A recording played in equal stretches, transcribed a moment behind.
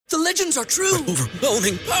The legends are true.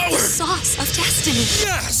 Overwhelming power! Sauce of destiny.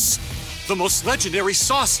 Yes! The most legendary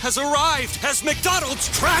sauce has arrived as McDonald's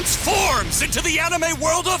transforms into the anime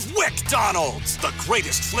world of WickDonald's. The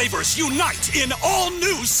greatest flavors unite in all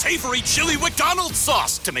new savory chili McDonald's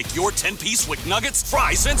sauce to make your 10-piece Wick Nuggets,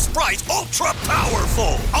 fries, and Sprite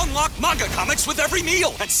ultra-powerful. Unlock manga comics with every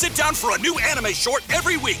meal and sit down for a new anime short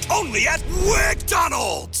every week only at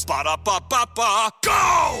WickDonald's. Ba-da-ba-ba-ba,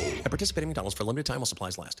 go! At participating McDonald's for a limited time while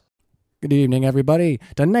supplies last. Good evening, everybody.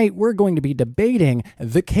 Tonight, we're going to be debating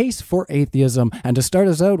the case for atheism. And to start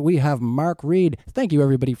us out, we have Mark Reed. Thank you,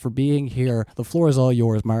 everybody, for being here. The floor is all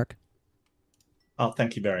yours, Mark. Oh,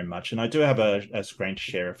 thank you very much. And I do have a screen to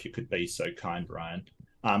share, if you could be so kind, Ryan.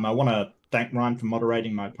 I want to thank Ryan for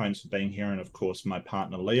moderating, my opponents for being here, and, of course, my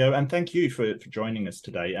partner, Leo. And thank you for joining us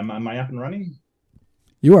today. Am I up and running?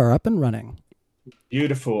 You are up and running.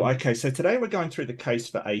 Beautiful. Okay, so today we're going through the case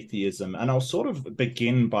for atheism, and I'll sort of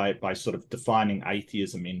begin by sort of defining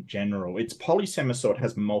atheism in general. It's polysemy, so it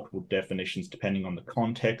has multiple definitions depending on the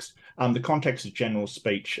context. The context of general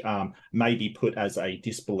speech may be put as a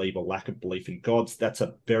disbelief or lack of belief in gods. That's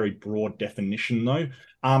a very broad definition, though.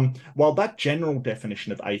 While that general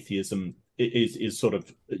definition of atheism is sort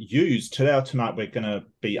of used, tonight we're going to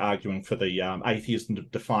be arguing for the atheism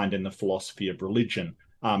defined in the philosophy of religion.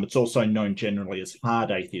 It's also known generally as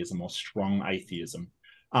hard atheism or strong atheism.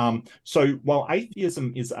 So while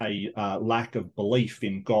atheism is a lack of belief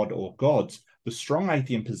in God or gods, the strong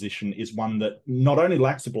atheism position is one that not only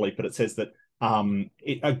lacks a belief, but it says that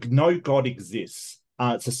no God exists.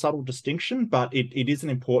 It's a subtle distinction, but it is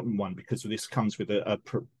an important one because this comes with a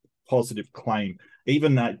positive claim.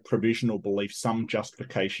 Even that provisional belief, some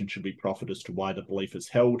justification should be proffered as to why the belief is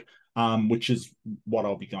held, which is what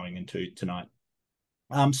I'll be going into tonight.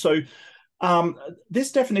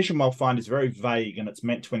 This definition, we'll find, is very vague, and it's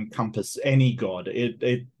meant to encompass any God.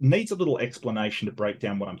 It needs a little explanation to break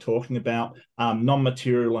down what I'm talking about.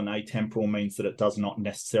 Non-material and atemporal means that it does not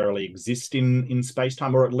necessarily exist in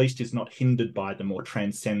space-time, or at least is not hindered by them or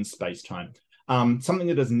transcends space-time. Something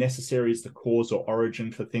that is necessary is the cause or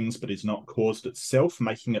origin for things, but is not caused itself,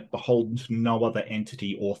 making it beholden to no other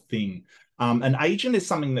entity or thing. An agent is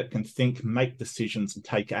something that can think, make decisions, and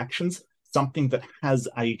take actions. Something that has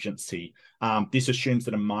agency. This assumes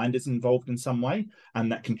that a mind is involved in some way and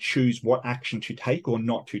that can choose what action to take or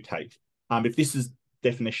not to take. If this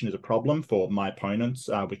definition is a problem for my opponents,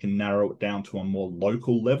 we can narrow it down to a more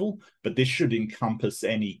local level, but this should encompass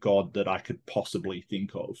any God that I could possibly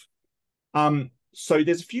think of. So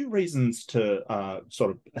there's a few reasons to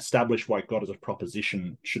sort of establish why God as a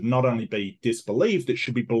proposition should not only be disbelieved, it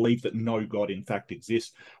should be believed that no God in fact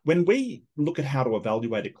exists. When we look at how to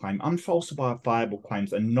evaluate a claim, unfalsifiable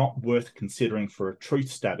claims are not worth considering for a truth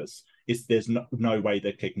status if there's no way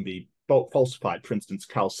that they can be falsified. For instance,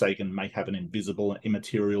 Carl Sagan may have an invisible,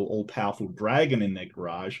 immaterial, all-powerful dragon in their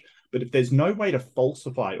garage, but if there's no way to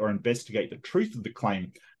falsify or investigate the truth of the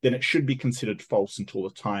claim, then it should be considered false until the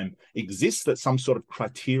time exists that some sort of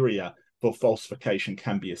criteria for falsification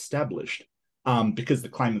can be established. Because the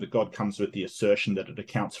claim of the God comes with the assertion that it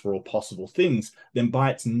accounts for all possible things, then by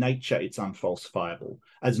its nature, it's unfalsifiable,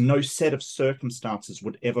 as no set of circumstances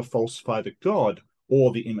would ever falsify the God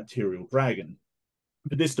or the immaterial dragon.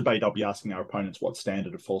 For this debate, I'll be asking our opponents what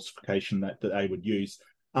standard of falsification that they would use.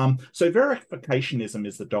 So verificationism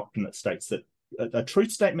is the doctrine that states that a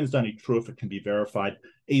truth statement is only true if it can be verified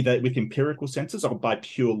either with empirical senses or by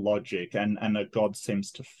pure logic, and a God seems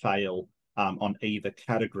to fail on either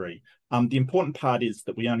category. The important part is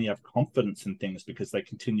that we only have confidence in things because they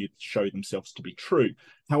continue to show themselves to be true.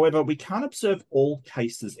 However, we can't observe all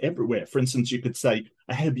cases everywhere. For instance, you could say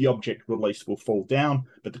a heavy object release will fall down,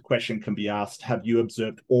 but the question can be asked, have you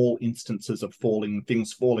observed all instances of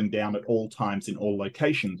things falling down at all times in all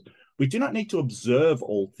locations? We do not need to observe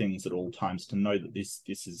all things at all times to know that this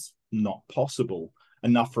is not possible.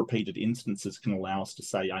 Enough repeated instances can allow us to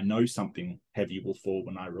say, I know something heavy will fall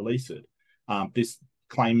when I release it. This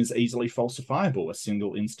claim is easily falsifiable. A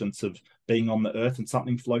single instance of being on the earth and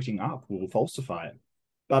something floating up will falsify it.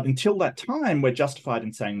 But until that time, we're justified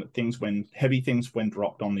in saying that heavy things when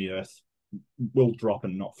dropped on the earth will drop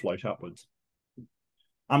and not float upwards.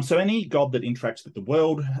 So any God that interacts with the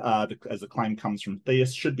world, as the claim comes from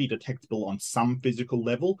theists, should be detectable on some physical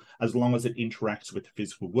level, as long as it interacts with the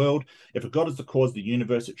physical world. If a God is the cause of the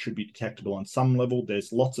universe, it should be detectable on some level.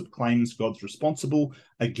 There's lots of claims God's responsible,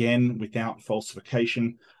 again, without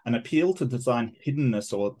falsification. An appeal to design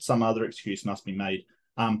hiddenness or some other excuse must be made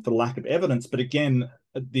for lack of evidence. But again,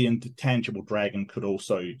 the intangible dragon could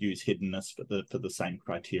also use hiddenness for the same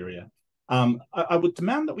criteria. I would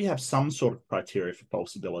demand that we have some sort of criteria for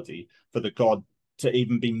falsibility for the God to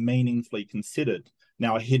even be meaningfully considered.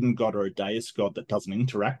 Now, a hidden God or a deist God that doesn't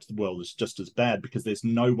interact with the world is just as bad because there's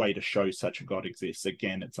no way to show such a God exists.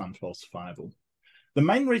 Again, it's unfalsifiable. The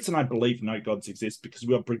main reason I believe no gods exist because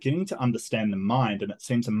we are beginning to understand the mind, and it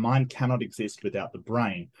seems a mind cannot exist without the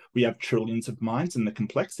brain. We have trillions of minds, and the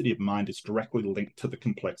complexity of mind is directly linked to the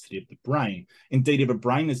complexity of the brain. Indeed, if a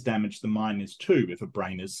brain is damaged, the mind is too. If a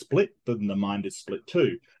brain is split, then the mind is split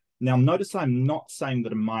too. Now, notice I'm not saying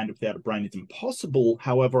that a mind without a brain is impossible.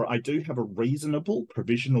 However, I do have a reasonable,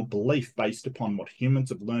 provisional belief based upon what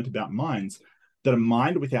humans have learned about minds, that a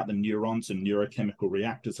mind without the neurons and neurochemical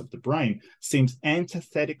reactors of the brain seems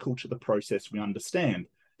antithetical to the process we understand.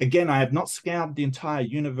 Again, I have not scoured the entire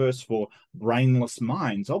universe for brainless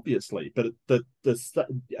minds, obviously, but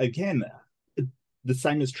again, the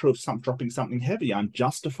same is true of dropping something heavy. I'm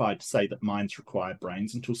justified to say that minds require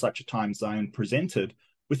brains until such a time as I am presented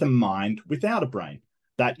with a mind without a brain.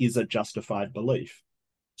 That is a justified belief.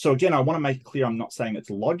 So again, I want to make it clear I'm not saying it's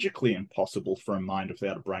logically impossible for a mind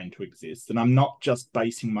without a brain to exist. And I'm not just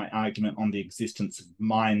basing my argument on the existence of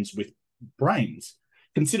minds with brains.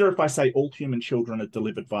 Consider if I say all human children are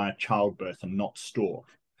delivered via childbirth and not stork.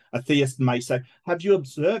 A theist may say, have you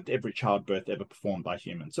observed every childbirth ever performed by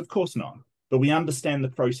humans? Of course not. But we understand the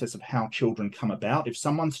process of how children come about. If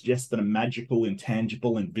someone suggests that a magical,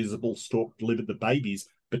 intangible, invisible stork delivered the babies,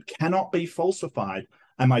 but cannot be falsified,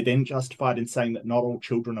 am I then justified in saying that not all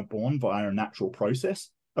children are born via a natural process?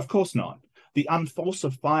 Of course not. The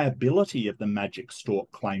unfalsifiability of the magic stork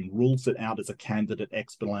claim rules it out as a candidate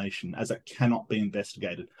explanation, as it cannot be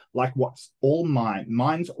investigated. Like what's all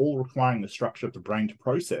minds all requiring the structure of the brain to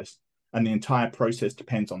process, and the entire process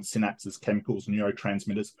depends on synapses, chemicals,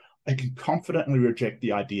 neurotransmitters. I can confidently reject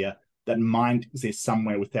the idea that mind exists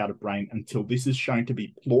somewhere without a brain until this is shown to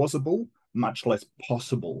be plausible, much less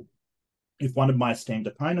possible. If one of my esteemed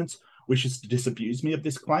opponents wishes to disabuse me of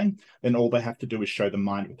this claim, then all they have to do is show the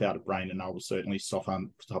mind without a brain, and I will certainly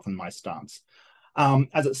soften my stance.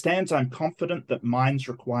 As it stands, I'm confident that minds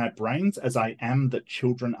require brains, as I am that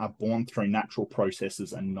children are born through natural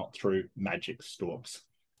processes and not through magic storks.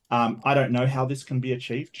 I don't know how this can be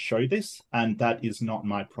achieved to show this, and that is not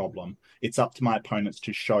my problem. It's up to my opponents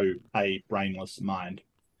to show a brainless mind.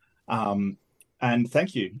 And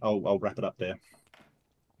thank you. I'll wrap it up there.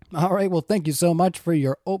 All right. Well, thank you so much for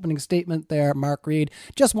your opening statement there, Mark Reed.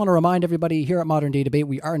 Just want to remind everybody here at Modern Day Debate,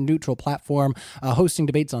 we are a neutral platform hosting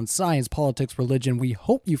debates on science, politics, religion. We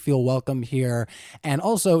hope you feel welcome here. And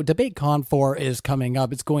also, DebateCon 4 is coming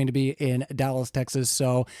up. It's going to be in Dallas, Texas.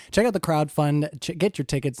 So check out the crowdfund. Get your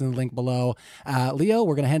tickets in the link below. Leo,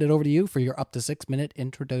 we're going to hand it over to you for your up to 6-minute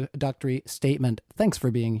introductory statement. Thanks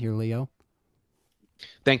for being here, Leo.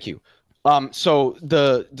 Thank you. So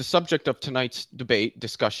the subject of tonight's debate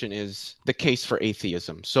discussion is the case for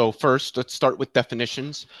atheism. So first, let's start with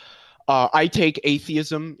definitions. I take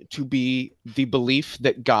atheism to be the belief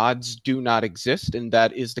that gods do not exist, and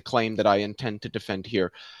that is the claim that I intend to defend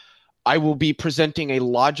here. I will be presenting a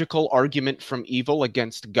logical argument from evil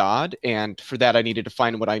against God, and for that I need to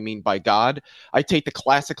define what I mean by God. I take the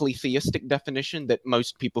classically theistic definition that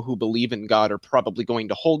most people who believe in God are probably going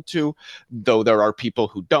to hold to, though there are people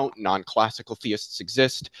who don't. Non-classical theists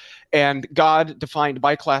exist. And God, defined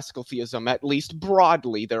by classical theism, at least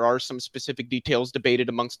broadly, there are some specific details debated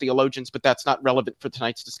amongst theologians, but that's not relevant for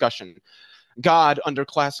tonight's discussion. God, under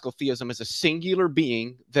classical theism, is a singular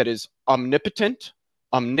being that is omnipotent,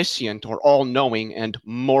 omniscient, or all-knowing, and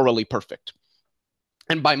morally perfect.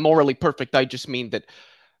 And by morally perfect, I just mean that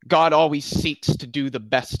God always seeks to do the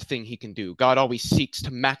best thing he can do. God always seeks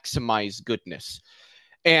to maximize goodness.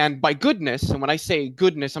 And by goodness, and when I say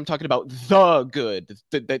goodness, I'm talking about the good,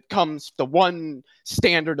 that comes, the one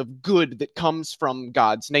standard of good that comes from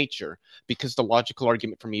God's nature, because the logical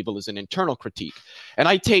argument from evil is an internal critique. And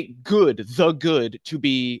I take good, the good, to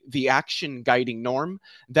be the action guiding norm.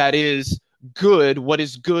 That is, good, what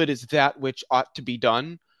is good is that which ought to be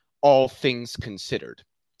done, all things considered.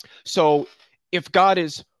 So if God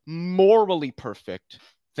is morally perfect,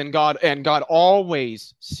 then God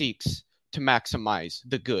always seeks to maximize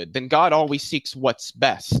the good, then God always seeks what's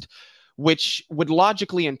best, which would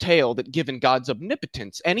logically entail that given God's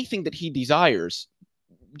omnipotence, anything that he desires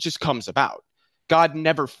just comes about. God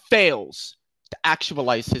never fails to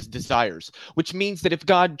actualize his desires, which means that if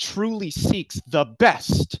God truly seeks the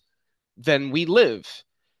best, then we live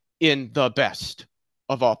in the best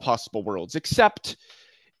of all possible worlds, except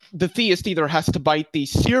the theist either has to bite the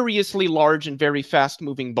seriously large and very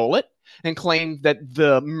fast-moving bullet and claim that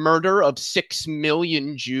the murder of 6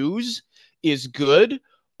 million Jews is good,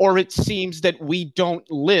 or it seems that we don't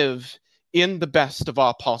live in the best of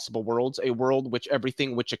all possible worlds, a world which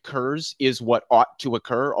everything which occurs is what ought to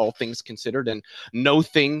occur, all things considered, and no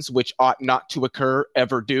things which ought not to occur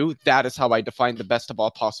ever do. That is how I define the best of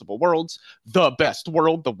all possible worlds, the best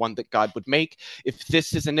world, the one that God would make. If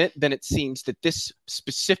this isn't it, then it seems that this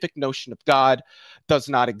specific notion of God does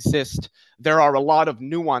not exist. There are a lot of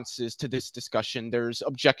nuances to this discussion. There's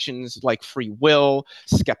objections like free will,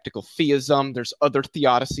 skeptical theism. There's other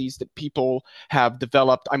theodicies that people have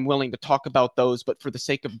developed. I'm willing to talk about those, but for the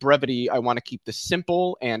sake of brevity, I want to keep this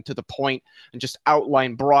simple and to the point and just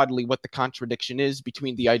outline broadly what the contradiction is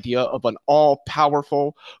between the idea of an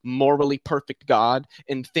all-powerful, morally perfect God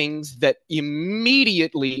and things that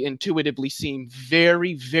immediately, intuitively seem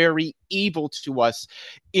very, very evil to us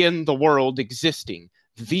in the world existing.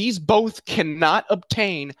 These both cannot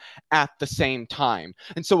obtain at the same time.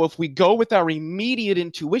 And so if we go with our immediate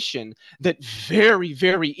intuition that very,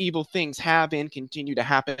 very evil things have and continue to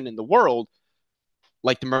happen in the world,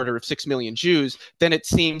 like the murder of 6 million Jews, then it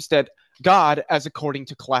seems that God, as according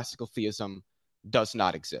to classical theism, does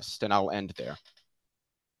not exist. And I'll end there.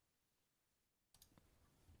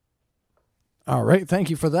 All right.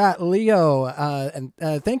 Thank you for that, Leo. And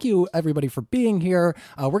thank you, everybody, for being here.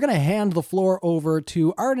 We're going to hand the floor over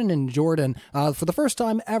to Arden and Jordan. For the first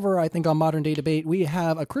time ever, I think, on Modern Day Debate, we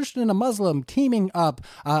have a Christian and a Muslim teaming up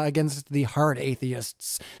against the hard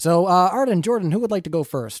atheists. So, Arden, Jordan, who would like to go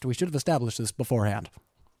first? We should have established this beforehand.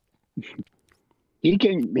 He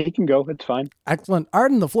can go. It's fine. Excellent.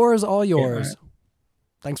 Arden, the floor is all yours. Yeah,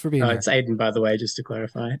 Thanks for being here. It's Aiden, by the way, just to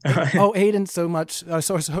clarify. Oh, Aiden, so much.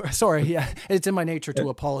 Sorry. Yeah, it's in my nature to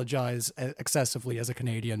apologize excessively as a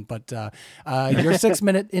Canadian, but your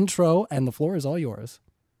 6-minute intro and the floor is all yours.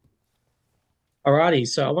 Alrighty,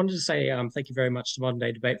 so I wanted to say thank you very much to Modern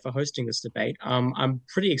Day Debate for hosting this debate. I'm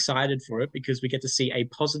pretty excited for it because we get to see a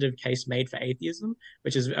positive case made for atheism,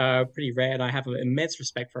 which is pretty rare, and I have immense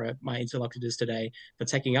respect for my interlocutors today for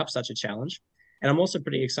taking up such a challenge. And I'm also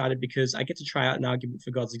pretty excited because I get to try out an argument for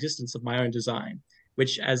God's existence of my own design,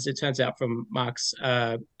 which, as it turns out from Mark's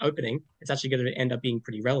opening, it's actually going to end up being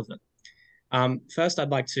pretty relevant. First, I'd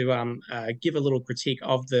like to give a little critique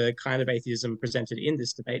of the kind of atheism presented in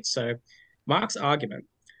this debate. So Mark's argument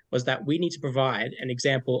was that we need to provide an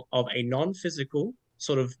example of a non-physical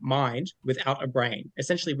sort of mind without a brain.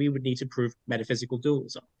 Essentially, we would need to prove metaphysical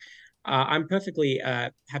dualism. I'm perfectly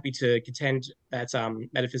happy to contend that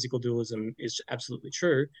metaphysical dualism is absolutely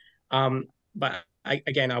true. But I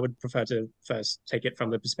would prefer to first take it from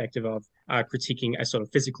the perspective of critiquing a sort of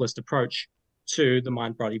physicalist approach to the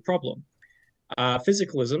mind-body problem.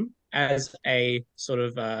 Physicalism, as a sort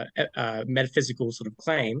of metaphysical sort of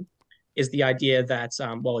claim, is the idea that,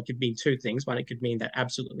 it could mean two things. One, it could mean that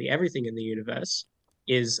absolutely everything in the universe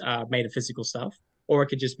is made of physical stuff, or it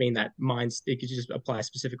could just mean that it could just apply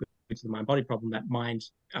specifically to the mind-body problem, that mind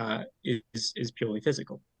is purely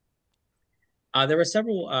physical. There are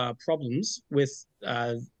several problems with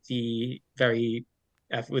the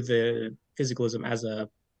physicalism as a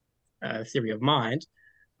theory of mind.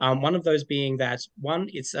 One of those being that, one,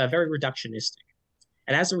 it's very reductionistic.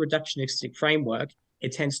 And as a reductionistic framework,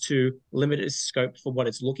 it tends to limit its scope for what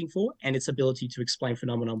it's looking for and its ability to explain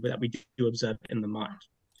phenomena that we do observe in the mind.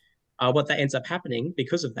 What that ends up happening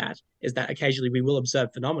because of that is that occasionally we will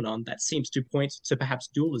observe phenomenon that seems to point to perhaps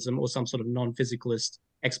dualism or some sort of non-physicalist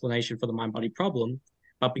explanation for the mind-body problem.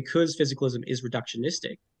 But because physicalism is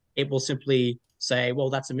reductionistic, it will simply say, well,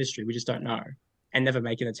 that's a mystery, we just don't know, and never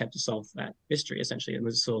make an attempt to solve that mystery, essentially,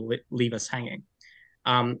 and sort of leave us hanging.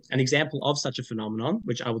 An example of such a phenomenon,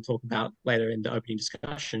 which I will talk about later in the opening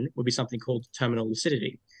discussion, would be something called terminal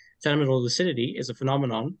lucidity. Terminal lucidity is a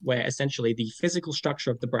phenomenon where essentially the physical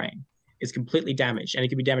structure of the brain is completely damaged, and it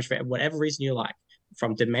can be damaged for whatever reason you like,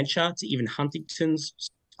 from dementia to even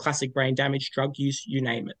Huntington's, classic brain damage, drug use, you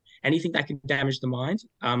name it. Anything that can damage the mind,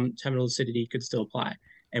 terminal lucidity could still apply.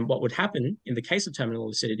 And what would happen in the case of terminal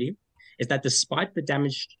lucidity is that despite the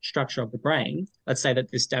damaged structure of the brain, let's say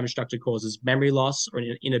that this damaged structure causes memory loss or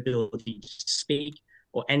an inability to speak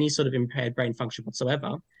or any sort of impaired brain function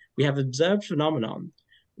whatsoever, we have observed phenomenon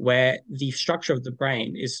where the structure of the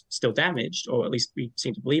brain is still damaged, or at least we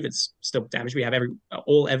seem to believe it's still damaged. We have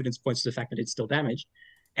all evidence points to the fact that it's still damaged,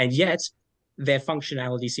 and yet their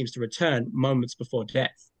functionality seems to return moments before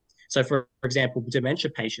death. So, for example, dementia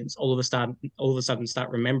patients all of a sudden start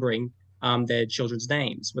remembering their children's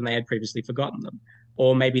names when they had previously forgotten them.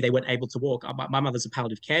 Or maybe they weren't able to walk. My mother's a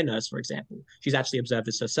palliative care nurse, for example. She's actually observed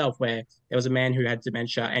this herself, where there was a man who had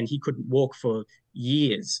dementia and he couldn't walk for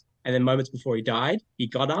years. And then moments before he died, he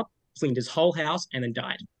got up, cleaned his whole house, and then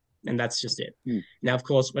died. And that's just it. Now, of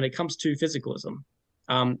course, when it comes to physicalism,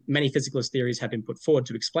 Many physicalist theories have been put forward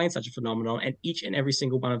to explain such a phenomenon, and each and every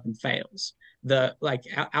single one of them fails.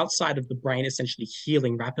 Outside of the brain essentially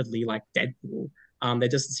healing rapidly like Deadpool, there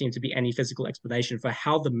doesn't seem to be any physical explanation for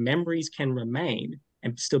how the memories can remain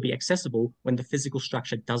and still be accessible when the physical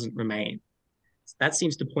structure doesn't remain. So that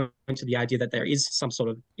seems to point to the idea that there is some sort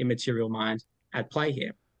of immaterial mind at play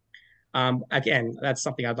here. Again, that's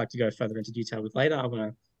something I'd like to go further into detail with later. I want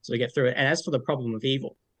to sort of get through it. And as for the problem of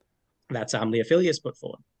evil, that's Leophilius put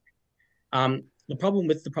forward. The problem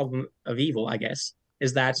with the problem of evil, I guess,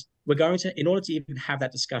 is that we're going to, in order to even have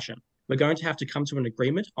that discussion, we're going to have to come to an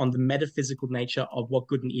agreement on the metaphysical nature of what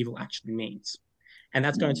good and evil actually means. And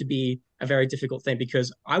that's going to be a very difficult thing,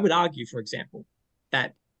 because I would argue, for example,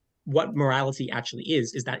 that what morality actually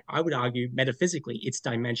is that I would argue metaphysically it's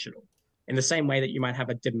dimensional. In the same way that you might have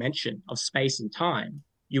a dimension of space and time,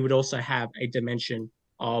 you would also have a dimension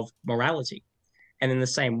of morality. And in the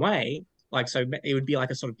same way, so it would be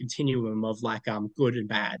like a sort of continuum of good and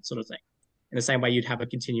bad sort of thing. In the same way you'd have a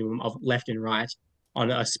continuum of left and right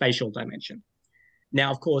on a spatial dimension.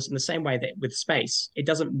 Now, of course, in the same way that with space, it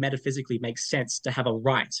doesn't metaphysically make sense to have a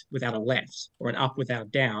right without a left or an up without a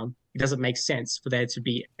down. It doesn't make sense for there to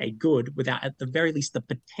be a good without, at the very least, the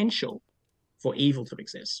potential for evil to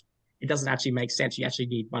exist. It doesn't actually make sense. You actually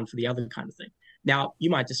need one for the other kind of thing. Now, you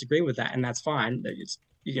might disagree with that, and that's fine.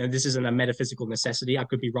 This isn't a metaphysical necessity. I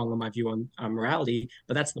could be wrong on my view on morality,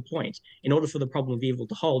 but that's the point. In order for the problem of evil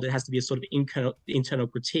to hold, it has to be a sort of internal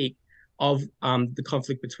critique of the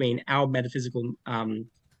conflict between our metaphysical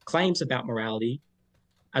claims about morality,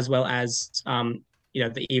 as well as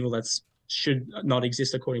the evil that should not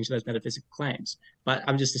exist according to those metaphysical claims. But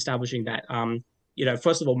I'm just establishing that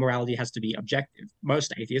first of all, morality has to be objective.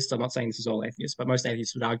 Most atheists, I'm not saying this is all atheists, but most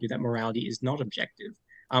atheists would argue that morality is not objective.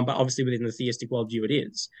 But obviously within the theistic worldview, it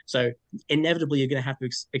is. So inevitably, you're going to have to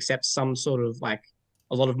accept some sort of a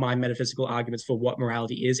lot of my metaphysical arguments for what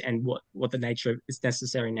morality is and what the nature of its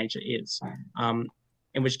necessary nature is.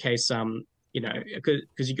 In which case,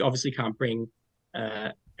 because you obviously can't bring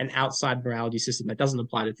an outside morality system that doesn't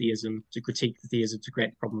apply to theism to critique the theism to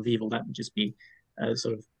create the problem of evil. That would just be a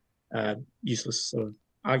sort of useless sort of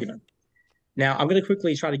argument. Now, I'm going to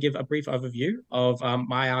quickly try to give a brief overview of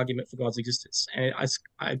my argument for God's existence. And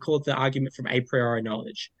I call it the argument from a priori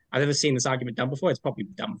knowledge. I've never seen this argument done before. It's probably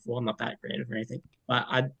been done before. I'm not that creative or anything, but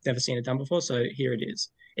I've never seen it done before. So here it is.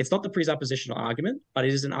 It's not the presuppositional argument, but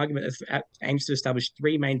it is an argument that aims to establish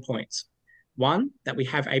three main points. One, that we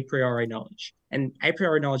have a priori knowledge. And a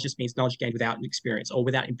priori knowledge just means knowledge gained without an experience or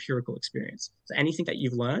without empirical experience. So anything that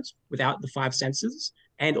you've learned without the five senses,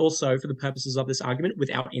 and also for the purposes of this argument,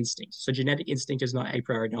 without instinct. So genetic instinct is not a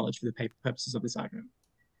priori knowledge for the purposes of this argument.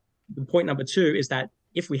 The point number two is that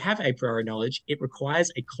if we have a priori knowledge, it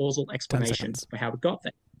requires a causal explanation for how we got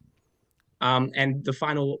there. And the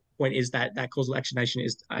final point is that that causal explanation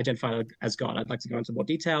is identified as God. I'd like to go into more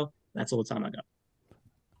detail. That's all the time I got.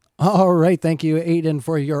 All right. Thank you, Aiden,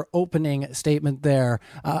 for your opening statement there.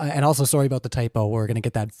 And also sorry about the typo. We're going to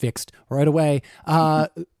get that fixed right away.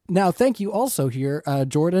 Now, thank you also here,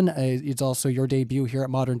 Jordan. It's also your debut here at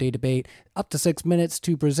Modern Day Debate. Up to 6 minutes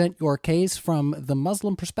to present your case from the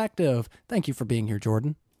Muslim perspective. Thank you for being here,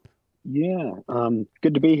 Jordan. Yeah,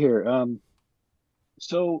 good to be here.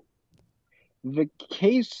 So the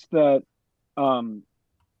case that, the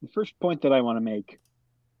first point that I want to make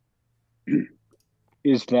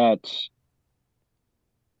is that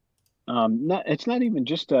it's not even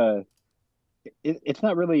just it's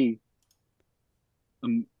not really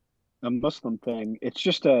a Muslim thing. It's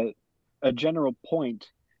just a general point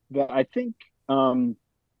that I think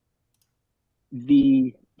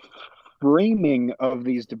the framing of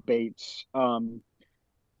these debates, I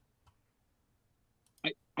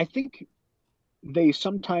think they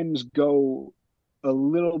sometimes go a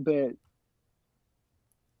little bit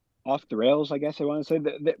off the rails, I guess I want to say,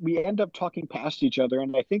 that we end up talking past each other,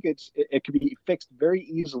 and I think it could be fixed very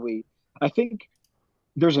easily. I think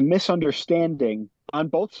there's a misunderstanding on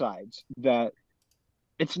both sides that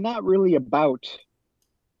it's not really about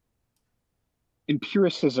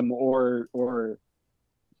empiricism or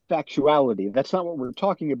factuality. That's not what we're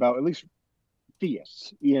talking about, at least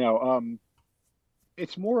theists.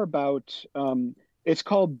 It's more about it's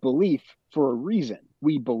called belief for a reason.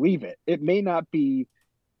 We believe it. It may not be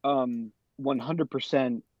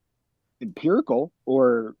 100% empirical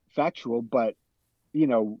or factual, but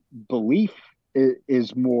belief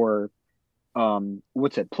is more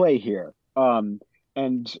what's at play here. So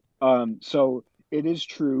it is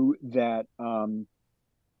true that I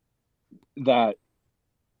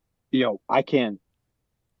can't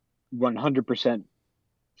 100%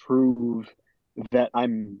 prove that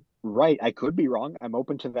I'm right. I could be wrong. I'm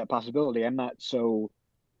open to that possibility. I'm not so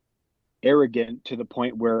arrogant to the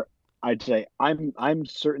point where I'd say I'm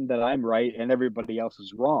certain that I'm right and everybody else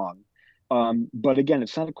is wrong. But again,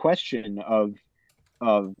 it's not a question of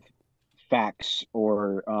facts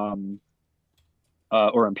or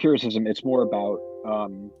empiricism. It's more about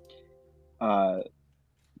uh,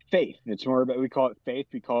 faith. It's more about, we call it faith,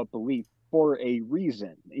 we call it belief for a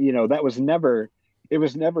reason. That was never, it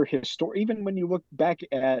was never historic. Even when you look back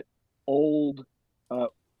at old, uh,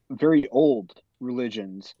 very old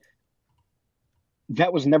religions,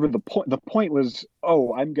 that was never the point. The point was,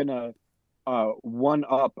 oh, I'm gonna one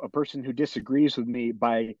up a person who disagrees with me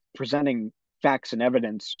by presenting facts and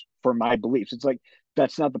evidence for my beliefs. It's like,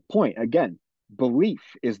 that's not the point. Again, belief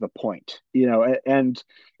is the point, and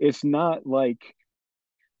it's not like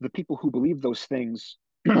the people who believe those things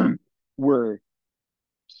were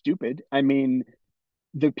stupid. I mean,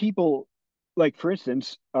 the people, like, for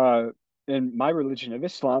instance, in my religion of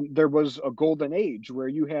Islam, there was a golden age where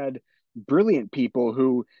you had brilliant people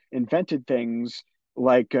who invented things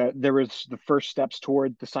like there was the first steps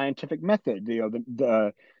toward the scientific method.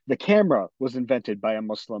 The camera was invented by a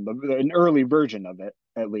Muslim, an early version of it,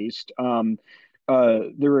 at least. There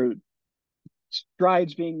were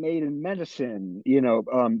strides being made in medicine,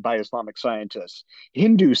 by Islamic scientists,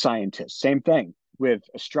 Hindu scientists, same thing with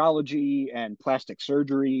astrology and plastic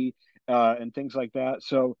surgery and things like that.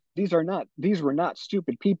 So these were not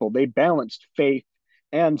stupid people. They balanced faith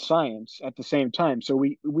and science at the same time. So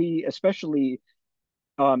we especially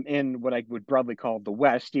in what I would broadly call the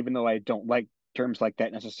West, even though I don't like terms like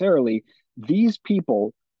that necessarily, these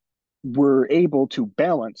people were able to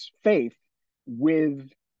balance faith with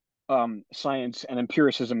science and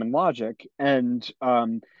empiricism and logic, and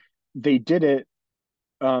they did it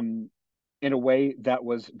in a way that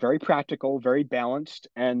was very practical, very balanced,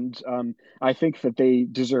 and I think that they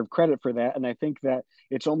deserve credit for that. And I think that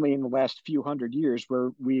it's only in the last few hundred years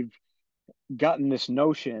where we've gotten this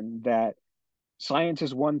notion that science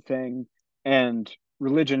is one thing and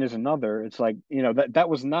religion is another. It's like, that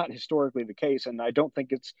was not historically the case, and I don't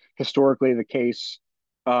think it's historically the case,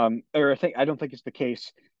 or I don't think it's the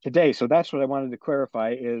case today. So that's what I wanted to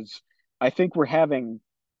clarify is I think we're having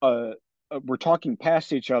we're talking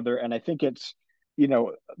past each other, and I think it's,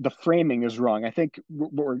 the framing is wrong. I think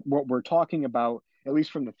what we're talking about, at least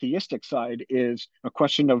from the theistic side, is a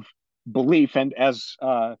question of belief, and as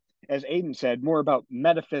Aiden said, more about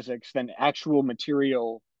metaphysics than actual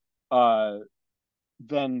material,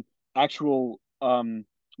 than actual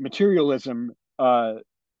materialism. I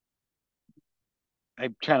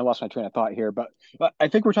kind of lost my train of thought here, but I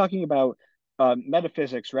think we're talking about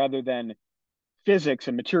metaphysics rather than physics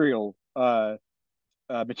and material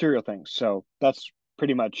things. So that's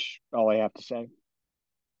pretty much all I have to say.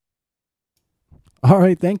 All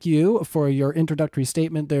right, thank you for your introductory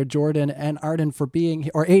statement there, Jordan, and Arden for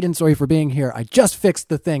being, or Aiden, sorry, for being here. I just fixed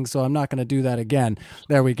the thing, so I'm not going to do that again.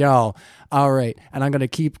 There we go. All right, and I'm going to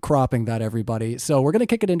keep cropping that, everybody. So we're going to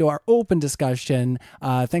kick it into our open discussion.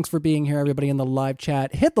 Thanks for being here, everybody in the live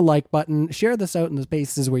chat. Hit the like button, share this out in the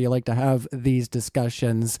spaces where you like to have these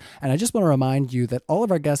discussions. And I just want to remind you that all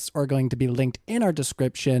of our guests are going to be linked in our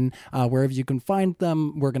description. Wherever you can find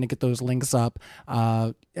them, we're going to get those links up.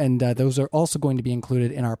 And those are also going to be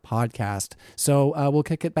included in our podcast. So we'll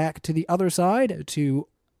kick it back to the other side to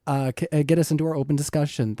get us into our open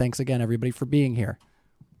discussion. Thanks again, everybody, for being here.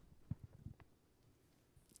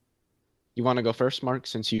 You want to go first, Mark,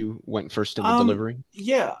 since you went first in the delivery?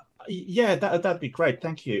 Yeah, that'd be great.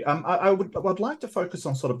 Thank you. I'd like to focus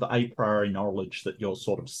on sort of the a priori knowledge that you're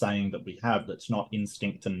sort of saying that we have, that's not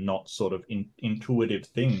instinct and not sort of intuitive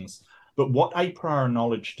things. But what a priori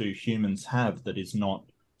knowledge do humans have that is not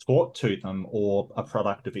taught to them or a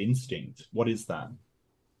product of instinct? What is that?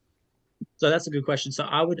 So that's a good question. So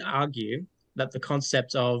I would argue that the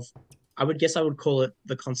concept of, I would call it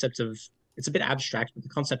the concept of, it's a bit abstract, but the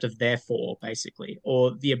concept of therefore, basically,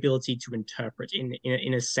 or the ability to interpret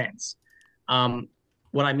in a sense.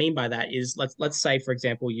 What I mean by that is, let's say, for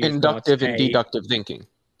example, you've inductive got and deductive thinking.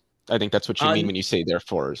 I think that's what you mean when you say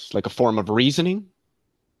therefore, is like a form of reasoning.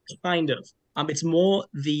 Kind of. It's more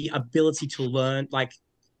the ability to learn. Like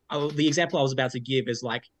the example I was about to give is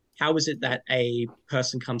like, how is it that a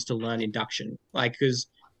person comes to learn induction? Like, because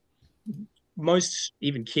most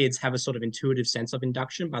even kids have a sort of intuitive sense of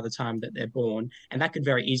induction by the time that they're born, and that could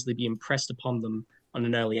very easily be impressed upon them on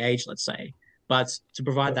an early age, let's say. But to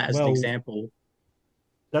provide that as an example,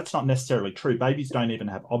 that's not necessarily true. Babies don't even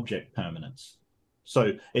have object permanence.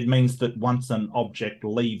 So it means that once an object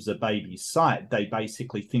leaves a baby's sight, they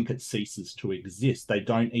basically think it ceases to exist. They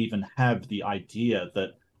don't even have the idea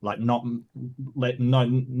that like not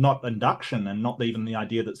induction, and not even the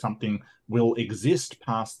idea that something will exist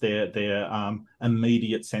past their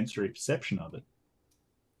immediate sensory perception of it.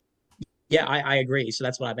 Yeah, I agree. So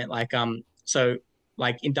that's what I meant. So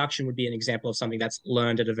like induction would be an example of something that's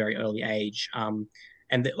learned at a very early age.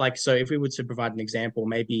 So if we were to provide an example,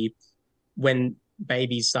 maybe when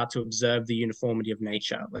babies start to observe the uniformity of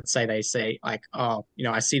nature, let's say they say like, oh,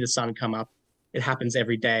 I see the sun come up, it happens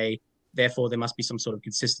every day, therefore there must be some sort of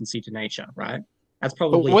consistency to nature, right? That's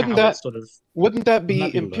probably how it's sort of. Wouldn't that be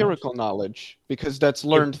Wouldn't that be empirical knowledge? Because that's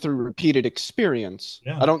learned through repeated experience.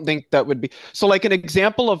 Yeah. I don't think that would be. So like an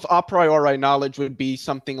example of a priori knowledge would be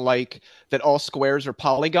something like that all squares are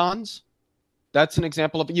polygons. That's an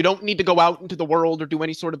example of, you don't need to go out into the world or do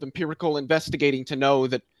any sort of empirical investigating to know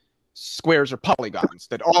that squares are polygons,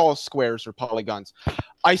 that all squares are polygons.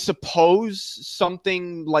 I suppose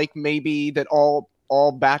something like maybe that all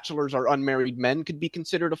bachelors are unmarried men could be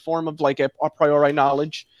considered a form of like a priori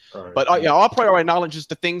knowledge. Right. But a priori knowledge is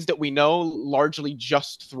the things that we know largely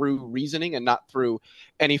just through reasoning and not through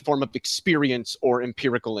any form of experience or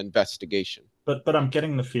empirical investigation. But I'm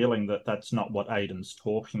getting the feeling that that's not what Aiden's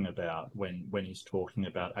talking about when he's talking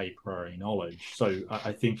about a priori knowledge. So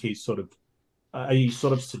I think he's sort of, are you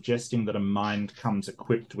sort of suggesting that a mind comes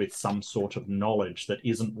equipped with some sort of knowledge that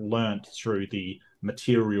isn't learnt through the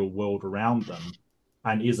material world around them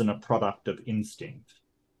and isn't a product of instinct?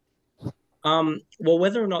 Well,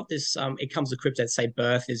 whether or not this it comes equipped at, say,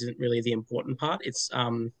 birth isn't really the important part.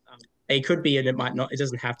 It could be and it might not. It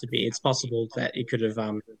doesn't have to be. It's possible that it could have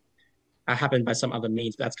happened by some other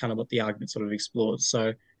means. But that's kind of what the argument sort of explores.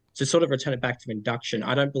 So to sort of return it back to induction,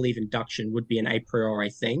 I don't believe induction would be an a priori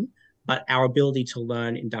thing, but our ability to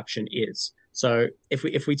learn induction is. So if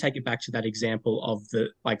we take it back to that example of the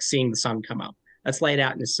like seeing the sun come up, that's laid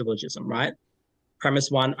out in a syllogism, right?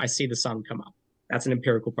 Premise 1, I see the sun come up. That's an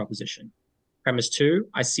empirical proposition. Premise 2,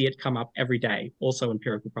 I see it come up every day, also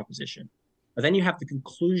empirical proposition. But then you have the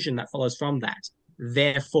conclusion that follows from that.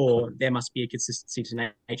 Therefore, there must be a consistency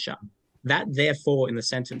to nature. That therefore in the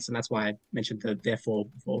sentence, and that's why I mentioned the therefore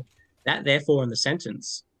before, that therefore in the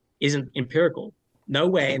sentence isn't empirical.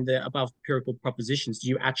 Nowhere in the above empirical propositions do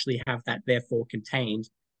you actually have that therefore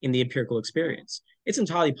contained in the empirical experience. It's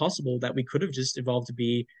entirely possible that we could have just evolved to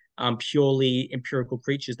be purely empirical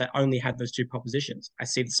creatures that only had those two propositions. I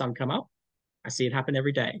see the sun come up. I see it happen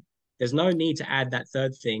every day. There's no need to add that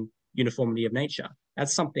third thing, uniformity of nature.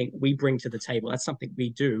 That's something we bring to the table. That's something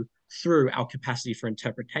we do through our capacity for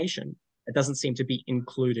interpretation. It doesn't seem to be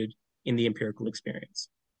included in the empirical experience.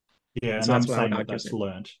 Yeah, and I'm saying that that's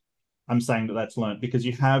learned. I'm saying that that's learned because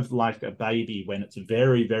you have like a baby when it's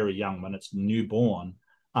very, very young, when it's newborn,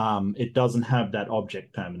 it doesn't have that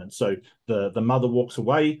object permanence. So the mother walks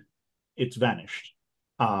away, it's vanished.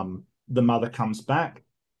 The mother comes back,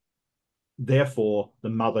 therefore the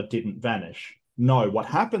mother didn't vanish. No, what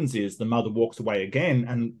happens is the mother walks away again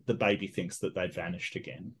and the baby thinks that they vanished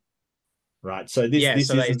again. Right. So this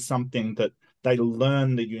isn't something that they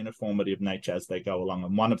learn the uniformity of nature as they go along.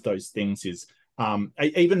 And one of those things is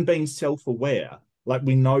even being self-aware. Like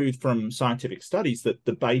we know from scientific studies that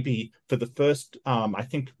the baby, for the first, I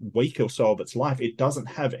think, week or so of its life, it doesn't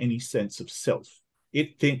have any sense of self.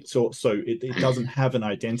 It thinks also it doesn't have an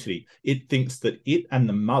identity. It thinks that it and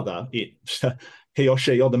the mother, he or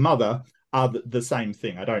she or the mother, are the same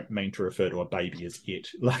thing. I don't mean to refer to a baby as it.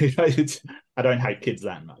 Like I don't hate kids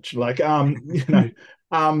that much. Like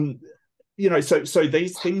so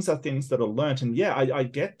these things are things that are learnt. And yeah, I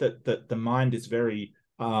get that the mind is very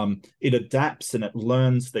it adapts and it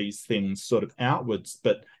learns these things sort of outwards,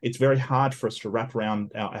 but it's very hard for us to wrap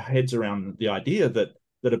around our heads around the idea that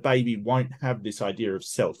a baby won't have this idea of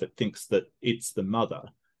self. It thinks that it's the mother,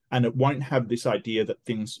 and it won't have this idea that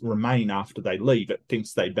things remain after they leave. It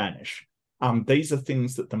thinks they vanish. These are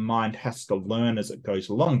things that the mind has to learn as it goes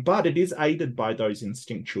along, but it is aided by those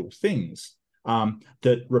instinctual things.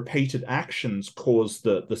 That repeated actions cause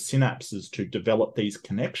the synapses to develop these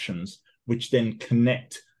connections, which then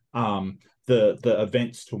connect the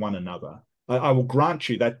events to one another. I will grant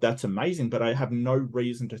you that that's amazing, but I have no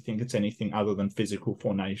reason to think it's anything other than physical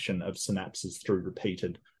formation of synapses through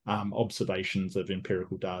repeated observations of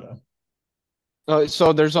empirical data.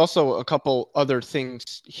 So there's also a couple other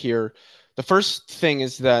things here. The first thing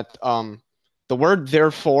is that the word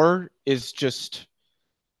therefore is just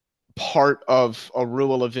part of a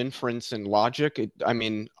rule of inference and logic.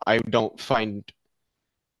 I don't find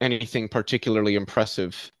anything particularly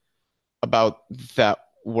impressive about that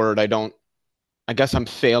word. I guess I'm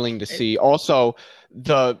failing to see. Also,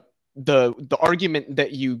 the argument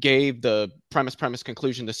that you gave, the premise,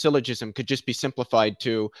 conclusion, the syllogism, could just be simplified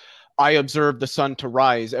to I observe the sun to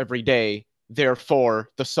rise every day, therefore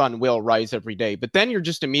the sun will rise every day. But then you're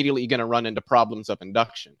just immediately going to run into problems of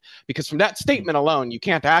induction, because from that statement alone, you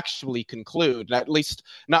can't actually conclude, at least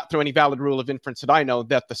not through any valid rule of inference that I know,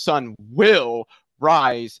 that the sun will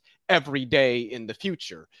rise every day in the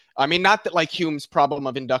future. I mean, not that like Hume's problem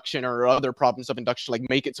of induction or other problems of induction like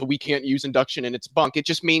make it so we can't use induction and it's bunk. It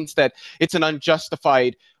just means that it's an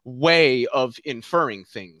unjustified way of inferring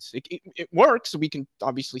things. It works. We can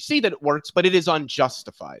obviously see that it works, but it is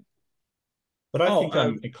unjustified. But I think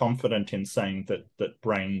I'm confident in saying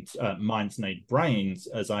that minds need brains,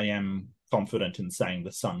 as I am confident in saying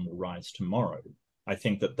the sun will rise tomorrow. I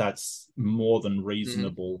think that that's more than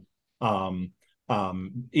reasonable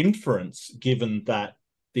inference, given that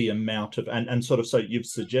the amount of and sort of, so you've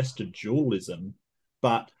suggested dualism,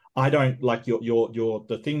 but I don't like your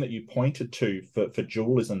the thing that you pointed to for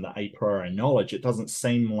dualism, the a priori knowledge. It doesn't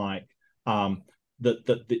seem like I'm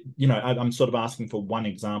sort of asking for one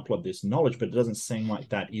example of this knowledge, but it doesn't seem like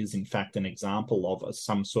that is in fact an example of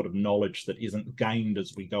some sort of knowledge that isn't gained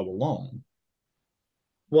as we go along.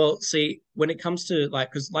 Well, see, when it comes to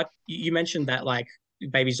because you mentioned that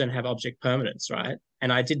babies don't have object permanence, right?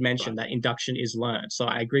 And I did mention that induction is learned. So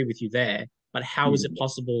I agree with you there. But how is it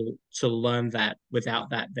possible to learn that without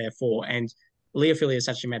that, therefore? And Leophilius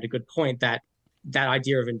actually made a good point that that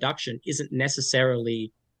idea of induction isn't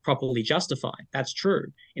necessarily properly justified. That's true.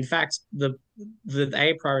 In fact, the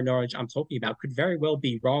a priori knowledge I'm talking about could very well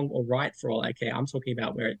be wrong or right for all I care. I'm talking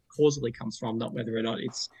about where it causally comes from, not whether or not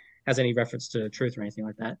it's has any reference to truth or anything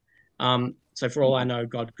like that. So for all I know,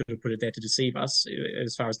 God could have put it there to deceive us.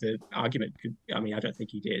 As far as the argument could, I mean, I don't think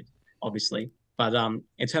he did, obviously. But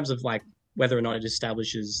in terms of whether or not it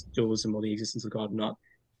establishes dualism or the existence of God or not,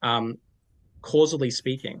 causally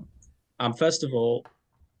speaking, first of all,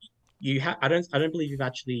 I don't believe you've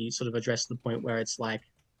actually sort of addressed the point where it's like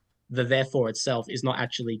the therefore itself is not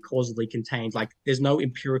actually causally contained. Like there's no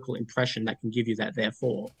empirical impression that can give you that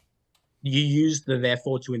therefore. You use the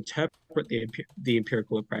therefore to interpret the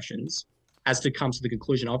empirical impressions as to come to the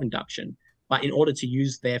conclusion of induction. But in order to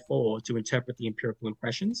use therefore to interpret the empirical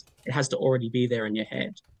impressions, it has to already be there in your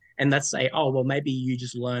head. And let's say, oh, well, maybe you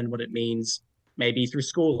just learn what it means, maybe through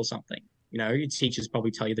school or something. You know, your teachers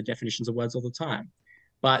probably tell you the definitions of words all the time.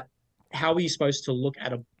 But how are you supposed to look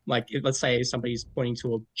at let's say somebody's pointing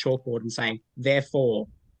to a chalkboard and saying, therefore,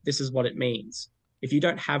 this is what it means. If you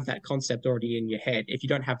don't have that concept already in your head, if you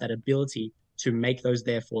don't have that ability to make those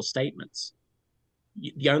therefore statements,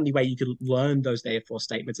 the only way you could learn those therefore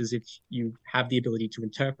statements is if you have the ability to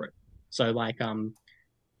interpret. So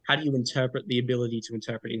how do you interpret the ability to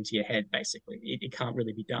interpret into your head? Basically, it can't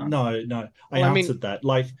really be done. No, I answered that.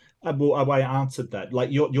 I answered that.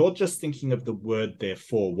 Like you're just thinking of the word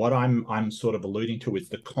therefore. What I'm sort of alluding to is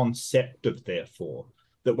the concept of therefore.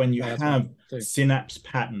 That when you have synapse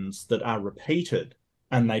patterns that are repeated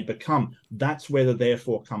and they become, that's where the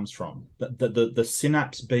therefore comes from. The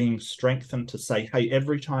synapse being strengthened to say, hey,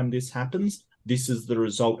 every time this happens, this is the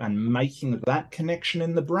result, and making that connection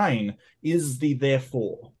in the brain is the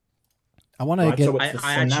therefore. I want to get. So it's the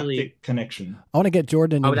synaptic connection. I want to get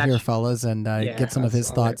Jordan in here, fellas, and get some of his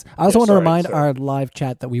thoughts. I also want to remind our live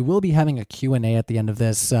chat that we will be having a Q&A at the end of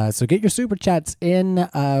this. So get your super chats in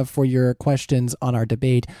for your questions on our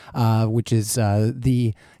debate, which is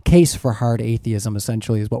the case for hard atheism.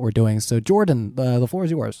 Essentially, is what we're doing. So Jordan, the floor is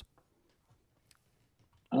yours.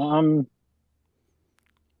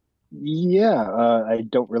 Yeah, I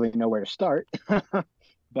don't really know where to start,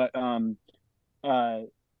 but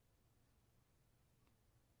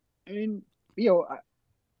I mean,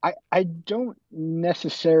 I don't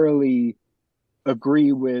necessarily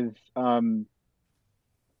agree with a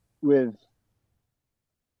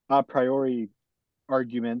priori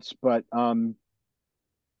arguments, but I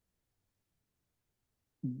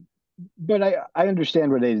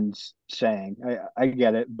understand what Aiden's saying. I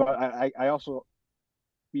get it, but I also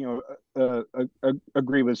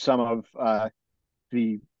agree with some of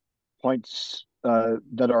the points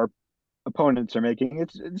that our opponents are making.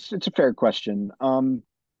 It's a fair question.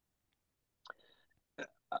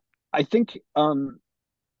 I think what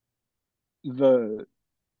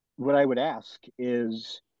I would ask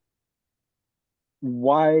is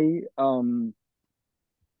why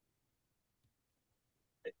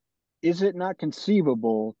is it not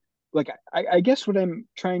conceivable? Like I guess what I'm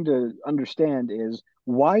trying to understand is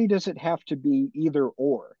why does it have to be either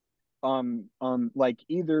or? Like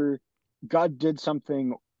either God did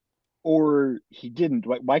something or he didn't.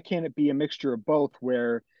 Why can't it be a mixture of both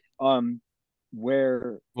where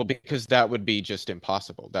where Well, because that would be just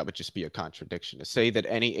impossible. That would just be a contradiction. To say that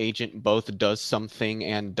any agent both does something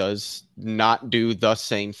and does not do the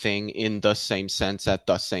same thing in the same sense at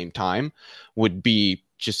the same time would be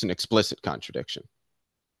just an explicit contradiction.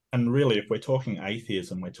 And really, if we're talking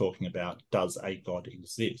atheism, we're talking about, does a God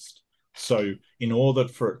exist? So in order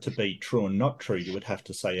for it to be true and not true, you would have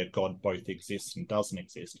to say a God both exists and doesn't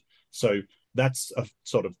exist. So that's a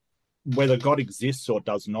sort of, whether God exists or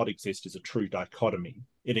does not exist is a true dichotomy.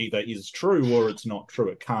 It either is true or it's not true.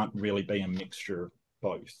 It can't really be a mixture of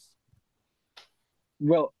both.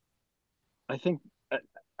 well, I think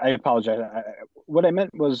I apologize. What I meant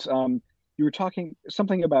was you were talking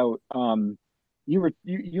something about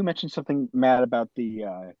you mentioned something, Matt, about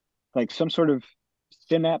the like some sort of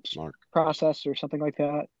synapse Mark. process or something like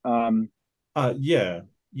that. Yeah,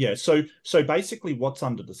 yeah. So basically, what's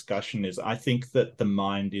under discussion is, I think that the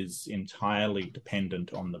mind is entirely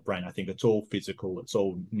dependent on the brain. I think it's all physical. It's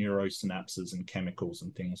all neurosynapses and chemicals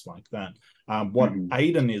and things like that. What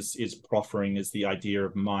Aiden is proffering is the idea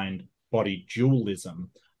of mind-body dualism,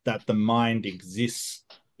 that the mind exists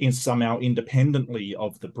in somehow independently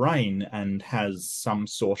of the brain and has some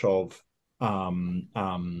sort of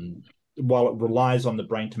while it relies on the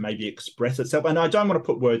brain to maybe express itself. And I don't want to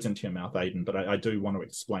put words into your mouth, Aiden, but I do want to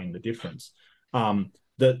explain the difference.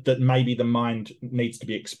 That maybe the mind needs to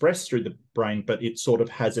be expressed through the brain, but it sort of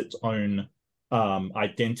has its own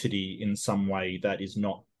identity in some way that is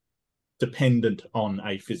not dependent on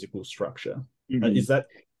a physical structure. Is that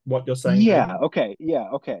what you're saying? Yeah. Aiden? Okay. Yeah.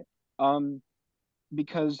 Okay.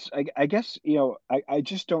 Because I guess I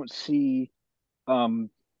just don't see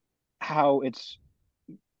how it's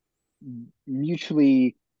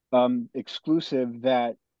mutually exclusive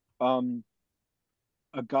that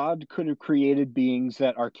a god could have created beings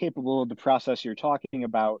that are capable of the process you're talking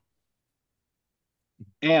about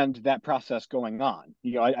and that process going on.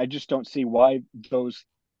 I just don't see why those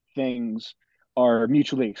things are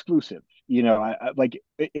mutually exclusive. I know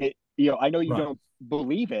you Right. don't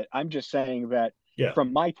believe it. I'm just saying that Yeah.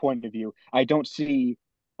 from my point of view, I don't see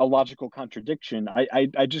a logical contradiction. I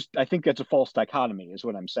think that's a false dichotomy, is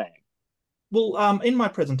what I'm saying. Well, in my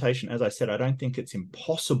presentation, as I said, I don't think it's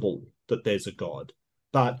impossible that there's a God.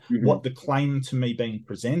 But what the claim to me being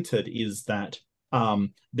presented is that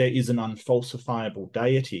there is an unfalsifiable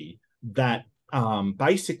deity that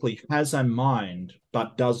basically has a mind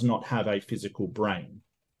but does not have a physical brain.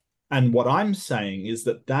 And what I'm saying is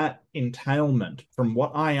that that entailment, from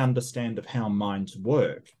what I understand of how minds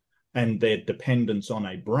work and their dependence on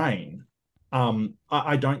a brain,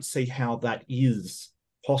 I don't see how that is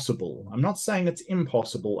possible. I'm not saying it's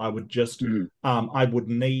impossible. I would just, I would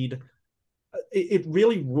need, it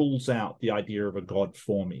really rules out the idea of a God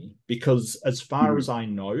for me, because as far as I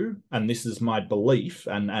know, and this is my belief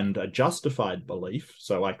and a justified belief,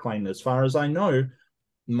 so I claim, as far as I know,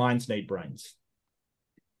 minds need brains.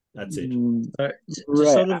 That's it. To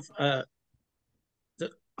sort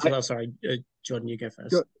of, sorry, Jordan, you go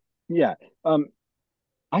first. Yeah.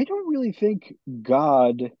 I don't really think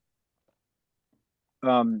God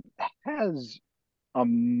has a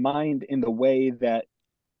mind in the way that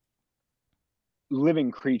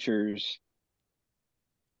living creatures,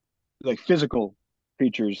 like physical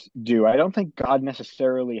creatures, do. I don't think God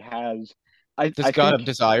necessarily has. Does God have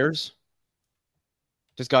desires?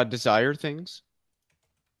 Does God desire things?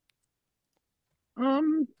 I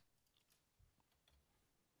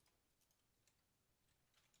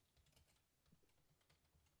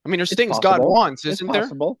mean, there's things God wants, isn't there?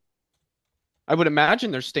 I would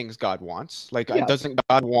imagine there's things God wants. Like, Yes. Doesn't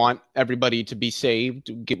God want everybody to be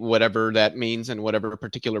saved, get whatever that means in whatever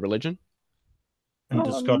particular religion? And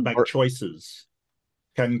does God make choices?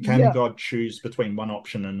 Can God choose between one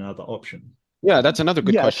option and another option? Yeah, that's another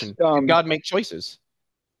good question. Can God make choices?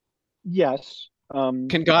 Yes.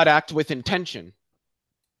 Can God act with intention?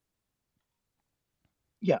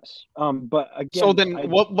 Yes. But again, so then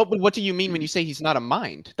what do you mean when you say he's not a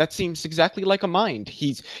mind? That seems exactly like a mind.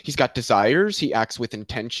 He's got desires, he acts with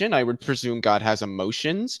intention. I would presume God has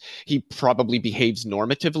emotions. He probably behaves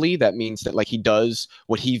normatively. That means that, like, he does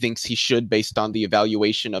what he thinks he should based on the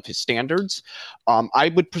evaluation of his standards.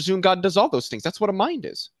 I would presume God does all those things. That's what a mind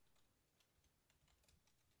is.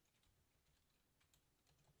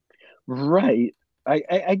 Right.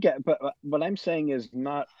 I get, but what I'm saying is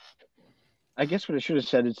not. I guess what I should have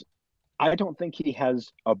said is, I don't think he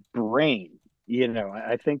has a brain.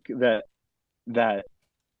 I think that.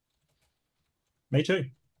 Me too.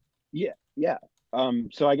 Yeah.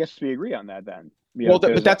 So I guess we agree on that then. Well,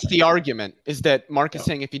 but that's the argument, is that Mark is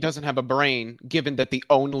saying if he doesn't have a brain, given that the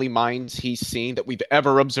only minds he's seen that we've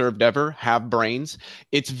ever observed ever have brains,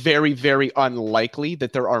 it's very, very unlikely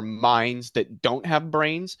that there are minds that don't have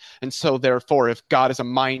brains. And so therefore, if God is a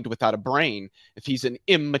mind without a brain, if he's an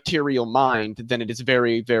immaterial mind, then it is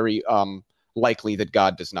very, very likely that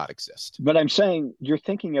God does not exist. But I'm saying you're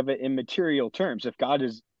thinking of it in material terms. If God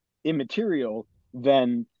is immaterial,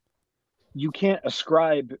 then you can't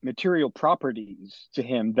ascribe material properties to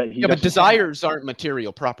him that he doesn't but desires aren't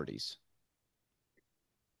material properties.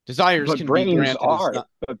 Desires can be granted are.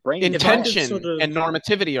 But brains intention and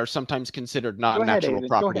normativity are sometimes considered not natural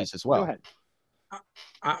properties as well. Go ahead.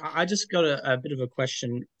 I just got a bit of a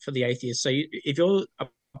question for the atheist. So if you're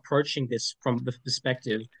approaching this from the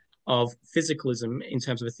perspective of physicalism in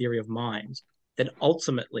terms of a theory of mind, then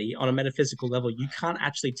ultimately, on a metaphysical level, you can't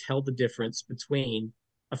actually tell the difference between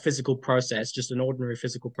a physical process, just an ordinary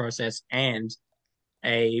physical process, and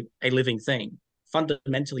a living thing.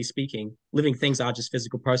 Fundamentally speaking, living things are just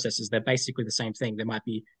physical processes. They're basically the same thing. There might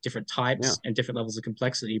be different types and different levels of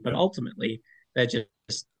complexity, but ultimately they're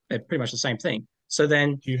pretty much the same thing. So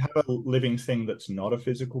then, do you have a living thing that's not a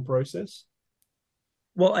physical process?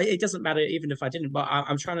 Well, it doesn't matter even if I didn't. But what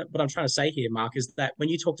I'm trying to say here, Mark, is that when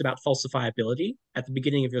you talked about falsifiability at the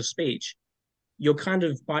beginning of your speech, you're kind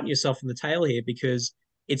of biting yourself in the tail here, because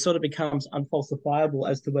it sort of becomes unfalsifiable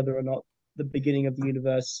as to whether or not the beginning of the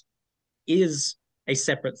universe is a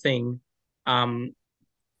separate thing from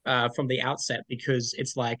the outset, because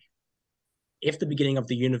it's like, if the beginning of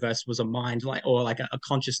the universe was a mind, or a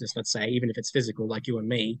consciousness, let's say, even if it's physical, like you and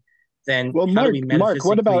me, then Mark,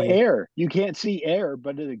 what about air? You can't see air,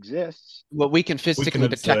 but it exists. Well, we can physically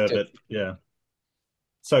detect it. Yeah.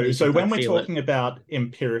 So when we're talking about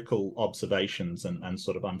empirical observations and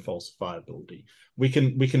sort of unfalsifiability, we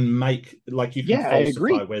can make, like, you can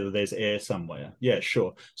falsify whether there's air somewhere. Yeah,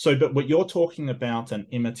 sure. So, but what you're talking about, an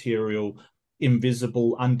immaterial,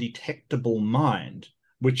 invisible, undetectable mind,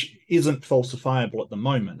 which isn't falsifiable at the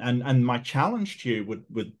moment. And my challenge to you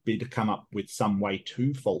would be to come up with some way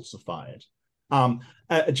to falsify it.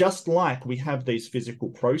 Just like we have these physical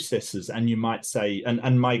processes, and you might say,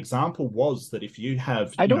 and my example was that if you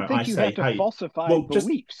have, I don't think you have to falsify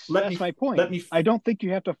beliefs. That's my point. I don't think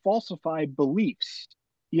you have to falsify beliefs.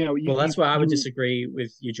 Well, that's why I would disagree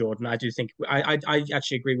with you, Jordan. I do think I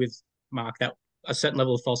actually agree with Mark that a certain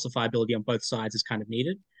level of falsifiability on both sides is kind of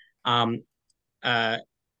needed.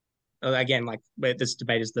 Again, like, this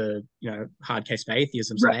debate is the hard case for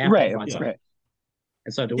atheism, so they have to find something.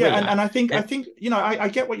 And so do we. And I think I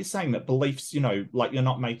get what you're saying, that beliefs, like, you're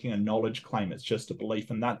not making a knowledge claim, it's just a belief,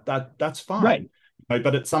 and that's fine. Right.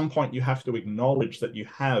 But at some point you have to acknowledge that you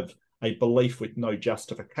have a belief with no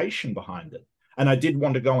justification behind it. And I did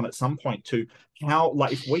want to go on at some point to how,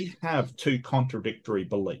 like, if we have two contradictory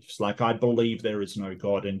beliefs, like I believe there is no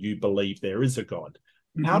God and you believe there is a God,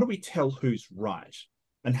 how do we tell who's right?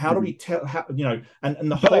 And how do we tell,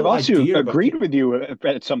 and the whole I've also idea agreed with you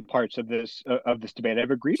at some parts of this debate.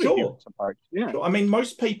 I've agreed with you at some parts. Yeah. Sure. I mean,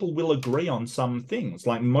 most people will agree on some things.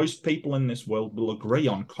 Like, most people in this world will agree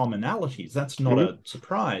on commonalities. That's not a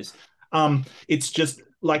surprise. It's just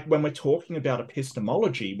like, when we're talking about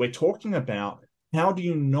epistemology, we're talking about, how do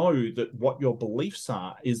you know that what your beliefs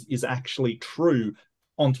are is actually true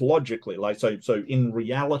ontologically? Like, so in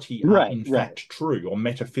reality, are in fact true, or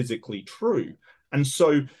metaphysically true. And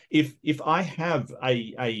so if I have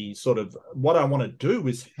a sort of, what I want to do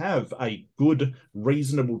is have a good,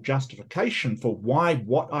 reasonable justification for why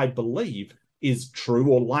what I believe is true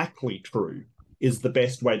or likely true is the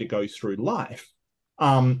best way to go through life.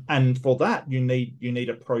 And for that, you need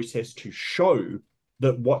a process to show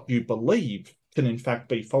that what you believe can in fact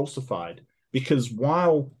be falsified. Because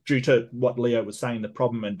while, due to what Leo was saying, the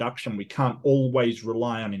problem of induction, we can't always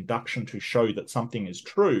rely on induction to show that something is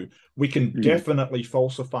true, we can definitely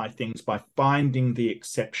falsify things by finding the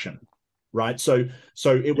exception, right? So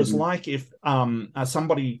it was like if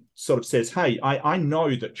somebody sort of says, hey, I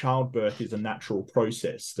know that childbirth is a natural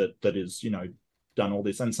process that is, done all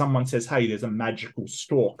this, and someone says, hey, there's a magical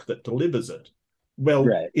stork that delivers it. Well,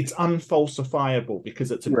 it's unfalsifiable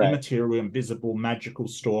because it's an immaterial, invisible, magical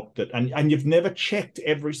stork and you've never checked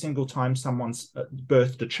every single time someone's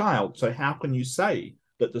birthed a child. So how can you say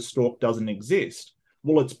that the stork doesn't exist?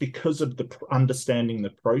 Well, it's because of the understanding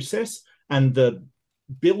the process, and the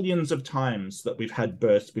billions of times that we've had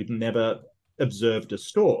births, we've never observed a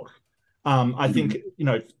stork. I think,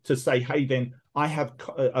 to say, hey, then I have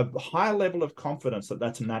a higher level of confidence that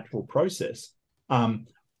that's a natural process.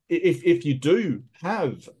 If you do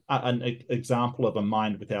have an example of a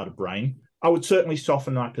mind without a brain, I would certainly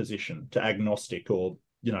soften my position to agnostic or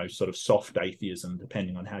sort of soft atheism,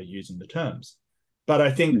 depending on how you're using the terms. But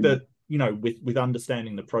I think that, with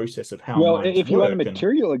understanding the process of how minds if you work, want a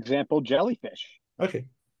material example, jellyfish. Okay.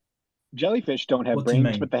 Jellyfish don't have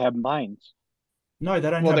brains, but they have minds. No,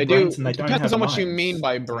 they don't have brains, and they don't have minds. Depends on what you mean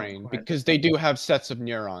by brain, because they do have sets of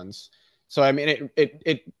neurons. So I mean,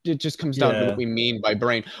 it just comes down to what we mean by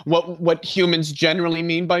brain. What humans generally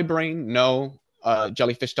mean by brain? No,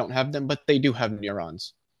 jellyfish don't have them, but they do have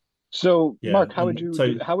neurons. So, Mark, how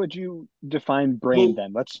would you define brain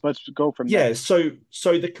then? Let's go from there. Yeah,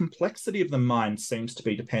 so the complexity of the mind seems to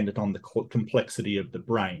be dependent on the complexity of the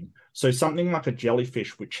brain. So something like a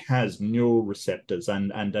jellyfish, which has neural receptors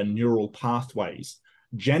and neural pathways,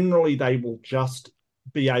 generally they will just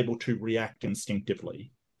be able to react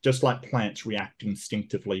instinctively, just like plants react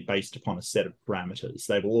instinctively based upon a set of parameters.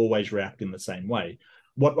 They will always react in the same way.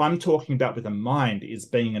 What I'm talking about with a mind is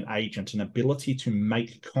being an agent, an ability to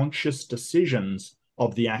make conscious decisions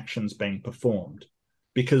of the actions being performed.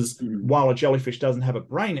 Because while a jellyfish doesn't have a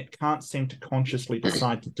brain, it can't seem to consciously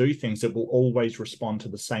decide to do things. It will always respond to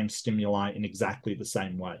the same stimuli in exactly the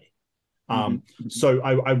same way. So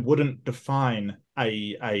I wouldn't define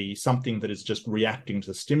a something that is just reacting to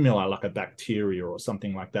the stimuli, like a bacteria or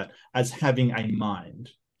something like that, as having a mind.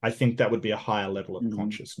 I think that would be a higher level of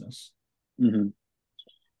consciousness.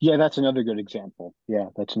 Yeah, that's another good example. Yeah,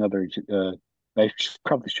 that's another. I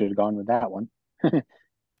probably should have gone with that one.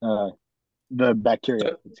 The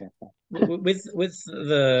bacteria example. With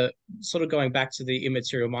the sort of going back to the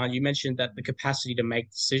immaterial mind, you mentioned that the capacity to make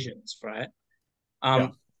decisions, right?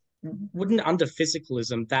 Wouldn't under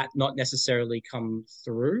physicalism that not necessarily come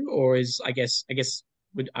through, or is I guess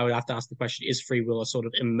I would have to ask the question: is free will a sort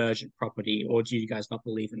of emergent property, or do you guys not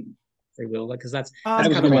believe in free will? Because that's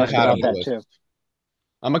kind of about that too.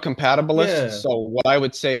 I'm a compatibilist, so what I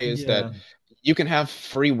would say is that you can have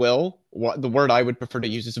free will. The word I would prefer to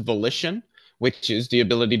use is volition, which is the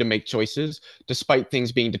ability to make choices despite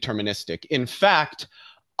things being deterministic. In fact,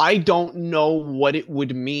 I don't know what it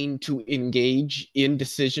would mean to engage in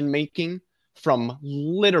decision-making from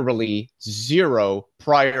literally zero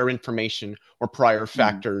prior information or prior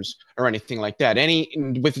factors or anything like that.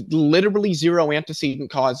 With literally zero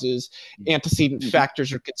antecedent causes, antecedent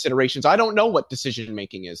factors or considerations, I don't know what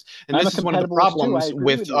decision-making is. And this is one of the problems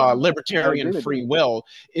with libertarian free will,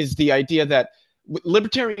 is the idea that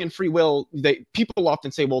libertarian free will, people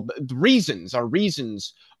often say, well, the reasons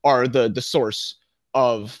are the source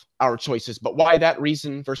of our choices, but why that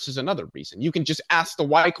reason versus another reason? You can just ask the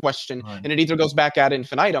why question, and it either goes back ad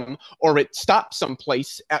infinitum or it stops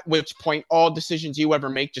someplace, at which point all decisions you ever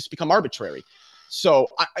make just become arbitrary. So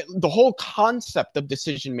the whole concept of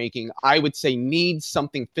decision making, I would say, needs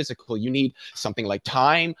something physical. You need something like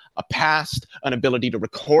time, a past, an ability to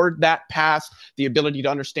record that past, the ability to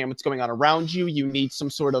understand what's going on around you. You need some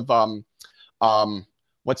sort of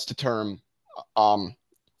what's the term?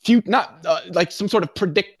 Like some sort of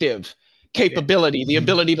predictive capability, the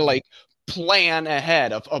ability to like plan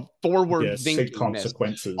ahead of forward thinking,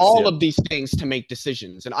 consequences, all of these things to make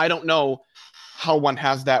decisions. And I don't know how one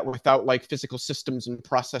has that without like physical systems and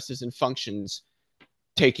processes and functions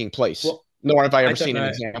taking place. Nor have I ever seen an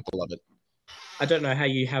example of it. I don't know how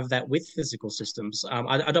you have that with physical systems.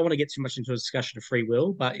 I don't want to get too much into a discussion of free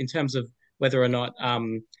will, but in terms of whether or not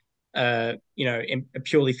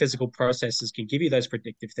purely physical processes can give you those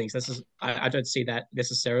predictive things. I don't see that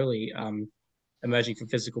necessarily emerging from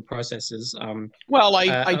physical processes.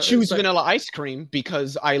 I choose vanilla ice cream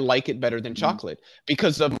because I like it better than chocolate,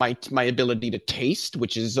 because of my ability to taste,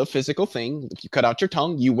 which is a physical thing. If you cut out your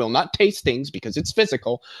tongue, you will not taste things because it's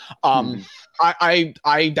physical. I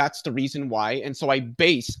that's the reason why, and so I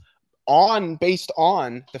based on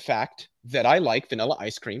the fact that I like vanilla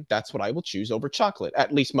ice cream, that's what I will choose over chocolate,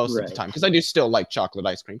 at least most of the time, because I do still like chocolate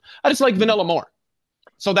ice cream. I just like vanilla more.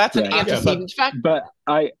 So that's an antecedent factor. But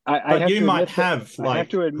you might have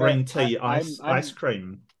green tea ice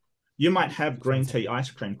cream. You might have green tea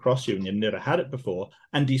ice cream cross you and you've never had it before,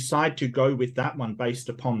 and decide to go with that one based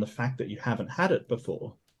upon the fact that you haven't had it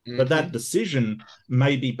before. But that decision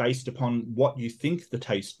may be based upon what you think the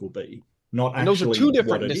taste will be. And those are two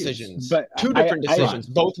different decisions. But two different decisions,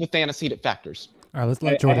 both with antecedent factors. All right, let's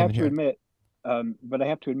let Jordan I have to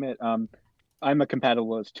admit, I'm a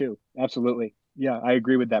compatibilist too. Absolutely. Yeah, I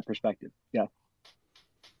agree with that perspective. Yeah.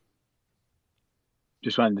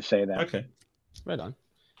 Just wanted to say that. Okay. Right on.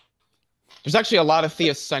 There's actually a lot of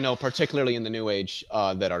theists I know, particularly in the New Age,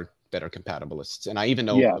 that are compatibilists, and I even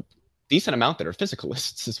know a decent amount that are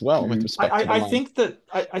physicalists as well. With respect to I think that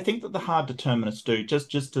the hard determinists do,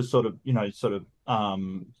 just to sort of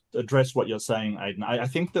address what you're saying, Aidan. I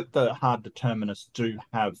think that the hard determinists do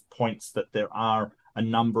have points that there are a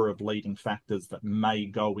number of leading factors that may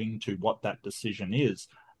go into what that decision is.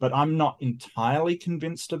 But I'm not entirely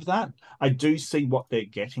convinced of that. I do see what they're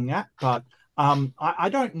getting at, but I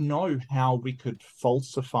don't know how we could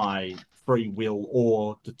falsify free will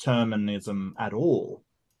or determinism at all.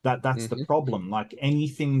 That's the problem. Like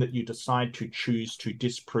anything that you decide to choose to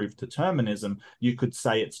disprove determinism, you could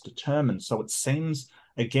say it's determined. So it seems,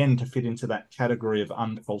 again, to fit into that category of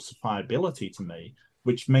unfalsifiability to me,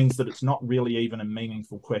 which means that it's not really even a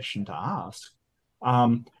meaningful question to ask.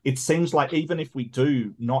 It seems like even if we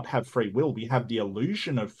do not have free will, we have the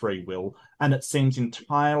illusion of free will, and it seems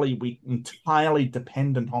entirely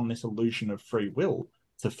dependent on this illusion of free will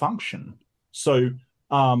to function. So,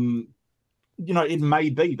 it may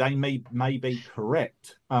be they may be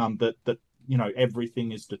correct that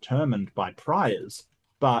everything is determined by priors,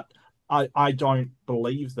 but I don't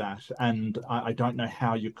believe that, and I don't know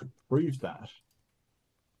how you could prove that.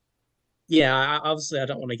 Yeah, obviously, I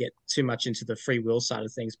don't want to get too much into the free will side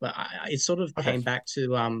of things, but it sort of came back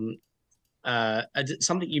to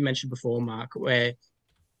something you mentioned before, Mark, where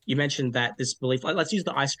you mentioned that this belief, like, let's use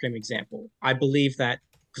the ice cream example. I believe that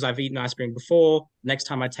because I've eaten ice cream before, next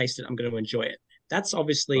time I taste it, I'm going to enjoy it. That's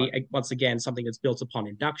obviously, once again, something that's built upon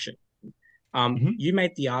induction. You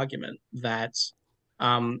made the argument that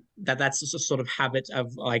that's a sort of habit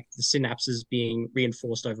of like the synapses being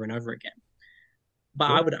reinforced over and over again. But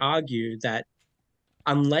I would argue that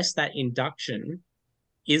unless that induction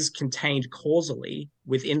is contained causally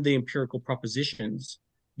within the empirical propositions,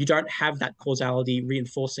 you don't have that causality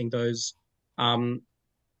reinforcing those, those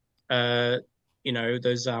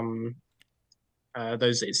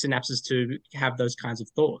synapses to have those kinds of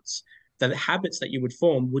thoughts. The habits that you would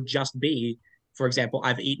form would just be, for example,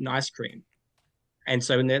 I've eaten ice cream. And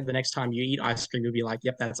so the next time you eat ice cream, you'll be like,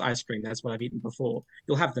 yep, that's ice cream. That's what I've eaten before.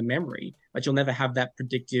 You'll have the memory, but you'll never have that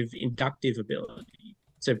predictive, inductive ability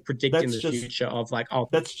to predict in the future of like, oh.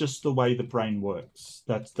 That's just the way the brain works.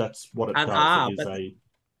 That's what it does. I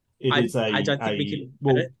don't think we can.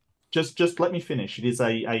 Well, just let me finish. It is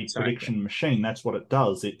a prediction machine. That's what it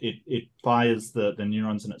does. It fires the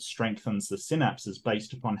neurons and it strengthens the synapses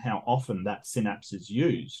based upon how often that synapse is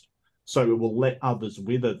used. So it will let others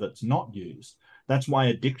wither that's not used. That's why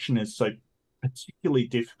addiction is so particularly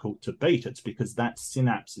difficult to beat. It's because that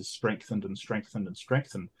synapse is strengthened and strengthened and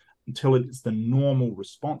strengthened until it is the normal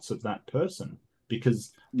response of that person,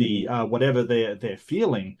 because the whatever they're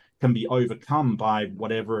feeling can be overcome by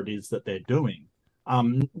whatever it is that they're doing.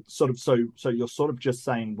 So you're sort of just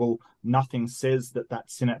saying, well, nothing says that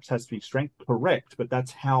synapse has to be strengthened. Correct, but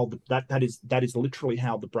that's how that is literally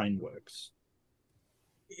how the brain works.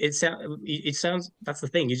 It sounds that's the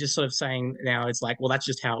thing. You're just sort of saying now it's like, well, that's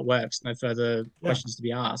just how it works. No further questions to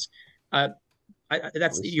be asked.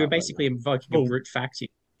 You're basically invoking a brute fact here.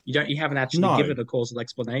 You haven't actually given a causal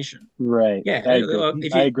explanation. Right. Yeah.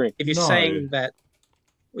 I agree. If you're saying that,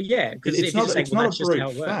 well, yeah, because if you're saying, well, that's just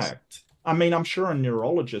how it works. I mean, I'm sure a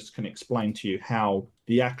neurologist can explain to you how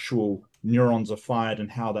the actual neurons are fired and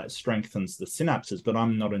how that strengthens the synapses, but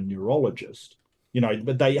I'm not a neurologist.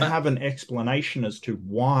 But they have an explanation as to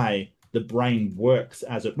why the brain works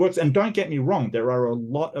as it works. And don't get me wrong, there are a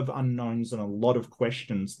lot of unknowns and a lot of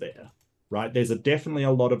questions there, right? There's definitely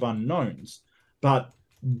a lot of unknowns, but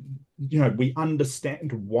we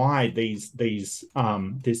understand why this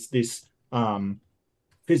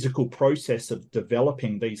physical process of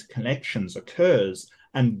developing these connections occurs,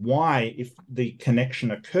 and why, if the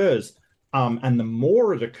connection occurs, and the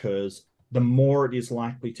more it occurs, the more it is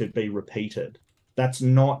likely to be repeated. That's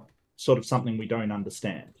not sort of something we don't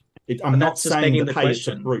understand. I'm not saying that, hey, it's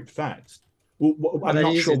a brute fact. Well, I'm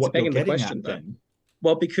not sure what you're getting at then.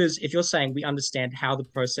 Well, because if you're saying we understand how the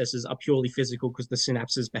processes are purely physical because the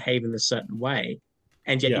synapses behave in a certain way,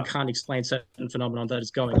 and yet you can't explain certain phenomenon that is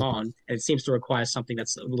going on, and it seems to require something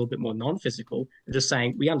that's a little bit more non-physical, you're just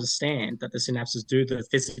saying we understand that the synapses do the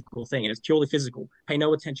physical thing, and it's purely physical. Pay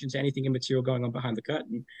no attention to anything immaterial going on behind the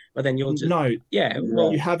curtain, but then you'll just... No. Yeah,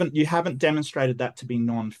 well... You haven't demonstrated that to be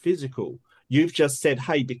non-physical. You've just said,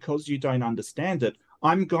 hey, because you don't understand it,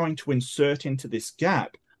 I'm going to insert into this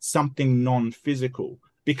gap something non-physical.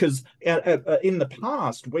 Because in the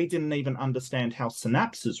past, we didn't even understand how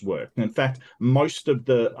synapses work. And in fact, most of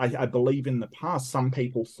I believe in the past, some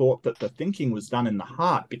people thought that the thinking was done in the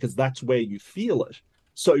heart because that's where you feel it.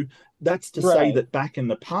 So that's to say that back in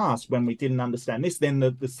the past, when we didn't understand this, then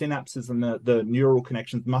the synapses and the neural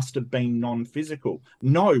connections must have been non-physical.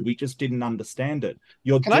 No, we just didn't understand it.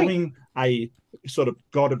 You're doing a sort of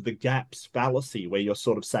God of the gaps fallacy where you're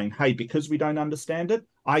sort of saying, hey, because we don't understand it,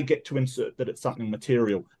 I get to insert that it's something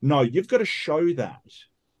material. No, you've got to show that.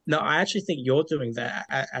 No, I actually think you're doing the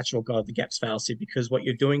actual God of the gaps fallacy, because what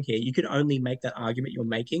you're doing here, you can only make that argument you're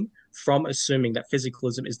making from assuming that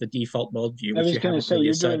physicalism is the default worldview, I which was you going to haven't say really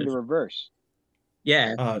you're doing asserted. the reverse.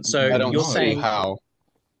 Yeah. So I don't you're see saying how.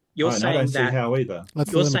 you're I don't saying see that how either.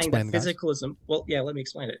 Let's you're let him saying that explain, guys. physicalism. Well, yeah, let me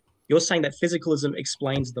explain it. You're saying that physicalism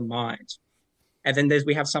explains the mind, and then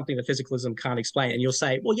we have something that physicalism can't explain, and you'll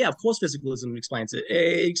say, well, yeah, of course physicalism explains it.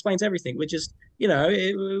 It explains everything, which is, it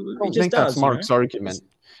I don't just think that's does. Mark's argument.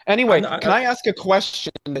 Anyway, I- can I ask a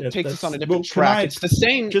question that Yeah, takes us on a that's- different well, can track? I- It's the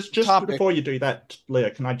same Just topic. before you do that, Leo,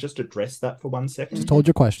 can I just address that for 1 second? Just hold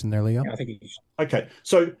your question there, Leo. I think Okay,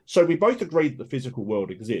 so we both agree that the physical world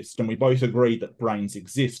exists, and we both agree that brains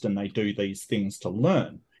exist and they do these things to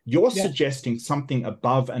learn. You're suggesting something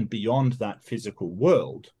above and beyond that physical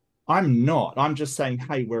world. I'm not. I'm just saying,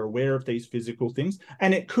 hey, we're aware of these physical things,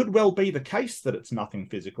 and it could well be the case that it's nothing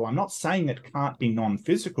physical. I'm not saying it can't be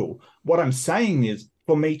non-physical. What I'm saying is,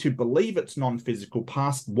 for me to believe it's non-physical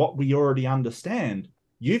past what we already understand,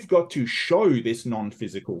 you've got to show this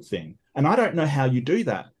non-physical thing. And I don't know how you do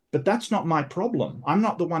that, but that's not my problem. I'm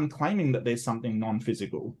not the one claiming that there's something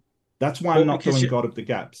non-physical. That's why I'm not doing God of the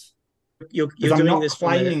Gaps. you're Because I'm doing not this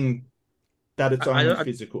claiming that it's only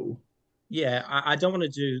physical. Yeah, I don't want to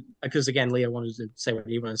do, because again, Leo wanted to say what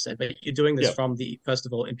he wanted to say, but you're doing this from the, first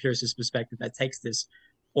of all, empiricist perspective that takes this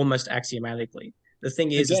almost axiomatically. The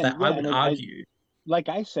thing is that I would argue, like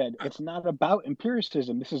I said, it's not about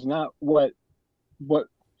empiricism. This is not what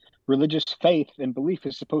religious faith and belief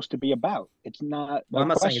is supposed to be about. It's not. Well, I'm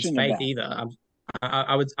not saying it's faith either.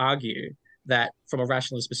 I would argue that from a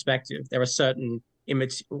rationalist perspective, there are certain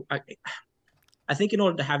I think in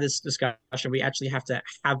order to have this discussion, we actually have to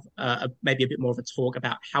have maybe a bit more of a talk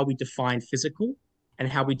about how we define physical and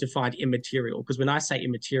how we define immaterial. Because when I say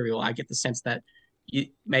immaterial, I get the sense that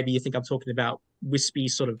maybe you think I'm talking about wispy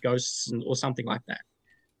sort of ghosts or something like that.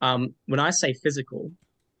 When I say physical,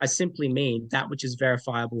 I simply mean that which is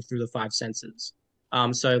verifiable through the five senses.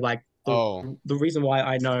 So like the reason why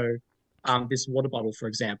I know this water bottle, for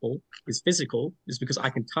example, is physical is because I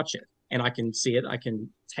can touch it and I can see it, I can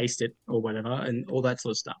taste it or whatever, and all that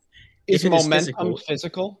sort of stuff. Is momentum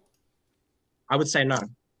physical? I would say no.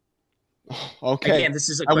 Okay. Again, this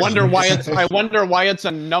is a I question. wonder why it's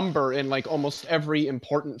a number in like almost every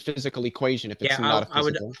important physical equation if it's not a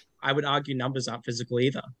physical. I would argue numbers aren't physical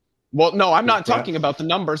either. Well, no, I'm not talking about the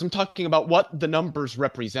numbers. I'm talking about what the numbers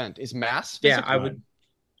represent. Is mass physical? Yeah, I would.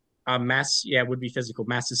 Mass, would be physical.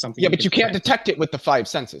 Mass is something. Yeah, but you can't detect it with the five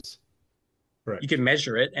senses. Correct. You can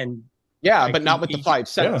measure it, and but not with the five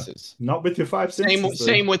senses. Yeah, not with your five senses.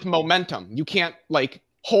 Same with momentum. You can't like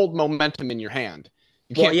hold momentum in your hand.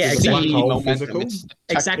 You can't see momentum.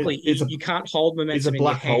 Exactly. You can't hold momentum in your hand. Is a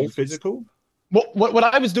black hole physical? Well, what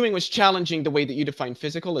I was doing was challenging the way that you define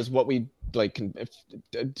physical as what we like can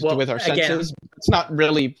do with our senses. It's not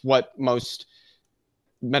really what most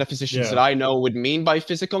metaphysicians that I know would mean by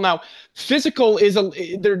physical. Now, physical is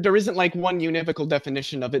there isn't like one univocal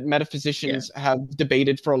definition of it. Metaphysicians have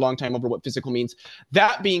debated for a long time over what physical means.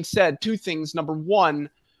 That being said, two things. Number one,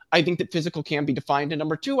 I think that physical can be defined. And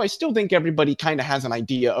number two, I still think everybody kind of has an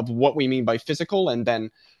idea of what we mean by physical and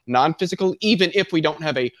then non-physical, even if we don't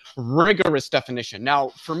have a rigorous definition. Now,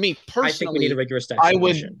 for me personally, I think we need a rigorous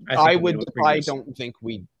definition. I don't think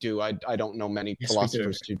we do. I don't know many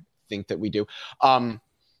philosophers who think that we do.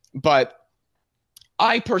 But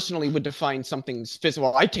I personally would define something's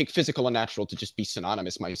physical. I take physical and natural to just be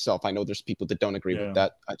synonymous myself. I know there's people that don't agree with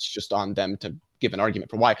that. It's just on them to give an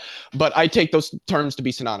argument for why. But I take those terms to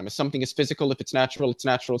be synonymous. Something is physical. If it's natural, it's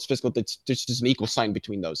natural. It's physical. There's just an equal sign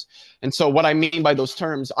between those. And so what I mean by those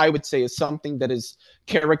terms, I would say is something that is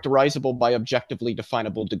characterizable by objectively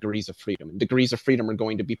definable degrees of freedom. And degrees of freedom are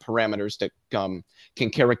going to be parameters that can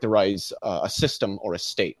characterize a system or a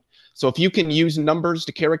state. So if you can use numbers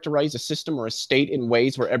to characterize a system or a state in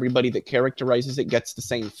ways where everybody that characterizes it gets the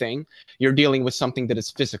same thing, you're dealing with something that is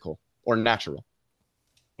physical or natural.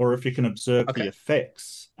 Or if you can observe the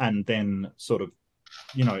effects and then sort of,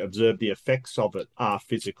 observe the effects of it are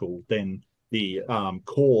physical, then the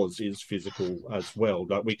cause is physical as well.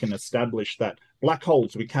 Like we can establish that black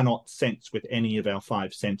holes we cannot sense with any of our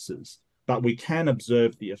five senses, but we can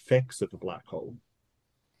observe the effects of a black hole.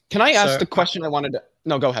 Can I ask the question I wanted to...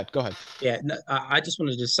 No, go ahead. Yeah, no, I just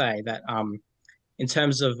wanted to say that in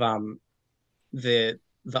terms of the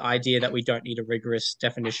idea that we don't need a rigorous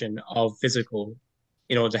definition of physical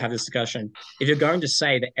in order to have this discussion, if you're going to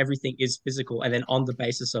say that everything is physical and then on the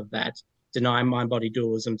basis of that deny mind-body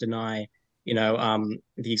dualism, deny the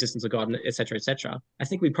existence of God, et cetera, I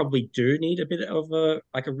think we probably do need a bit of a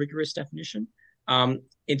rigorous definition.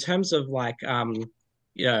 In terms of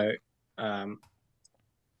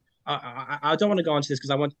I don't want to go into this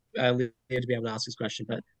because I want Leah to be able to ask this question,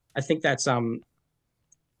 but I think that's in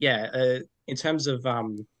terms of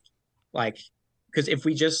like, because if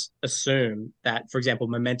we just assume that, for example,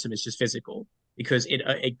 momentum is just physical because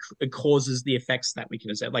it causes the effects that we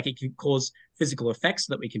can observe, like it can cause physical effects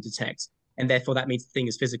that we can detect, and therefore that means the thing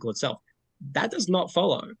is physical itself. That does not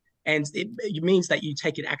follow, and it means that you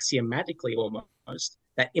take it axiomatically almost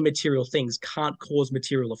that immaterial things can't cause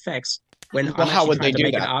material effects. When well, how would they do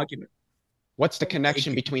make that? An argument. What's the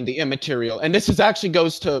connection between the immaterial? And this is actually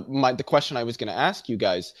goes to the question I was going to ask you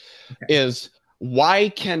guys is why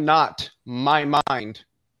cannot my mind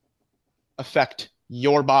affect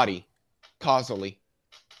your body causally?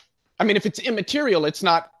 I mean, if it's immaterial, it's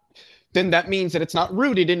not, then that means that it's not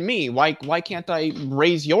rooted in me. Why can't I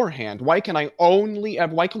raise your hand? Why can we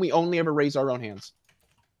only ever raise our own hands?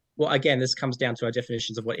 Well, again, this comes down to our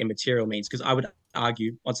definitions of what immaterial means, because I would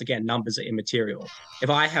argue, once again, numbers are immaterial. If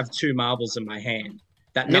I have 2 marbles in my hand,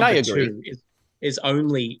 that number 2 is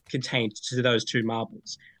only contained to those 2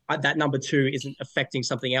 marbles. That number 2 isn't affecting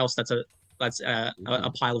something else that's a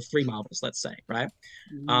pile of 3 marbles, let's say, right?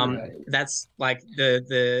 That's like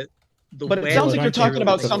the but it sounds like you're talking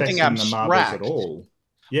about something abstract at all.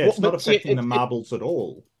 Yeah, it's not affecting the marbles at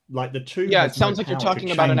all. Like the 2. Yeah, it sounds like you're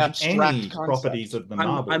talking about an abstract properties of the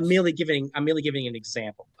marbles. I'm merely giving an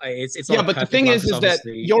example. It's yeah, but the thing is that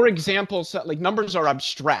your examples, like numbers, are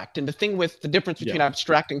abstract, and the thing with the difference between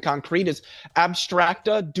abstract and concrete is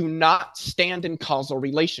abstracta do not stand in causal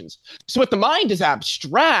relations. So if the mind is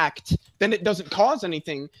abstract, then it doesn't cause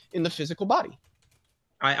anything in the physical body.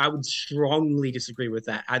 I would strongly disagree with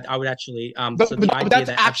that. I would actually. But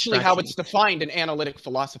that's actually how it's defined in analytic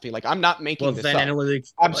philosophy. Like, I'm not making this up.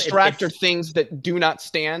 Abstract are things that do not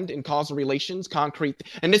stand in causal relations, concrete.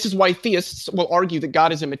 And this is why theists will argue that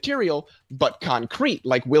God is immaterial, but concrete,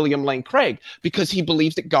 like William Lane Craig, because he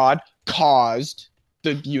believes that God caused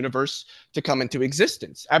the universe to come into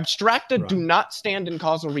existence. Abstracta do not stand in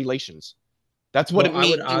causal relations. That's what it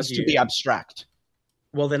means to be abstract.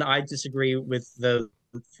 Well, then I disagree with the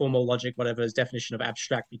formal logic, whatever his definition of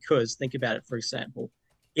abstract, because think about it, for example,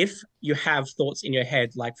 if you have thoughts in your head,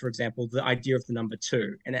 like, for example, the idea of the number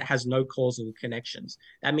 2, and it has no causal connections,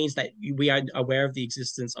 that means that we are aware of the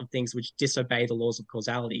existence of things which disobey the laws of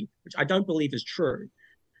causality, which I don't believe is true.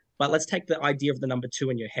 But let's take the idea of the number 2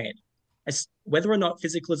 in your head. As whether or not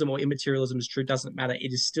physicalism or immaterialism is true doesn't matter.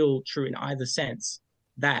 It is still true in either sense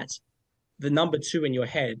that the number 2 in your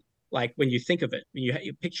head, like when you think of it, when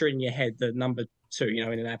you picture it in your head, the number 2,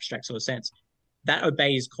 in an abstract sort of sense, that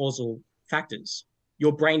obeys causal factors.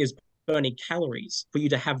 Your brain is burning calories for you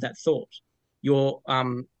to have that thought. Your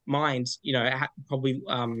mind, probably,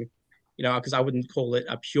 because I wouldn't call it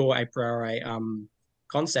a pure a priori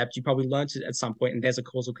concept. You probably learned it at some point, and there's a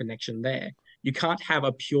causal connection there. You can't have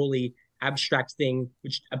a purely abstract thing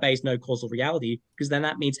which obeys no causal reality, because then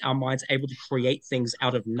that means our mind's able to create things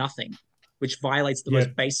out of nothing, which violates the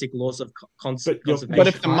most basic laws of conservation. But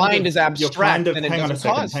if the mind is abstract, then it doesn't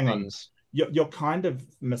cause things. You're kind of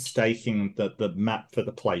mistaking the map for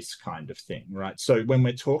the place kind of thing, right? So when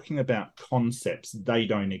we're talking about concepts, they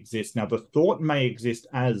don't exist. Now, the thought may exist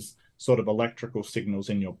as sort of electrical signals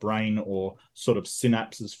in your brain or sort of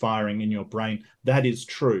synapses firing in your brain. That is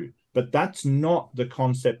true. But that's not the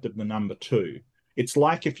concept of the number 2. It's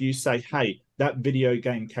like if you say, hey, that video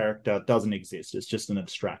game character doesn't exist. It's just an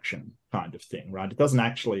abstraction kind of thing, right? It doesn't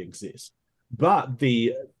actually exist. But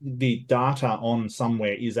the data on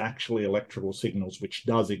somewhere is actually electrical signals, which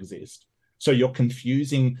does exist. So you're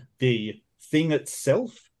confusing the thing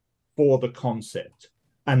itself for the concept.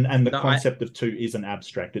 And the concept of 2 isn't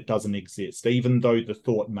abstract. It doesn't exist, even though the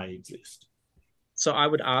thought may exist. So I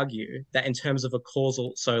would argue that in terms of a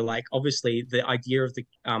causal, so like obviously the idea of the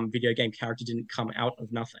video game character didn't come out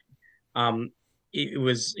of nothing. It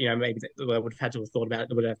was, maybe I would have had to have thought about it.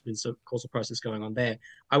 There would have been some causal process going on there.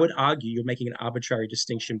 I would argue you're making an arbitrary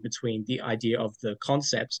distinction between the idea of the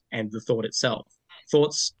concept and the thought itself.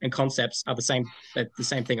 Thoughts and concepts are the same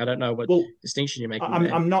thing. I don't know what distinction you're making.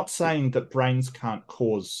 I'm not saying that brains can't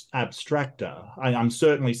cause abstracta. I'm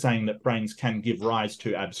certainly saying that brains can give rise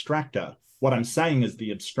to abstracta. What I'm saying is the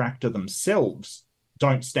abstracta themselves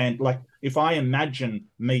don't stand. Like, if I imagine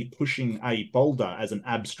me pushing a boulder as an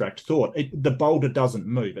abstract thought, the boulder doesn't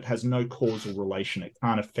move. It has no causal relation. It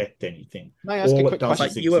can't affect anything. Can I ask a quick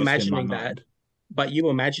question? But you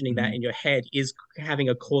imagining that in your head is having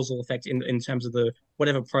a causal effect in terms of the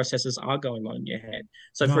whatever processes are going on in your head.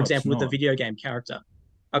 So, for example, with the video game character.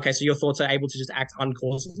 Okay, so your thoughts are able to just act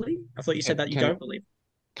uncausally? I thought you said that you don't believe.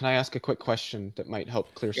 Can I ask a quick question that might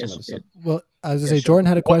help clear some of this up? Well, I was going to say, Jordan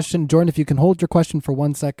had a question. Jordan, if you can hold your question for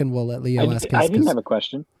 1 second, we'll let Leo ask his. I didn't have a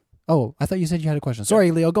question. Oh, I thought you said you had a question.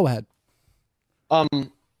 Sorry, Leo, go ahead.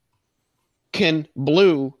 Can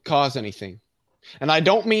blue cause anything? And I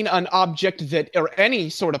don't mean an object that, or any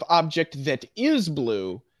sort of object that is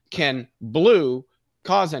blue. Can blue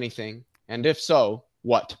cause anything? And if so,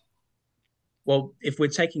 what? Well, if we're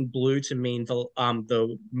taking blue to mean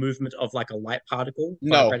the movement of like a light particle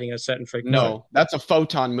No. vibrating at a certain frequency. No, that's a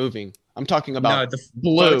photon moving. I'm talking about no, the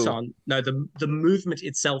blue. photon. No, the movement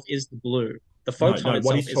itself is the blue. The photon No, itself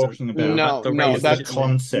what he's talking about is the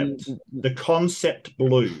concept. The concept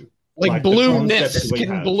blue. Like the blueness. concept we Can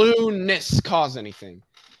have. blueness cause anything?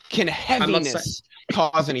 Can heaviness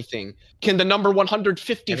cause anything? Can the number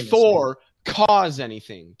 154 cause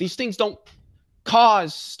anything? These things don't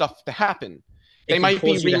cause stuff to happen. They might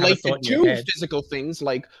be related to physical things,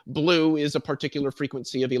 like blue is a particular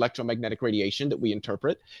frequency of electromagnetic radiation that we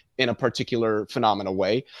interpret in a particular phenomenal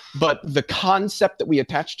way. But the concept that we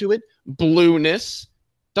attach to it, blueness,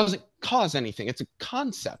 doesn't cause anything. It's a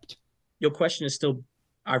concept. Your question is still,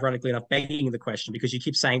 ironically enough, begging the question, because you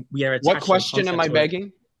keep saying we are attaching. What question am I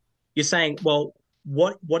begging? You're saying, well,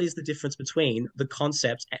 what is the difference between the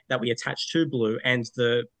concept that we attach to blue and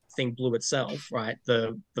the thing blue itself, right?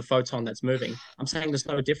 The photon that's moving. I'm saying there's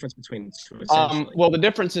no difference between the two, essentially. Well, the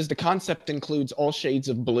difference is the concept includes all shades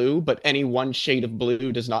of blue, but any one shade of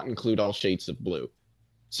blue does not include all shades of blue.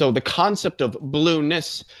 So the concept of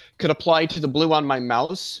blueness could apply to the blue on my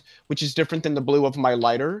mouse, which is different than the blue of my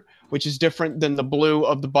lighter, which is different than the blue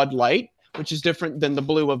of the Bud Light, which is different than the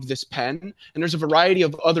blue of this pen. And there's a variety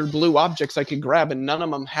of other blue objects I could grab, and none of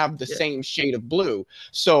them have the same shade of blue.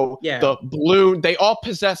 So the blue, they all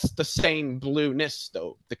possess the same blueness,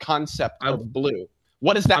 though. The concept of blue.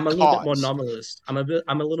 What does that cause? I'm a little bit more nominalist. I'm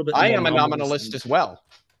a little bit. I am a nominalist as well.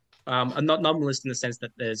 I'm not nominalist in the sense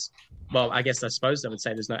that there's, well, I suppose I would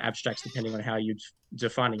say there's no abstracts depending on how you're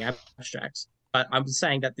defining abstracts. But I'm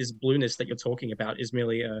saying that this blueness that you're talking about is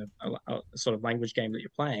merely a sort of language game that you're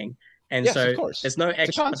playing. And yes, so of course. There's no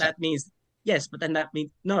extra, but that means, yes, but then that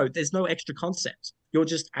means, no, there's no extra concept. You're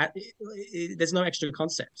just there's no extra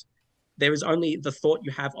concept. There is only the thought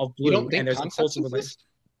you have of blue. You don't think and there's concepts exist?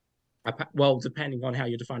 Well, depending on how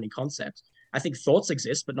you're defining concept. I think thoughts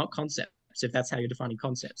exist, but not concepts, if that's how you're defining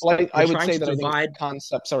concepts. Well, I would say that I think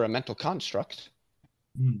concepts are a mental construct.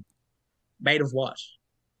 Made of what?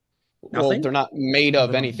 Well, Nothing? They're not made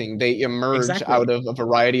of anything. They emerge out of a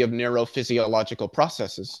variety of neurophysiological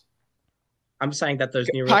processes. I'm saying that those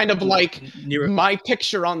kind of like my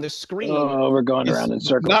picture on the screen. Oh, we're going around in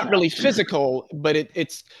circles. Not really physical, but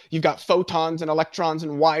it's you've got photons and electrons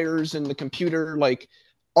and wires and the computer, like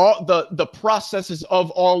all the processes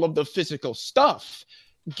of all of the physical stuff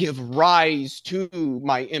give rise to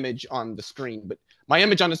my image on the screen. But my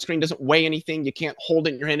image on the screen doesn't weigh anything. You can't hold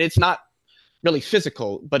it in your hand. It's not really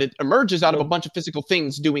physical, but it emerges out of a bunch of physical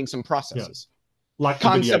things doing some processes. Yeah. Like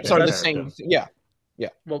concepts are the same. Yeah.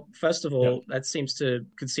 Well, first of all, that seems to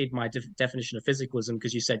concede my definition of physicalism,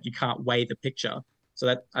 because you said you can't weigh the picture. So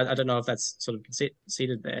that I don't know if that's sort of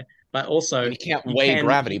conceded there. But also, you can't weigh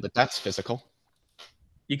gravity, but that's physical.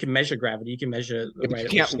 You can measure gravity. You can measure the rate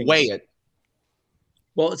at which things. You can't weigh it.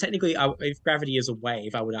 Well, technically, if gravity is a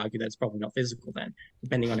wave, I would argue that's probably not physical then,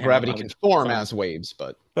 depending on how gravity can form as waves.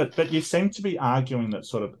 But you seem to be arguing that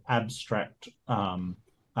sort of abstract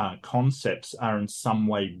concepts are in some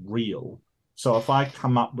way real. So if I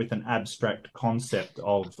come up with an abstract concept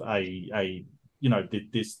of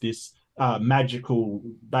this magical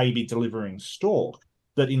baby delivering stork,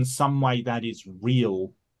 that in some way that is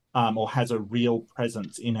real, or has a real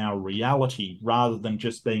presence in our reality, rather than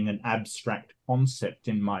just being an abstract concept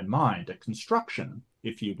in my mind, a construction,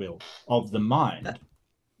 if you will, of the mind.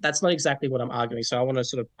 That's not exactly what I'm arguing. So I want to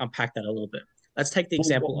sort of unpack that a little bit. Let's take the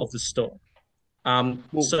example of the stork. I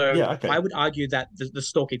would argue that the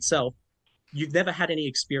stork itself, you've never had any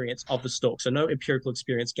experience of the stork. So no empirical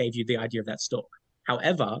experience gave you the idea of that stork.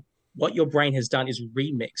 However, what your brain has done is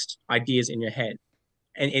remixed ideas in your head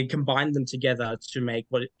and combined them together to make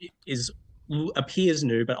what appears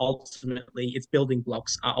new, but ultimately its building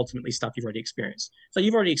blocks are ultimately stuff you've already experienced. So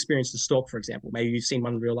you've already experienced a stork, for example. Maybe you've seen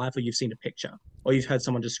one in real life, or you've seen a picture, or you've heard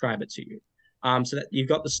someone describe it to you. So that you've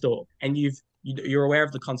got the stork, and you're aware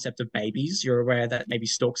of the concept of babies. You're aware that maybe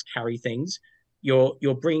storks carry things.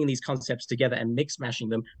 You're bringing these concepts together and mashing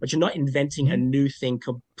them, but you're not inventing a new thing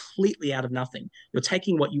completely out of nothing. You're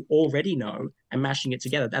taking what you already know and mashing it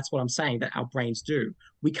together. That's what I'm saying that our brains do.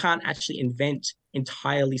 We can't actually invent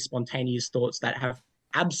entirely spontaneous thoughts that have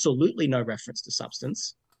absolutely no reference to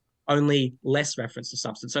substance, only less reference to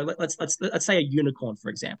substance. So let's say a unicorn, for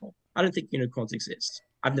example. I don't think unicorns exist.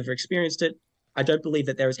 I've never experienced it. I don't believe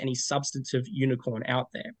that there is any substantive unicorn out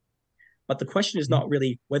there. But the question is not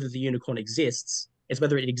really whether the unicorn exists, it's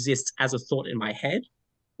whether it exists as a thought in my head,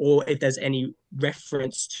 or if there's any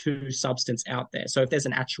reference to substance out there. So if there's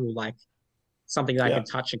an actual, like, something that I can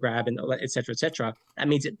touch and grab, and et cetera, that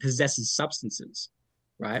means it possesses substances,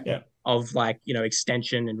 right? Yeah. Of, like,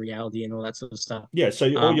 extension and reality and all that sort of stuff. Yeah,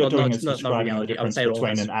 so all you're doing is describing the reality. difference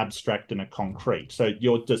between an abstract and a concrete. So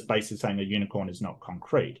you're just basically saying a unicorn is not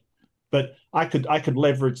concrete. But I could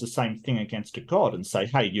leverage the same thing against a god and say,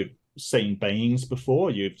 hey, you've seen beings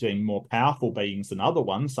before, you've seen more powerful beings than other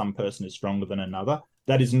ones, some person is stronger than another.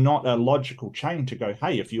 That is not a logical chain to go,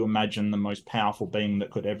 hey, if you imagine the most powerful being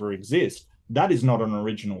that could ever exist, that is not an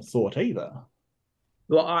original thought either.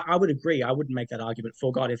 Well, I would agree. I wouldn't make that argument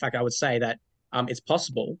for God. In fact, I would say that it's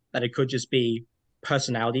possible that it could just be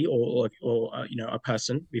personality or a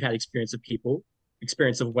person. We've had experience of people,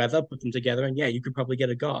 experience of weather, put them together, and yeah, you could probably get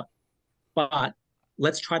a God. But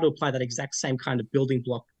let's try to apply that exact same kind of building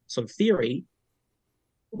block sort of theory,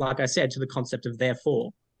 like I said, to the concept of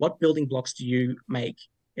therefore. What building blocks do you make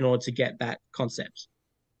in order to get that concept?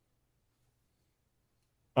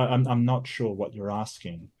 I'm not sure what you're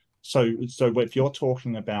asking. So if you're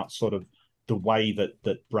talking about sort of the way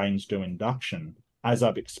that brains do induction, as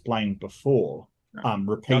I've explained before,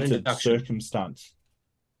 repeated circumstance.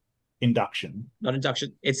 Induction. Not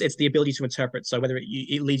induction. It's the ability to interpret. So whether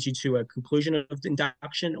it leads you to a conclusion of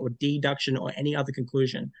induction or deduction or any other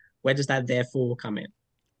conclusion, where does that therefore come in?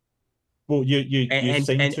 Well, you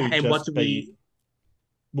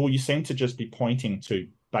seem to just be pointing to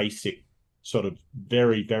basic, sort of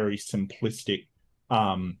very, very simplistic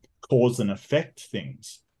cause and effect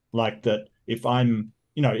things, like that. If I'm,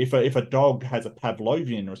 if a dog has a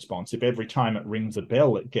Pavlovian response, if every time it rings a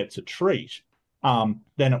bell it gets a treat,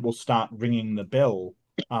 then it will start ringing the bell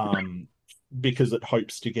because it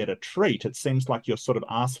hopes to get a treat. It seems like you're sort of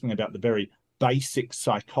asking about the very basic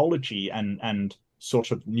psychology and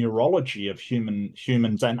sort of neurology of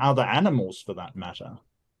humans and other animals, for that matter.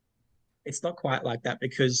 It's not quite like that,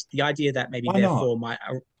 because the idea that maybe Why therefore not? might,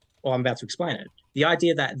 or I'm about to explain it, the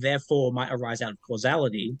idea that therefore might arise out of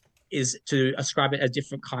causality is to ascribe it a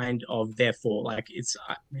different kind of therefore. Like it's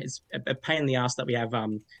a pain in the ass that we have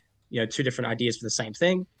two different ideas for the same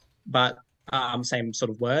thing, but same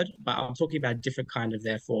sort of word, but I'm talking about a different kind of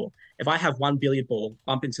therefore. If I have one billiard ball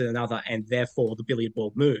bump into another and therefore the billiard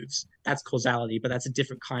ball moves, that's causality, but that's a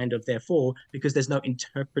different kind of therefore, because there's no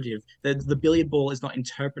interpretive. The billiard ball is not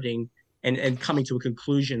interpreting and coming to a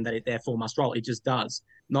conclusion that it therefore must roll. It just does,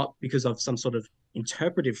 not because of some sort of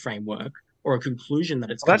interpretive framework or a conclusion that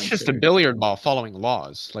it's that's just a billiard ball following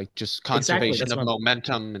laws, like just conservation exactly, of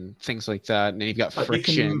momentum and things like that. And then you've got But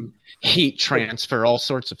friction, heat transfer, all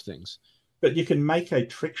sorts of things. But you can make a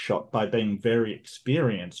trick shot by being very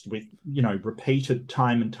experienced with, repeated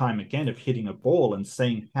time and time again of hitting a ball and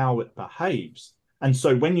seeing how it behaves. And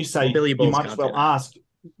so when you say, you might as well ask,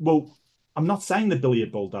 well, I'm not saying the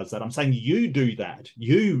billiard ball does that. I'm saying you do that.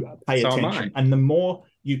 You pay attention. And the more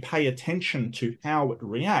you pay attention to how it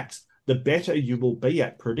reacts, the better you will be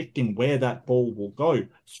at predicting where that ball will go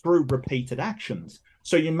through repeated actions.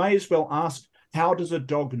 So you may as well ask, how does a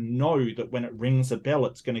dog know that when it rings a bell,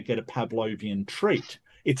 it's going to get a Pavlovian treat?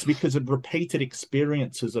 It's because of repeated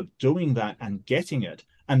experiences of doing that and getting it.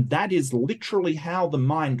 And that is literally how the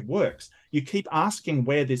mind works. You keep asking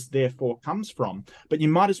where this therefore comes from, but you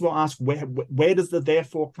might as well ask, where does the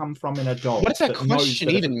therefore come from in a dog? What does that question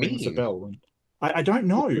even mean? I don't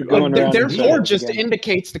know. Therefore just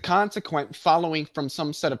indicates the consequent following from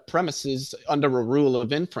some set of premises under a rule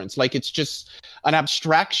of inference. Like it's just an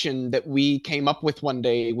abstraction that we came up with one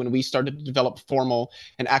day when we started to develop formal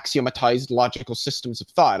and axiomatized logical systems of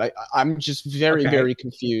thought. I'm just very, very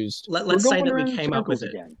confused. Let's say that we came up with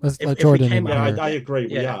it. I agree.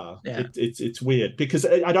 We are. Yeah. It's weird because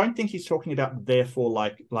I don't think he's talking about therefore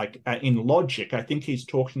like in logic. I think he's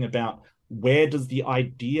talking about where does the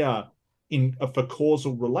idea for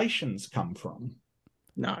causal relations come from?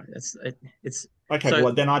 No, it's okay. So,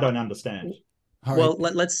 well, then I don't understand. Well,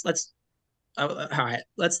 let's all right.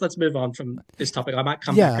 Let's move on from this topic. I might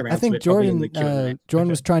come back around. I think to it Jordan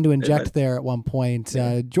was trying to inject there at one point.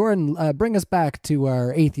 Jordan, bring us back to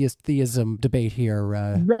our atheist theism debate here.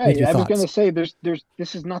 Right. I was going to say this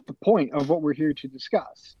is not the point of what we're here to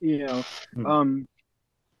discuss. We're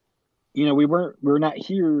not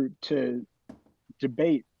here to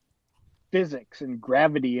debate physics and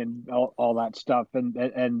gravity and all that stuff and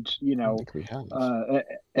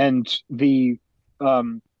the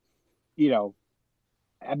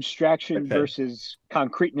abstraction versus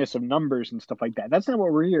concreteness of numbers and stuff like that. That's not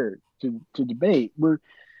what we're here to debate. We're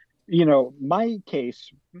my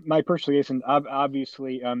personal case, and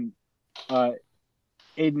obviously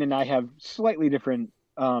Aiden and I have slightly different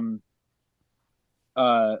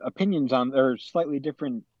opinions on, or slightly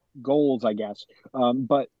different goals, I guess.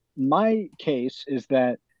 But my case is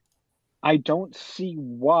that I don't see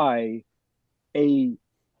why a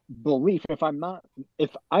belief, if I'm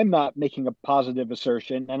not making a positive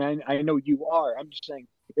assertion, and I know you are, I'm just saying,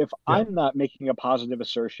 if Yeah. I'm not making a positive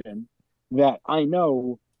assertion that I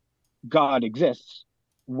know God exists,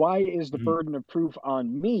 why is the Mhm. burden of proof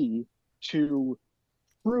on me to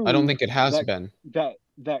I don't prove think it has that been.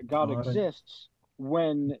 that God I don't. exists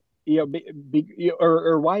when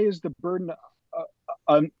or why is the burden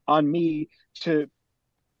on me to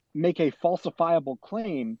make a falsifiable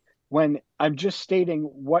claim when I'm just stating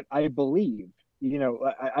what I believe?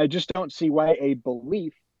 I just don't see why a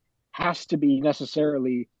belief has to be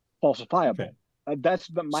necessarily falsifiable. Okay. That's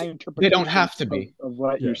my So, They don't interpretation have to be. of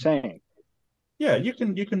what yeah. you're saying. Yeah, you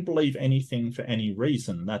can believe anything for any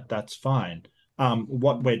reason. That's fine.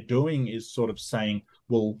 What we're doing is sort of saying,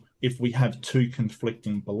 well, if we have two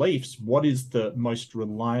conflicting beliefs, what is the most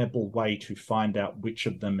reliable way to find out which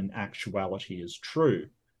of them in actuality is true?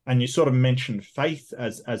 And you sort of mentioned faith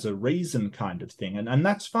as a reason kind of thing, and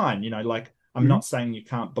that's fine. Like I'm Mm-hmm. not saying you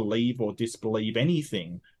can't believe or disbelieve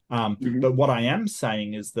anything. Mm-hmm. But what I am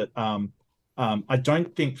saying is that I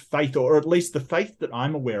don't think faith, or at least the faith that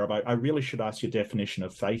I'm aware of, I really should ask your definition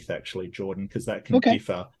of faith, actually, Jordan, because that can Okay.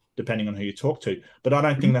 differ depending on who you talk to. But I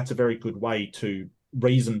don't Mm-hmm. think that's a very good way to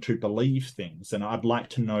reason to believe things. And I'd like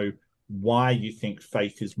to know why you think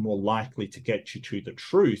faith is more likely to get you to the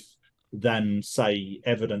truth than, say,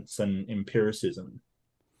 evidence and empiricism.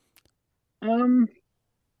 Um,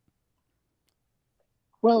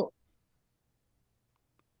 well,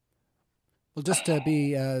 Well, just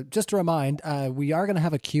to remind, we are going to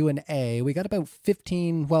have a Q&A. We got about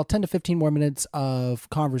 10 to 15 more minutes of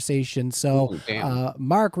conversation. So Ooh, damn.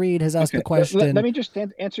 Mark Reed has asked okay. the question. Let me just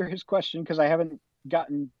answer his question because I haven't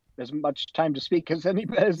gotten as much time to speak as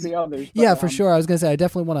the others. Yeah, But for sure. I was going to say, I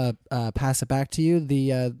definitely want to pass it back to you.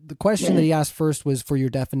 The question that he asked first was for your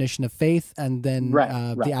definition of faith and then right,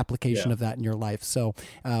 the right, application Yeah. of that in your life. So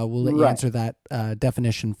we'll let you right. answer that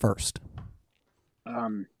definition first.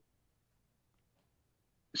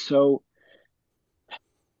 So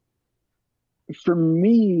for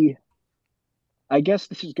me, I guess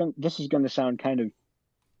this is going to sound kind of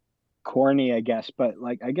corny, I guess, but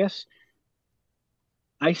like I guess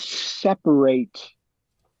I separate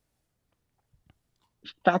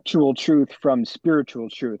factual truth from spiritual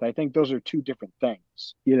truth. I think those are two different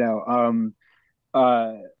things.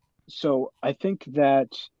 Uh, so I think that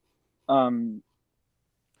um,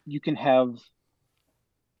 you can have.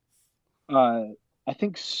 I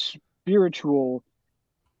think spiritual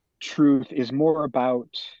truth is more about.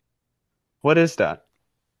 What is that?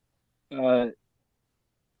 Uh,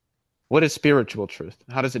 What is spiritual truth?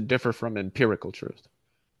 How does it differ from empirical truth?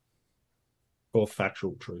 Or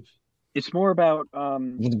factual truth. it's more about.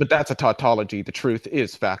 But that's a tautology. The truth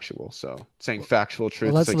is factual. So saying factual Well, truth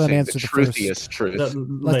is let's like let him saying answer the the first. truthiest truth.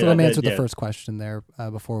 Let's let him answer the Yeah. first question there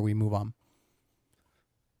before we move on.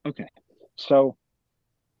 Okay, so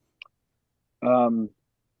um,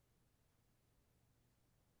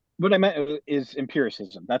 what I meant is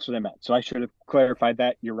empiricism. That's what I meant. So I should have clarified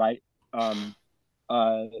that. You're right. Um,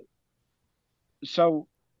 uh, so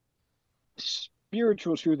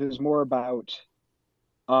spiritual truth is more about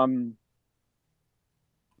um,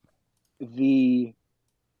 the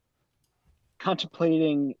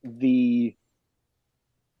contemplating the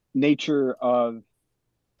nature of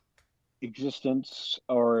existence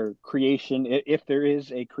or creation, if there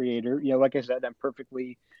is a creator. Like I said,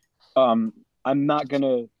 um, I'm not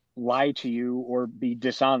gonna lie to you or be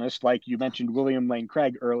dishonest, like you mentioned William Lane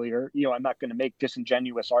Craig earlier. I'm not gonna make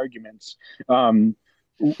disingenuous arguments,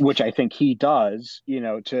 which I think he does,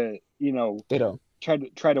 to Ditto.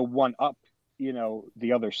 try to one up,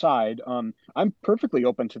 the other side. I'm perfectly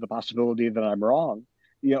open to the possibility that I'm wrong,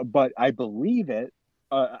 but I believe it.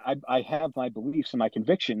 I have my beliefs and my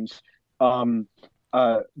convictions, um,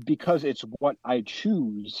 because it's what I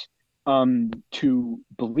choose to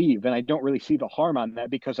believe, and I don't really see the harm on that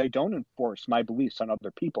because I don't enforce my beliefs on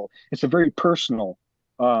other people. It's a very personal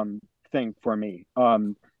um, thing for me,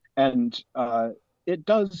 and it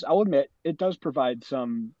does. I'll admit it does provide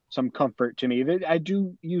some comfort to me. That I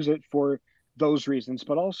do use it for those reasons,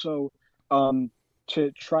 but also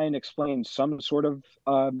to try and explain some sort of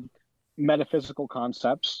metaphysical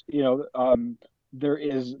concepts. There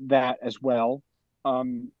is that as well.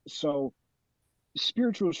 So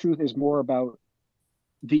spiritual truth is more about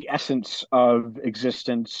the essence of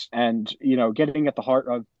existence and getting at the heart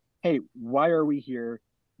of, hey, why are we here,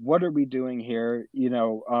 what are we doing here?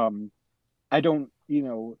 I don't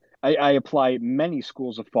I apply many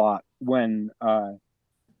schools of thought when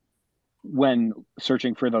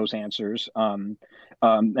searching for those answers. And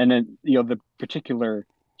then, the particular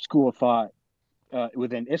school of thought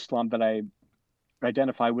within Islam that I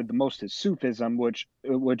identify with the most is Sufism, which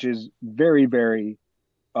is very, very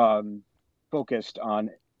focused on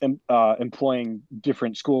employing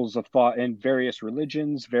different schools of thought in various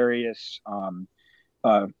religions, various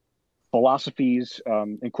philosophies,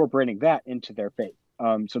 incorporating that into their faith.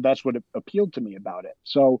 So that's what appealed to me about it.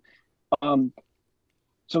 So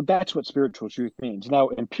that's what spiritual truth means. Now,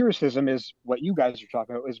 empiricism is what you guys are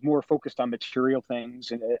talking about, is more focused on material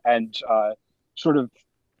things and sort of,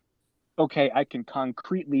 okay, I can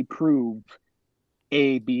concretely prove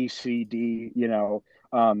A, B, C, D,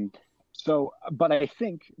 but I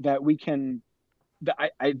think that we can,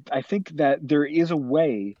 I think that there is a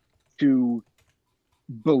way to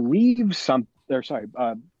believe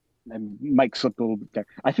and Mike slipped a little bit there.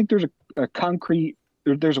 I think there's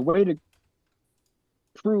there's a way to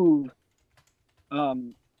prove,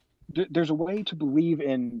 there's a way to believe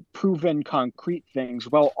in proven concrete things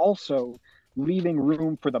while also leaving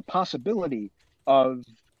room for the possibility of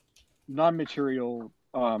non-material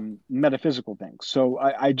metaphysical things. So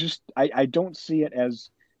I don't see it as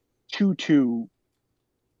too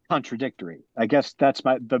contradictory. I guess that's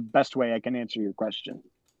the best way I can answer your question.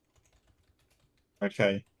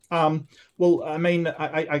 Okay. Well, I mean,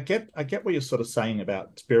 I get what you're sort of saying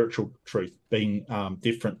about spiritual truth being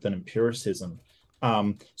different than empiricism.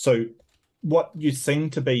 So what you seem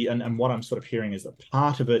to be, and what I'm sort of hearing, is that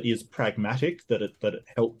part of it is pragmatic, that it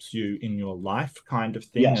helps you in your life, kind of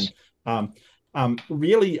thing. Yes. And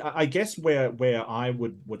really, I guess where I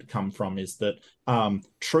would come from is that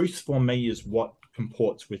truth for me is what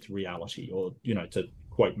comports with reality, or to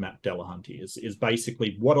quote Matt Delahanty, is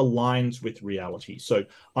basically what aligns with reality. So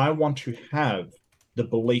I want to have the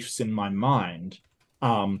beliefs in my mind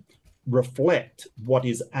reflect what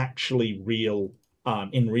is actually real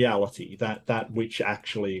in reality, that which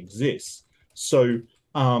actually exists. So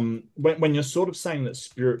when you're sort of saying that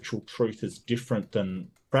spiritual truth is different than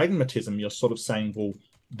pragmatism, you're sort of saying, well,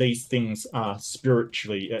 these things are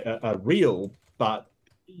spiritually are real, but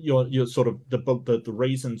you're sort of the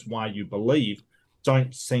reasons why you believe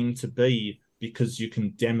don't seem to be because you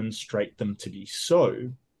can demonstrate them to be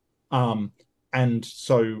so. And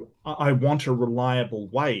so I want a reliable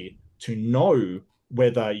way to know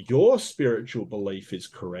whether your spiritual belief is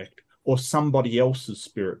correct or somebody else's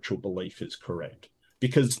spiritual belief is correct.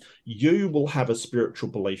 Because you will have a spiritual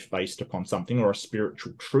belief based upon something, or a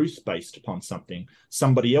spiritual truth based upon something.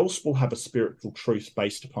 Somebody else will have a spiritual truth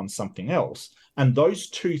based upon something else. And those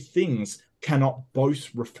two things cannot both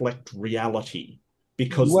reflect reality,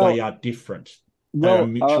 because they are different. They are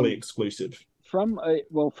mutually exclusive. From a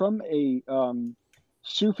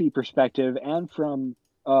Sufi perspective, and from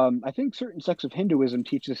I think certain sects of Hinduism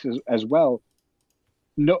teach this as well.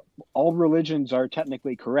 No, all religions are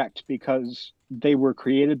technically correct because they were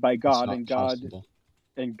created by God, and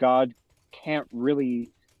God can't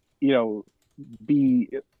really,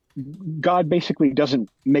 God basically doesn't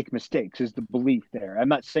make mistakes, is the belief there. I'm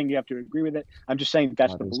not saying you have to agree with it. I'm just saying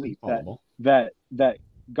that's the belief, that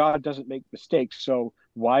God doesn't make mistakes. So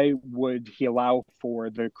why would he allow for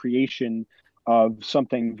the creation of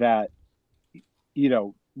something that,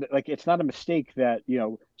 like, it's not a mistake that,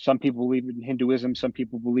 some people believe in Hinduism, some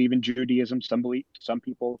people believe in Judaism, some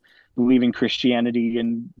people believe in Christianity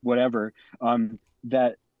and whatever,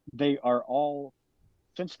 that they are all,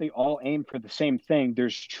 since they all aim for the same thing,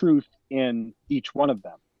 there's truth in each one of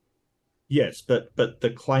them. Yes, but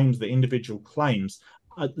the individual claims,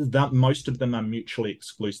 that most of them are mutually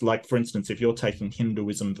exclusive. Like, for instance, if you're taking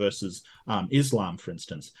Hinduism versus Islam, for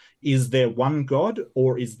instance, is there one God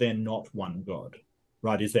or is there not one God?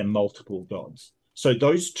 Right? Is there multiple gods? So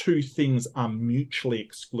those two things are mutually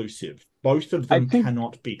exclusive. Both of them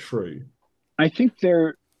cannot be true. I think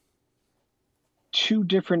they're two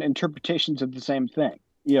different interpretations of the same thing.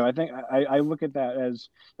 I think I look at that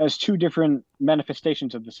as two different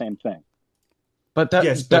manifestations of the same thing. But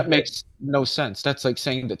that makes no sense. That's like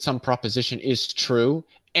saying that some proposition is true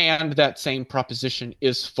and that same proposition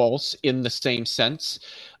is false in the same sense.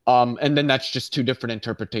 And then that's just two different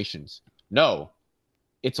interpretations. No,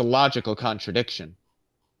 it's a logical contradiction.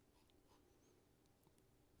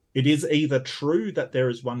 It is either true that there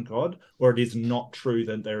is one God, or it is not true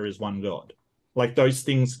that there is one God. Like, those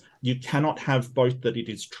things, you cannot have both, that it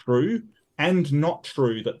is true and not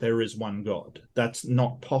true that there is one God. That's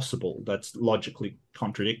not possible. That's logically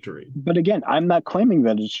contradictory. But again, I'm not claiming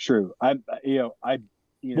that it's true. But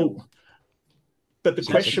the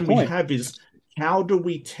question we have is, how do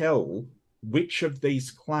we tell which of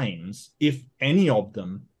these claims, if any of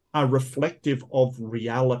them, are reflective of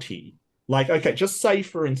reality. Like, okay, just say,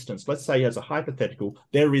 for instance, let's say as a hypothetical,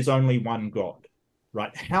 there is only one God,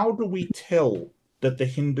 right? How do we tell that the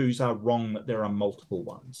Hindus are wrong, that there are multiple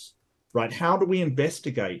ones, right? How do we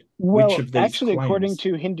investigate which of these actually, claims? according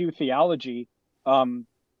to Hindu theology,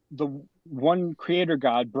 the one creator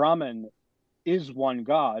God, Brahman, is one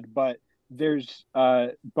God, but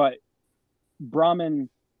Brahman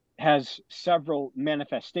has several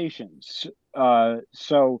manifestations. Like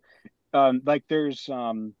there's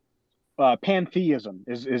pantheism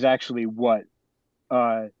is actually what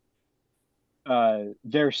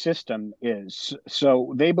their system is.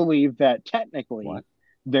 So they believe that technically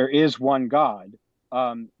there is one God,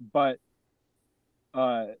 but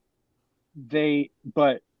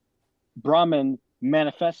Brahman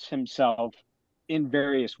manifests himself in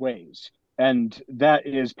various ways, and that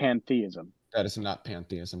is pantheism. That is not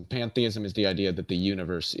pantheism. Pantheism is the idea that the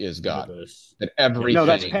universe is God. Universe. That everything. No,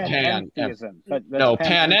 that's panentheism. No,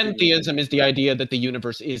 panentheism is the idea that the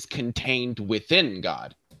universe is contained within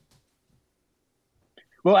God.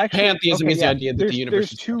 Well, actually, pantheism is the idea that the universe.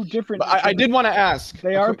 There's two different. I did want to ask.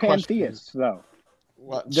 They are pantheists, though.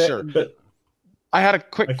 Well, sure. But I had a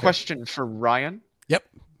quick question for Ryan. Yep.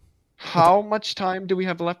 How much time do we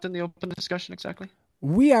have left in the open discussion exactly?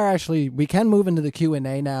 We can move into the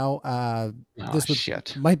Q&A now.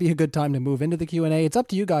 Might be a good time to move into the Q&A. It's up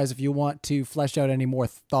to you guys if you want to flesh out any more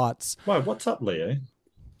thoughts. Why, what's up, Leo?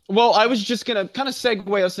 Well, I was just going to kind of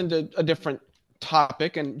segue us into a different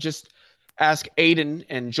topic and just ask Aiden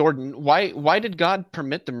and Jordan, why did God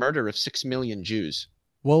permit the murder of 6 million Jews?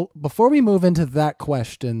 Well, before we move into that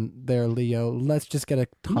question there, Leo, let's just get a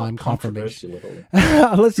time confirmation.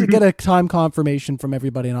 Let's just get a time confirmation from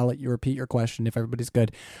everybody, and I'll let you repeat your question if everybody's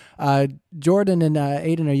good. Jordan and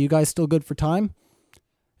Aiden, are you guys still good for time?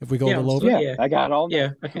 If we go a little over? Yeah, I got all. Yeah.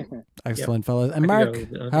 Excellent, fellas. And Mark,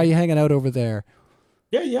 how are you hanging out over there?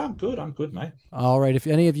 Yeah, I'm good, mate. All right. If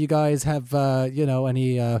any of you guys have,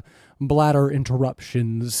 any bladder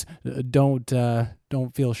interruptions, don't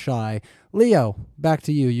feel shy. Leo, back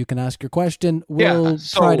to you. You can ask your question. We'll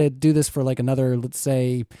try to do this for like another, let's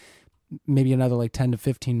say, maybe another like 10 to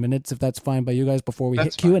 15 minutes, if that's fine by you guys, before we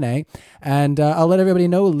hit Q&A. And I'll let everybody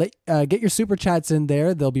know, get your super chats in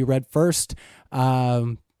there. They'll be read first.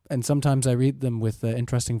 And sometimes I read them with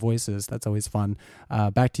interesting voices. That's always fun.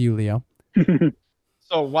 Back to you, Leo.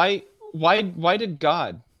 So why did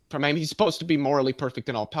God, he's supposed to be morally perfect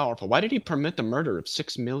and all powerful, why did he permit the murder of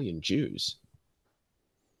 6 million Jews?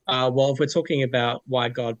 Well, if we're talking about why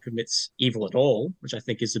God permits evil at all, which I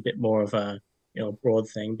think is a bit more of a broad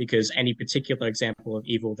thing, because any particular example of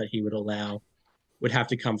evil that he would allow would have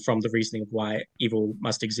to come from the reasoning of why evil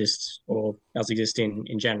must exist or does exist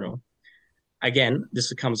in general. Again,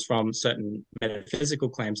 this comes from certain metaphysical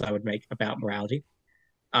claims I would make about morality.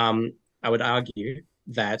 I would argue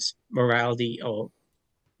that morality, or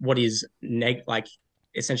what is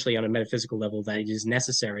essentially on a metaphysical level, that it is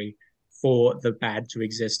necessary for the bad to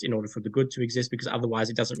exist in order for the good to exist, because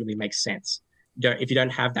otherwise it doesn't really make sense. If you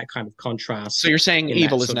don't have that kind of contrast. So you're saying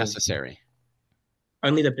evil is necessary?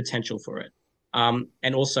 Only the potential for it.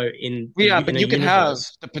 And also but you can have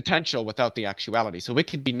the potential without the actuality. So it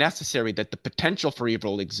could be necessary that the potential for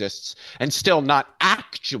evil exists and still not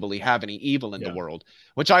actually have any evil in the world,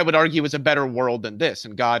 which I would argue is a better world than this,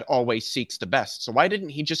 and God always seeks the best. So why didn't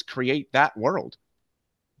he just create that world?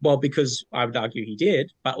 Well, because I would argue he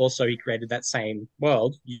did, but also he created that same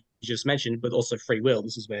world you just mentioned, but also free will.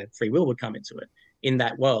 This is where free will would come into it. In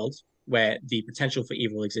that world where the potential for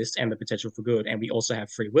evil exists and the potential for good, and we also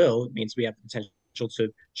have free will, it means we have the potential to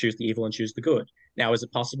choose the evil and choose the good. Now, is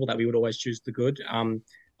it possible that we would always choose the good?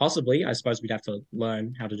 Possibly. I suppose we'd have to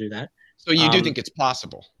learn how to do that. So you do think it's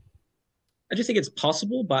possible? I do think it's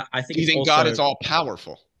possible, but I think do you think God is all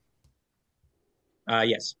powerful?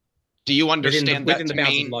 Yes. Do you understand within the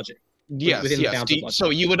bounds of logic? Yes, yes. So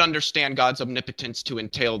you would understand God's omnipotence to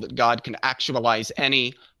entail that God can actualize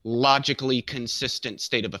any logically consistent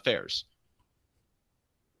state of affairs.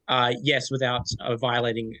 Yes, without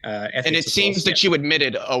violating ethics. And it seems that you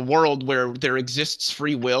admitted a world where there exists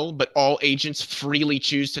free will, but all agents freely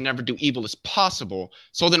choose to never do evil is possible.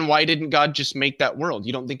 So then why didn't God just make that world?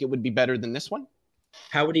 You don't think it would be better than this one?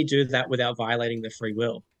 How would he do that without violating the free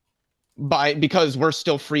will? Because we're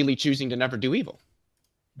still freely choosing to never do evil.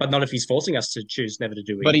 But not if he's forcing us to choose never to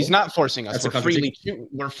do evil. But he's not forcing us.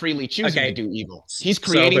 We're freely choosing to do evil. He's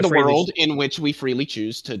So creating the world in which we freely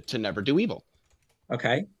choose to never do evil.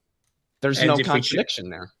 Okay. There's no contradiction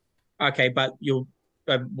there. Okay, but you'll...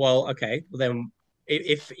 well, then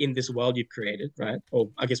if in this world you've created, right? Or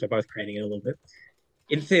I guess we're both creating it a little bit.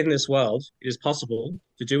 in this world, it is possible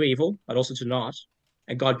to do evil, but also to not.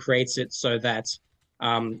 And God creates it so that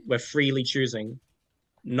we're freely choosing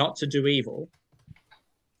not to do evil.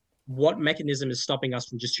 What mechanism is stopping us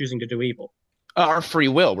from just choosing to do evil? Our free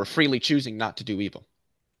will. We're freely choosing not to do evil.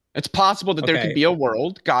 It's possible that there could Okay. be a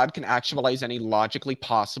world. God can actualize any logically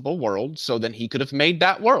possible world, so then he could have made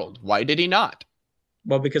that world. Why did he not?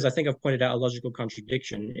 Well, because I think I've pointed out a logical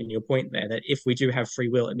contradiction in your point there, that if we do have free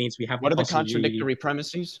will, it means we have What the are the possibility. contradictory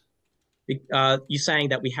premises? You're saying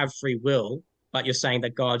that we have free will, but you're saying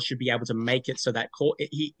that God should be able to make it so that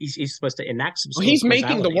he's supposed to enact some Well, sort he's of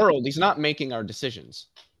making the causality. world. He's not making our decisions.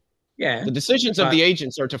 Yeah, The decisions of but the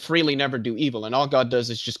agents are to freely never do evil, and all God does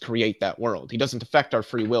is just create that world. He doesn't affect our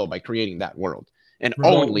free will by creating that world, and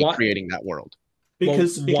Well, only what- creating that world.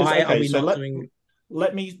 Because why are okay, we so not doing?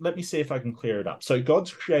 let me see if I can clear it up. So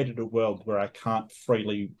God's created a world where I can't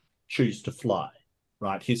freely choose to fly,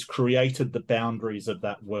 right? He's created the boundaries of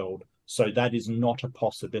that world, so that is not a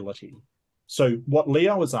possibility. So what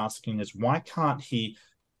Leo was asking is, why can't he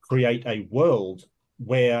create a world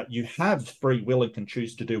where you have free will and can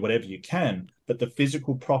choose to do whatever you can, but the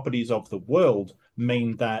physical properties of the world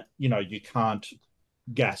mean that, you can't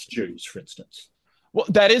gas Jews, for instance? Well,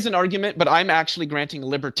 that is an argument, but I'm actually granting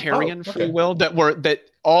libertarian Oh, free okay. will, that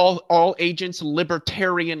all agents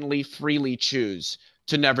libertarianly freely choose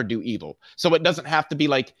to never do evil. So it doesn't have to be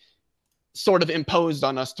like sort of imposed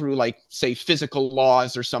on us through, like, say, physical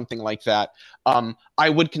laws or something like that. I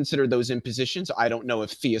would consider those impositions. I don't know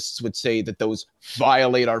if theists would say that those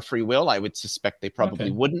violate our free will. I would suspect they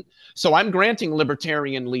probably wouldn't. So I'm granting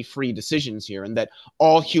libertarianly free decisions here, and that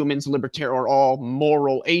all humans or all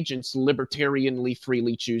moral agents libertarianly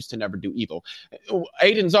freely choose to never do evil.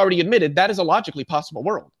 Aiden's already admitted that is a logically possible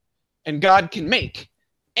world, and God can make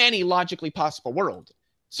any logically possible world.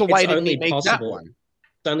 So why didn't he make that one?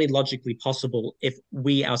 It's only logically possible if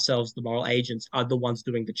we ourselves, the moral agents, are the ones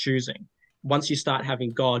doing the choosing. Once you start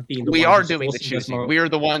having God being the we one are who's doing the forcing those choosing. We're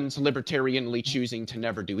the ones libertarianly choosing to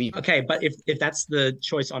never do evil. Okay, but if that's the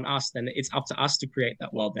choice on us, then it's up to us to create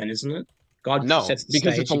that world, then, isn't it? God No, sets the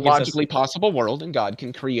because stage. it's a logically possible world, and God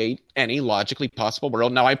can create any logically possible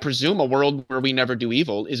world. Now, I presume a world where we never do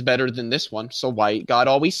evil is better than this one. So why God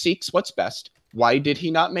always seeks what's best? Why did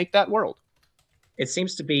he not make that world? It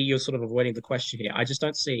seems to be you're sort of avoiding the question here. I just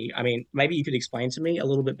don't see. I mean, maybe you could explain to me a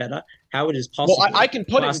little bit better how it is possible. Well, I can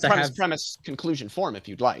put it in premise, conclusion form if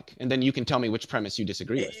you'd like, and then you can tell me which premise you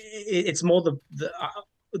disagree with. It's more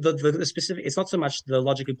the specific. It's not so much the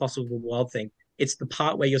logically possible world thing. It's the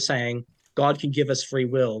part where you're saying God can give us free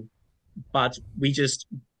will, but we just,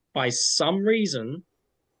 by some reason,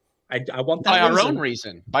 I want that by our own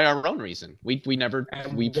reason. By our own reason, we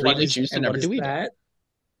freely choose to never do evil.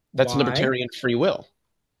 That's libertarian free will.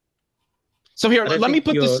 So here, let me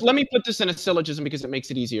put this in a syllogism because it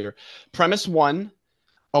makes it easier. Premise one: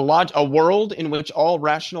 a world in which all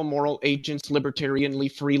rational moral agents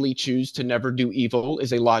libertarianly freely choose to never do evil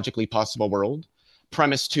is a logically possible world.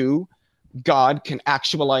 Premise two: God can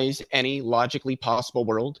actualize any logically possible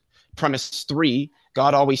world. Premise three: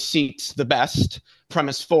 God always seeks the best.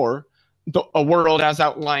 Premise four: a world as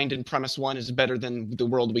outlined in premise one is better than the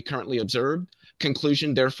world we currently observe.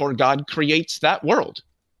 Conclusion: therefore, God creates that world.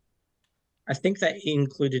 I think that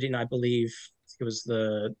included in, I believe it was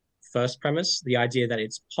the first premise, the idea that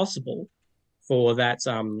it's possible for that,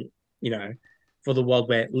 for the world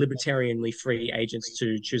where libertarianly free agents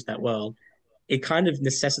to choose that world. It kind of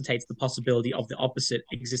necessitates the possibility of the opposite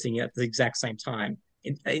existing at the exact same time.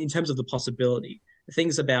 In terms of the possibility,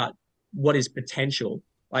 things about what is potential.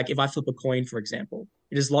 Like if I flip a coin, for example,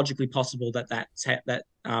 it is logically possible that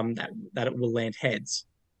it will land heads,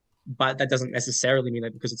 but that doesn't necessarily mean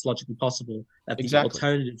that because it's logically possible that the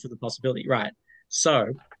alternative for the possibility, right?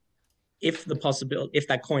 So if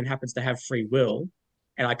that coin happens to have free will,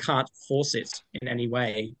 and I can't force it in any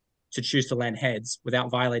way to choose to land heads without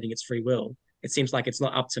violating its free will, it seems like it's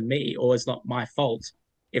not up to me, or it's not my fault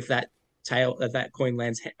if that coin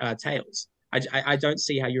lands tails. I don't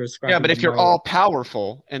see how you're ascribing. Yeah, but if you're all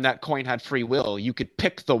powerful and that coin had free will, you could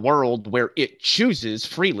pick the world where it chooses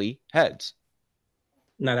freely heads.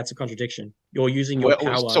 No, that's a contradiction. You're using your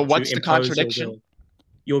power. So what's the contradiction?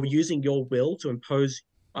 You're using your will to impose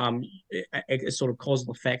a sort of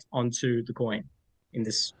causal effect onto the coin in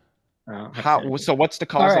this. How? So what's the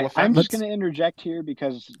causal effect? I'm just going to interject here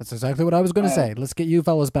because that's exactly what I was going to say. Let's get you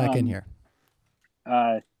fellas back in here.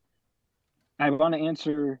 I want to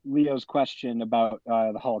answer Leo's question about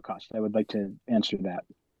the Holocaust. I would like to answer that.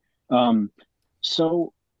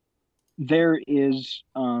 So there is,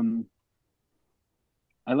 I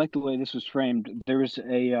like the way this was framed. There is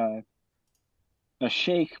a a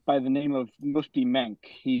sheikh by the name of Mufti Menk.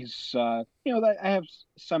 He's, I have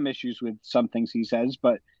some issues with some things he says,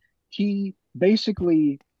 but he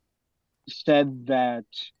basically said that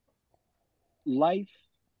life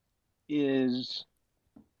is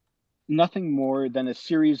nothing more than a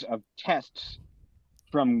series of tests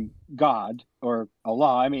from God or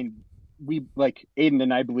Allah. I mean, we, like Aiden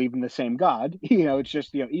and I, believe in the same God. It's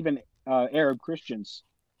just, even Arab Christians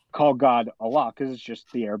call God Allah because it's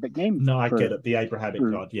just the Arabic name. No, I get it. The Abrahamic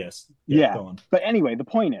God, yes. Yeah. Go on. But anyway, the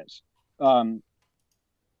point is,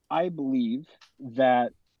 I believe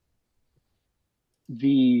that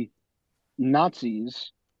the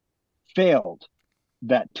Nazis failed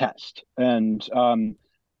that test. And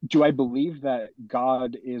do I believe that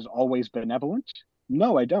God is always benevolent?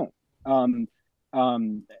 No, I don't.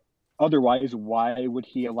 Otherwise, why would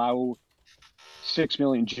he allow 6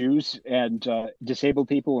 million Jews and disabled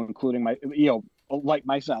people, including like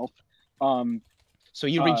myself? So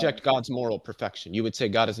you reject God's moral perfection. You would say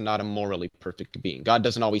God is not a morally perfect being. God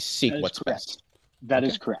doesn't always seek what's best. That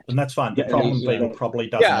is correct. And that's fine. The problem then probably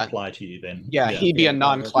doesn't apply to you then. Yeah, he'd be a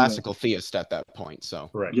non-classical theist at that point. So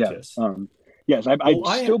correct. Yeah. Yes. Yes,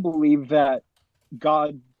 I still believe that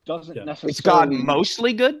God doesn't necessarily. Is God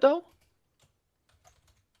mostly good though?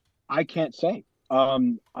 I can't say.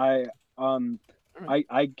 I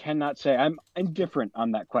cannot say. I'm indifferent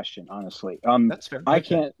on that question, honestly. That's fair. I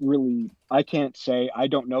can't say. I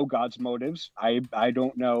don't know God's motives. I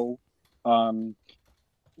don't know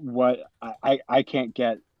what I can't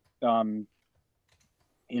get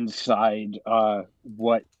inside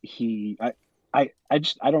what he I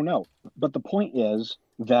don't know. But the point is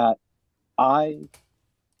that I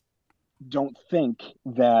don't think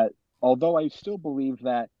that, although I still believe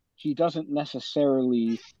that he doesn't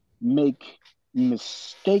necessarily make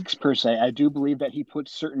mistakes per se, I do believe that he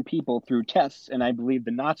puts certain people through tests, and I believe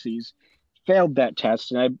the Nazis failed that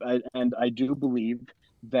test, and I do believe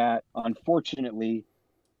that, unfortunately,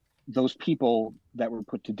 those people that were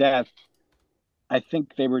put to death, I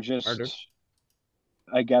think they were just Arden?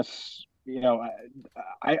 I guess,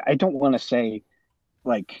 I don't want to say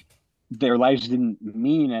like their lives didn't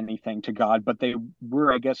mean anything to God, but they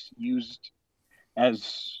were, I guess, used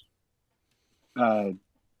as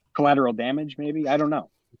collateral damage, maybe. I don't know.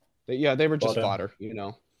 Yeah, they were just fodder,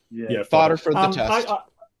 Yeah, fodder for the test.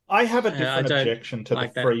 I have a different objection to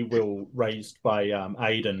like the free will raised by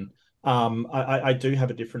Aiden. I do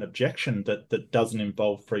have a different objection that doesn't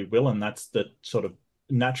involve free will, and that's that sort of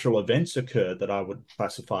natural events occur that I would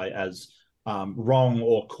classify as wrong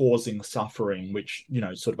or causing suffering, which,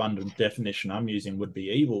 sort of under the definition I'm using would be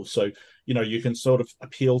evil. So, you can sort of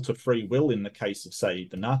appeal to free will in the case of, say,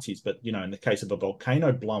 the Nazis, but, in the case of a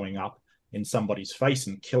volcano blowing up in somebody's face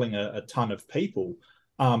and killing a ton of people,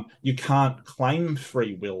 you can't claim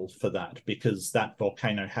free will for that because that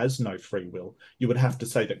volcano has no free will. You would have to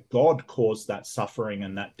say that God caused that suffering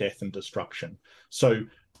and that death and destruction. So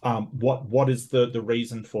what is the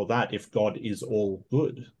reason for that if God is all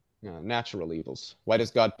good? Natural evils. Why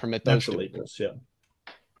does God permit those natural evils? Yeah.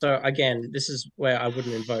 So again, this is where I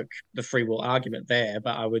wouldn't invoke the free will argument there,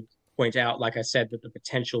 but I would point out, like I said, that the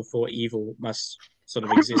potential for evil must sort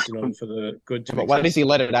of exist in order for the good to. But why does he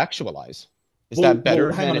let it actualize? Is that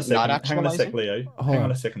better than it not actualizing? Hang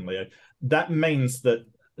on a second, Leo. That means that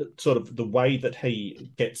sort of the way that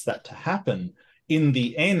he gets that to happen, in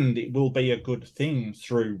the end, it will be a good thing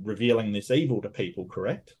through revealing this evil to people,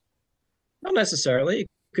 correct? Not necessarily. It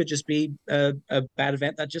could just be a bad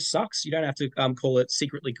event that just sucks. You don't have to call it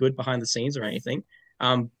secretly good behind the scenes or anything.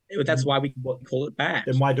 That's why we call it bad.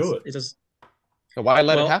 Then why do it? It does. So why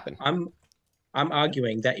let it happen? I'm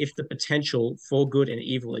arguing that if the potential for good and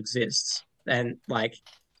evil exists, then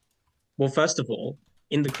first of all,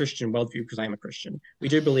 in the Christian worldview, because I'm a Christian, we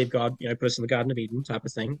do believe God, put us in the Garden of Eden type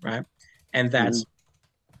of thing, right? And that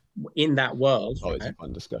in that world, always a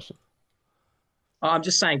fun discussion. I'm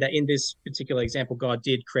just saying that in this particular example, God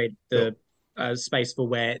did create the space for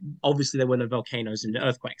where obviously there were no volcanoes and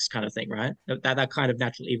earthquakes kind of thing, right? That kind of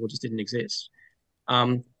natural evil just didn't exist.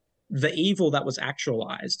 The evil that was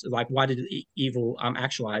actualized, why did evil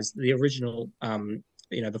actualize? The original,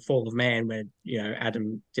 the fall of man, where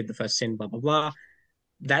Adam did the first sin, blah blah blah.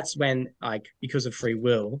 That's when, because of free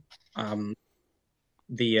will,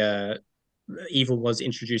 the evil was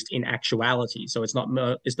introduced in actuality. So it's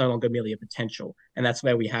no longer merely a potential, and that's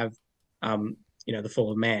where we have, the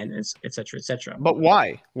fall of man, etc., etc. But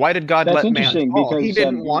why? Why did God let man fall? Because, he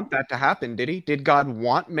didn't want that to happen, did he? Did God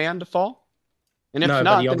want man to fall? And if no,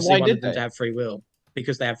 not, but he then obviously why wanted did them they? to have free will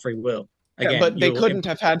because they have free will. Again, but they couldn't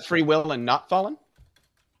have had free will and not fallen?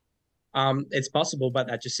 It's possible, but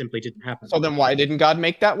that just simply didn't happen. So then why didn't God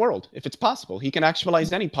make that world? If it's possible, he can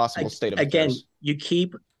actualize any possible state of affairs. You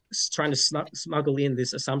keep trying to smuggle in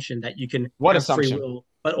this assumption that you can What have assumption? free will,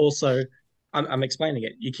 but also, I'm explaining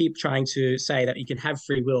it. You keep trying to say that you can have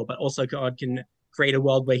free will, but also God can create a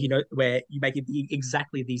world where you make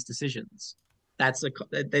exactly these decisions. That's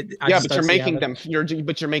but you're making them.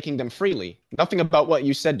 You're making them freely. Nothing about what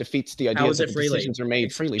you said defeats the idea that the decisions are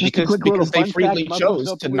made freely because they freely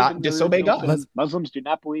chose to not disobey God. Muslims do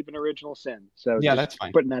not believe in original sin. So yeah, that's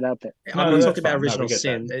fine. Putting that out there. I'm not talking about original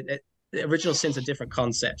sin. Original sin's a different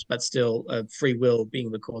concept, but still, free will being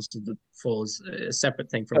the cause of the fall is a separate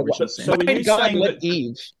thing from original sin. So are you saying that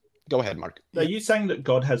Eve? Go ahead, Mark. Are you saying that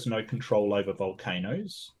God has no control over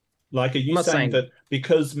volcanoes? Like, are you saying that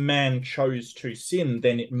because man chose to sin,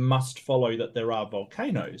 then it must follow that there are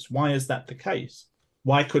volcanoes? Why is that the case?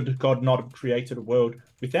 Why could God not have created a world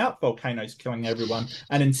without volcanoes killing everyone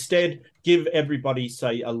and instead give everybody,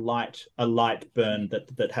 say, a light burn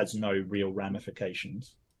that has no real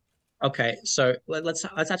ramifications? Okay, so let's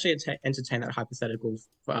actually entertain that hypothetical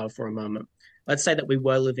for a moment. Let's say that we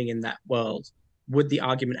were living in that world. Would the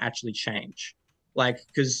argument actually change? Like,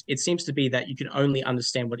 because it seems to be that you can only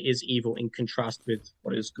understand what is evil in contrast with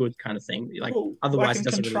what is good, kind of thing. Like, otherwise, it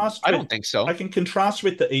doesn't really... I don't think so. I can contrast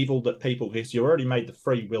with the evil that people, because you already made the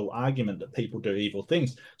free will argument that people do evil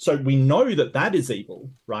things. So we know that is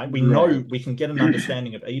evil, right? We know we can get an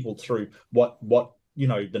understanding of evil through what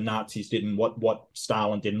the Nazis did and what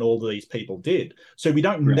Stalin did and all these people did. So we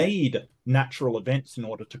don't need natural events in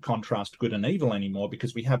order to contrast good and evil anymore,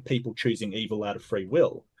 because we have people choosing evil out of free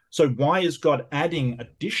will. So why is God adding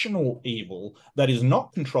additional evil that is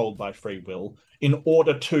not controlled by free will in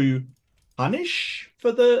order to punish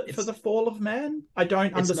for the fall of man? I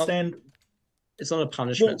don't understand. It's not a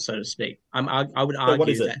punishment, so to speak. I would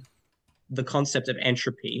argue that the concept of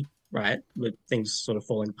entropy, right, with things sort of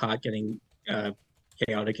falling apart, getting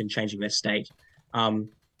chaotic and changing their state,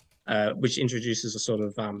 which introduces a sort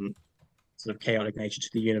of chaotic nature to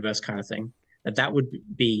the universe kind of thing, that would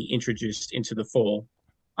be introduced into the fall.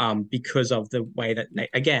 Because of the way that,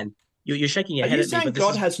 again, you're shaking your head at me. Are you saying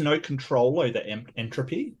God has no control over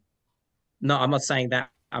entropy? No, I'm not saying that.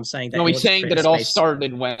 I'm saying that. No, he's saying that it all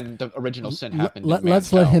started when the original sin happened.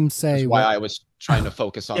 Let's let him say. That's why I was trying to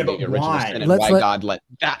focus on the original sin and why God let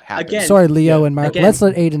that happen. Again, sorry, Leo and Mark. Let's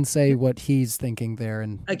let Aiden say what he's thinking there.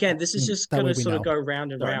 And again, this is just going to sort of go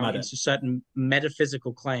round and round into certain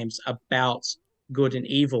metaphysical claims about good and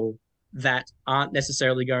evil that aren't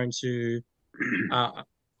necessarily going to.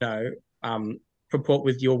 Purport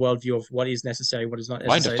with your worldview of what is necessary, what is not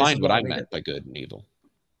necessary. I defined what I meant by good and evil.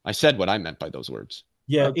 I said what I meant by those words.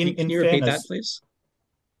 Yeah, can you repeat that, please?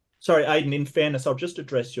 Sorry, Aiden, in fairness, I'll just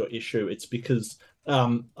address your issue. It's because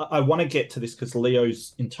I want to get to this because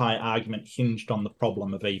Leo's entire argument hinged on the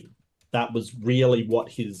problem of evil. That was really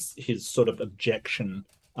what his sort of objection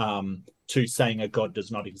to saying a God does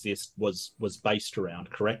not exist was based around,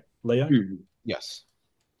 correct, Leo? Yes.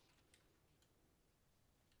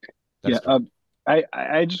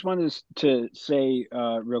 I just wanted to say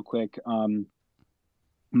real quick,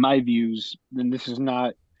 my views, and this is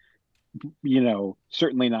not,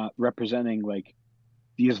 certainly not representing like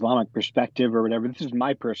the Islamic perspective or whatever. This is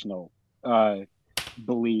my personal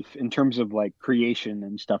belief in terms of like creation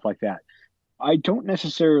and stuff like that. I don't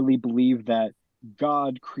necessarily believe that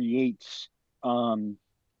God creates all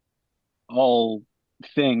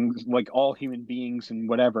things, like all human beings and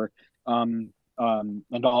whatever, and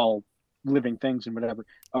all living things and whatever.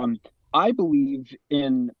 I believe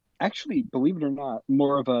in, actually, believe it or not,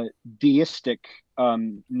 more of a deistic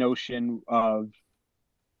notion of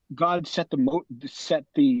God set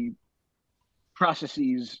the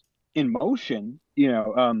processes in motion.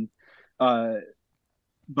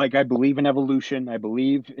 Like I believe in evolution. I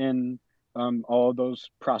believe in all of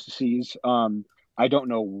those processes. I don't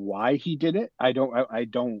know why he did it. I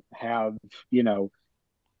don't have,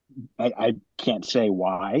 I can't say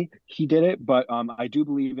why he did it, but I do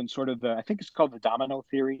believe in sort of I think it's called the domino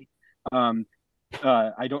theory. I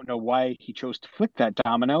don't know why he chose to flick that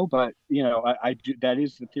domino, but I do. That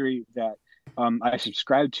is the theory that I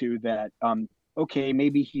subscribe to. That okay,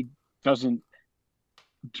 maybe he doesn't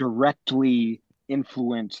directly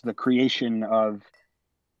influence the creation of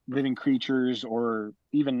living creatures or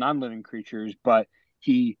even non-living creatures, but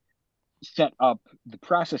he set up the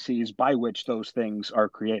processes by which those things are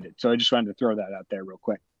created. So I just wanted to throw that out there real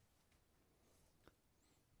quick.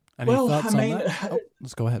 Any thoughts on that?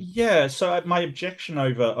 Let's go ahead. Yeah, so my objection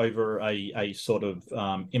over a sort of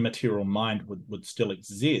immaterial mind would still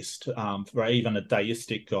exist for even a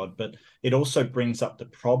deistic God, but it also brings up the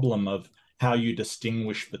problem of how you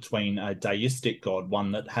distinguish between a deistic God,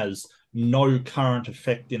 one that has no current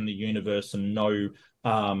effect in the universe and no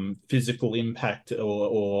physical impact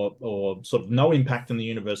or sort of no impact in the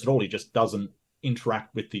universe at all. He just doesn't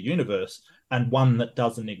interact with the universe, and one that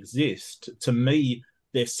doesn't exist. To me,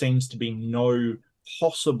 there seems to be no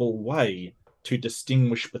possible way to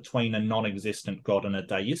distinguish between a non-existent God and a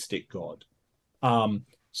deistic God.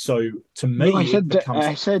 So to me, no,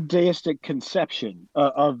 I said deistic conception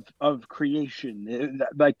of creation.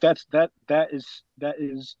 Like that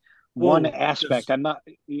is one aspect. I'm not.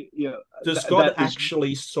 Does God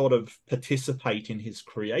actually sort of participate in his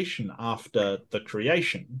creation after the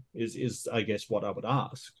creation? Is I guess what I would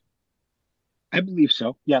ask. I believe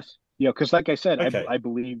so. Yes. Because like I said, okay. I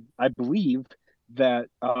believe that.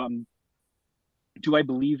 Do I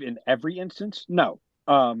believe in every instance? No.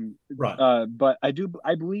 Right. But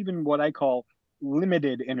I believe in what I call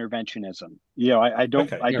limited interventionism. I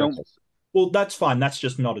don't. Well, that's fine. That's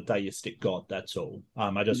just not a deistic God. That's all.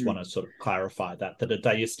 I just want to sort of clarify that a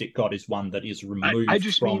deistic God is one that is removed I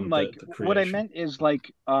just from mean, like, the creation. what I meant is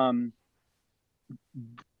like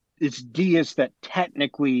it's deists that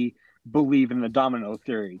technically believe in the domino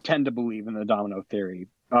theory, tend to believe in the domino theory.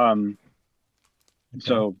 Okay.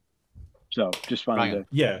 So just wanted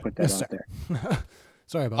to put that out there.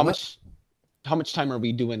 Sorry about that. How much time are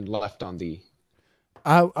we doing left on the?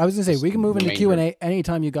 I was gonna say we can move into Q&A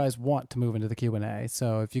anytime you guys want to move into the Q&A.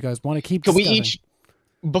 So if you guys want to keep discussing. Could we each,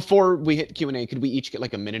 before we hit Q&A, could we each get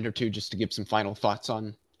like a minute or two just to give some final thoughts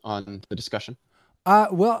on the discussion?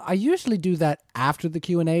 Well, I usually do that after the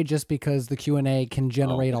Q&A just because the Q&A can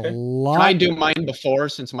generate a lot. Can I do mine before,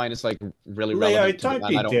 since mine is like really relevant? Leo, don't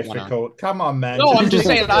be difficult. Come on, man. No, I'm just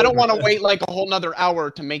saying I don't want to wait like a whole nother hour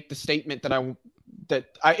to make the statement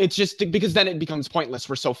it's just because then it becomes pointless.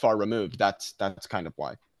 We're so far removed. That's kind of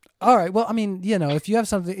why. All right. Well, I mean, if you have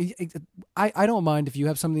something, I don't mind if you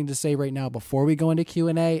have something to say right now before we go into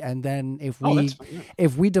Q&A, and then if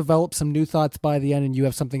we develop some new thoughts by the end and you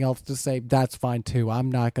have something else to say, that's fine too. I'm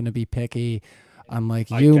not going to be picky. I'm like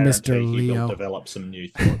you, Mr. Leo. Will develop some new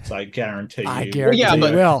thoughts. I guarantee you. I guarantee you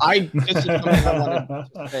will. This is something I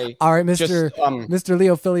wanted to say. All right, Mr.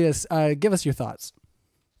 Leo Phileas, give us your thoughts.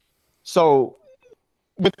 So,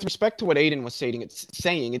 with respect to what Aiden was saying, it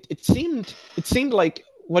seemed like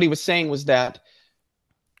what he was saying was that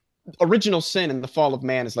original sin and the fall of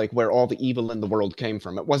man is like where all the evil in the world came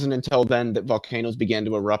from. It wasn't until then that volcanoes began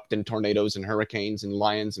to erupt and tornadoes and hurricanes and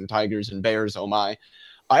lions and tigers and bears. Oh my.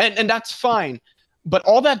 And that's fine. But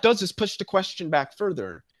all that does is push the question back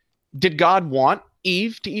further. Did God want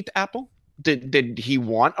Eve to eat the apple? Did he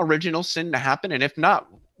want original sin to happen? And if not,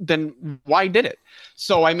 then why did it?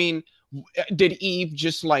 So, I mean, did Eve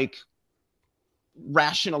just like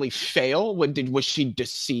rationally fail? Was she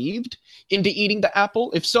deceived into eating the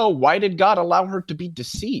apple? If so, why did God allow her to be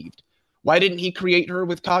deceived? Why didn't he create her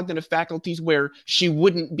with cognitive faculties where she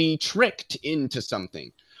wouldn't be tricked into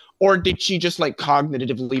something? Or did she just like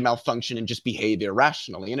cognitively malfunction and just behave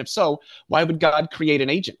irrationally? And if so, why would God create an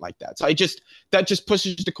agent like that? So that just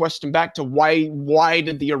pushes the question back to why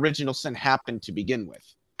did the original sin happen to begin with?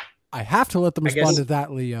 I have to let them respond to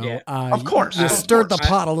that, Leo. Yeah. Of course. You stirred the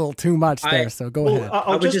pot a little too much there, so go ahead.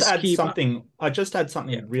 I'll just add something. I just add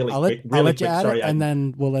something really quick. I'll let you add it, and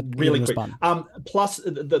then we'll let really Ian quick. respond. Plus,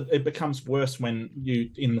 it becomes worse when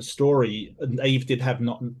in the story, Eve did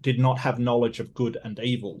not have knowledge of good and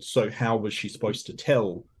evil. So how was she supposed to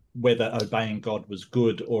tell whether obeying God was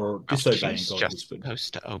good or disobeying God was good?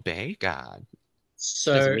 Supposed to obey God.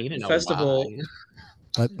 So first of all,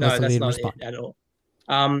 no, that's not it at all.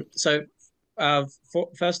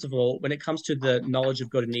 First of all, when it comes to the knowledge of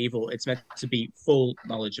good and evil, it's meant to be full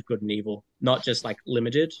knowledge of good and evil, not just like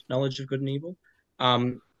limited knowledge of good and evil.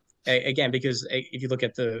 Again, because if you look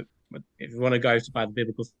at if you want to go by the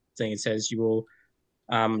biblical thing, it says you will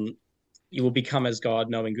become as God,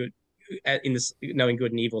 knowing good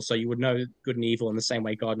and evil. So you would know good and evil in the same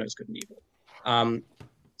way God knows good and evil.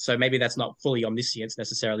 So maybe that's not fully omniscience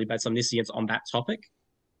necessarily, but it's omniscience on that topic.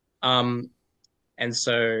 And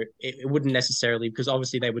so it wouldn't necessarily, because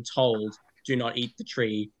obviously they were told, do not eat the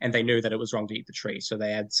tree, and they knew that it was wrong to eat the tree. So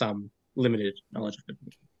they had some limited knowledge of it.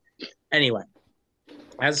 Anyway,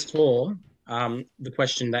 as for the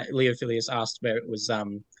question that Leo Phileas asked, where it was,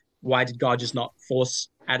 why did God just not force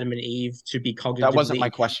Adam and Eve to be cognitively... That wasn't my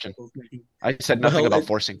question. I said nothing about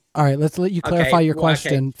forcing. All right, let's let you clarify your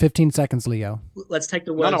question. Okay. 15 seconds, Leo. Let's take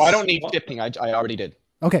the word... No, I don't need tipping. I already did.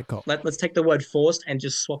 Okay, cool. Let's take the word forced and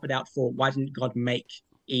just swap it out for why didn't God make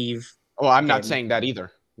Eve? Oh, I'm not saying that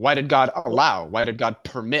either. Why did God allow? Why did God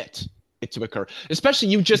permit it to occur. Especially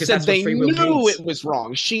you just said they knew it was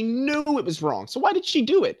wrong. She knew it was wrong. So why did she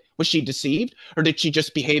do it? Was she deceived, or did she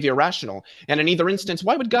just behave irrational? And in either instance,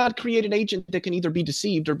 why would God create an agent that can either be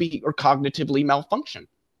deceived or cognitively malfunction?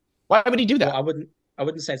 Why would he do that? Well, I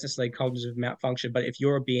wouldn't say it's necessarily cognitive malfunction, but if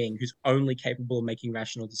you're a being who's only capable of making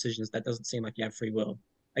rational decisions, that doesn't seem like you have free will.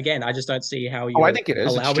 Again, I just don't see how you. Oh, I think it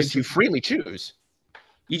is. It's just you freely choose.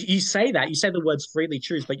 You say that. You say the words freely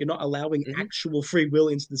choose, but you're not allowing actual free will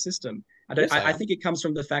into the system. I think it comes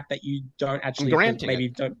from the fact that you don't actually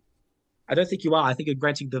I don't think you are. I think you're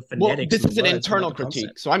granting the phonetics. Well, this is an internal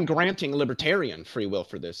critique, so I'm granting libertarian free will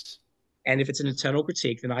for this. And if it's an internal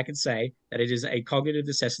critique, then I can say that it is a cognitive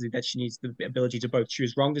necessity that she needs the ability to both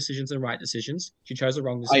choose wrong decisions and right decisions. She chose a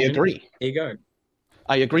wrong decision. I agree. There you go.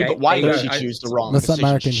 I agree, but why did she choose the wrong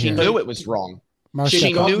decision? She knew it was wrong.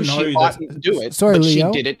 She knew she oughtn't to do it, but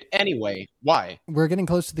Leo, she did it anyway. Why? We're getting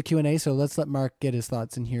close to the Q&A, so let's let Mark get his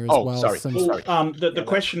thoughts in here as well. Sorry. The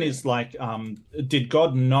question is like, did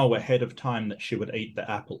God know ahead of time that she would eat the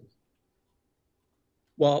apple?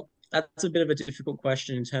 Well, that's a bit of a difficult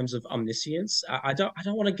question in terms of omniscience. I don't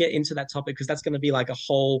want to get into that topic because that's going to be like a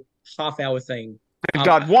whole half-hour thing. Did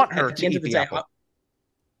God want her to eat the apple?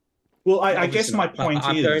 Well, I guess my point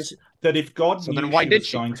is that if God knew she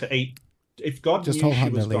was going to eat, if God knew she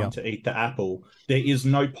was going to eat the apple, there is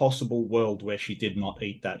no possible world where she did not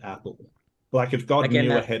eat that apple. Like if God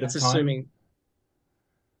knew ahead of time. Assuming,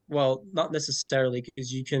 well, not necessarily,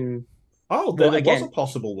 because you can. Oh, there was a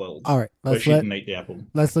possible world. All right, where she didn't eat the apple.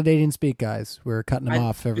 Let's let Aiden speak, guys. We're cutting him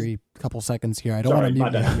off every couple seconds here. I don't want to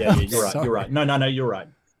mute you. Yeah, you're right. You're right. No, you're right.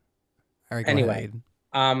 All right. Anyway,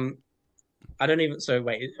 I don't even. So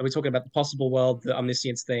wait, are we talking about the possible world, the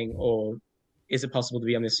omniscience thing, or is it possible to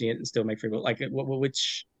be omniscient and still make free will? Like,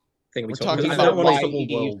 which thing are we talking about?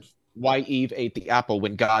 Why Eve ate the apple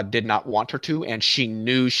when God did not want her to, and she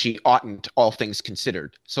knew she oughtn't, all things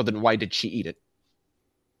considered. So then why did she eat it?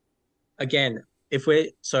 Again, if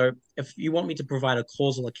you want me to provide a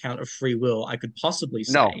causal account of free will, I could possibly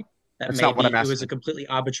say that maybe it was a completely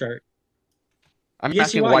arbitrary. I'm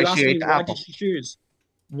asking why she ate the apple. Why did she choose?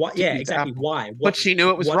 What? Yeah, exactly. Why? But she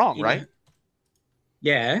knew it was wrong, right?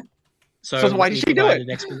 Yeah. So why did she do it?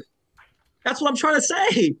 That's what I'm trying to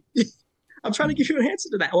say. I'm trying to give you an answer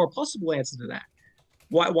to that, or a possible answer to that.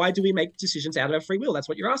 Why do we make decisions out of our free will? That's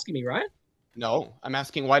what you're asking me, right? No, I'm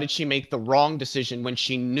asking why did she make the wrong decision when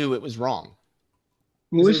she knew it was wrong?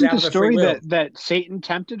 Well, isn't the story that Satan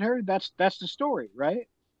tempted her? That's the story, right?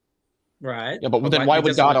 Right. Yeah, but then why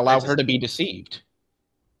would God allow her to be deceived?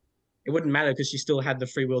 It wouldn't matter because she still had the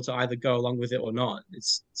free will to either go along with it or not.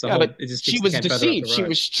 She was deceived. She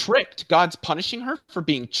was tricked. God's punishing her for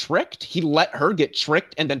being tricked. He let her get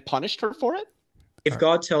tricked and then punished her for it. If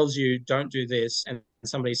God tells you don't do this and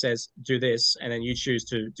somebody says do this and then you choose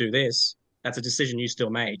to do this, that's a decision you still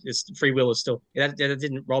made. Free will is still that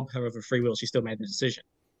didn't rob her of a free will. She still made the decision.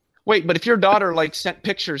 Wait, but if your daughter sent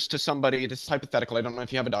pictures to somebody, this is hypothetical, I don't know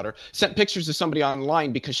if you have a daughter, sent pictures to somebody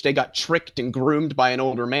online because they got tricked and groomed by an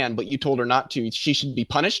older man, but you told her not to, she should be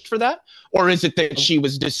punished for that? Or is it that she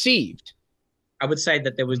was deceived? I would say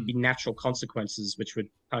that there would be natural consequences which would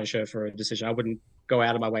punish her for a decision. I wouldn't go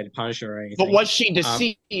out of my way to punish her or anything. But was she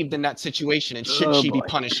deceived in that situation, and should she be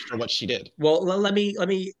punished for what she did? Well, let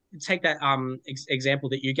me take that example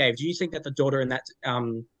that you gave. Do you think that the daughter in that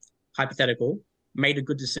hypothetical made a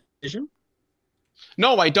good decision?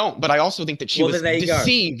 No, I don't. But I also think that she was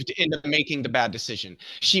deceived into making the bad decision.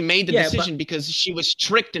 She made the decision because she was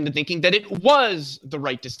tricked into thinking that it was the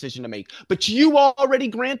right decision to make. But you already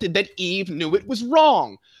granted that Eve knew it was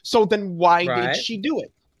wrong. So then why did she do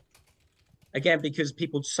it? Again, because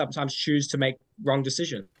people sometimes choose to make wrong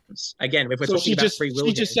decisions. Again, if we're talking about free will,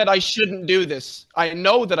 she just said, I shouldn't do this. I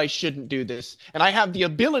know that I shouldn't do this. And I have the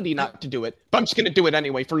ability not to do it, but I'm just going to do it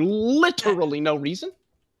anyway for literally no reason.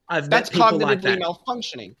 That's cognitively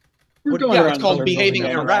malfunctioning. It's called behaving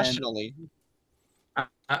irrationally.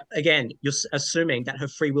 Again, you're assuming that her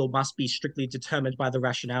free will must be strictly determined by the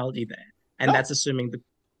rationality there. And that's assuming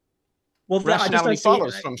rationality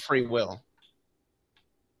follows from free will.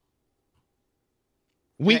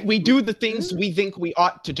 We do the things we think we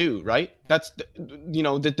ought to do, right? That's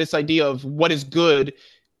this idea of what is good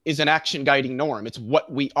is an action guiding norm. It's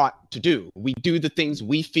what we ought to do. We do the things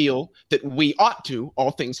we feel that we ought to, all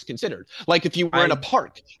things considered. Like if you were in a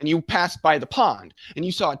park and you passed by the pond and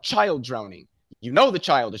you saw a child drowning, you know the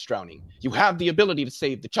child is drowning. You have the ability to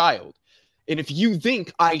save the child. And if you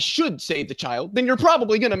think I should save the child, then you're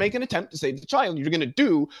probably going to make an attempt to save the child. You're going to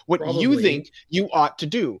do what you think you ought to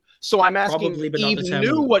do. So I'm asking, Eve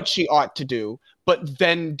knew what she ought to do, but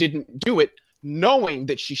then didn't do it. knowing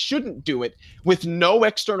that she shouldn't do it with no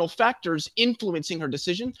external factors influencing her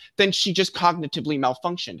decision, then she just cognitively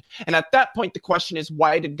malfunctioned. And at that point, the question is,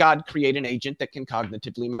 why did God create an agent that can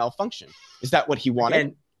cognitively malfunction? Is that what he wanted?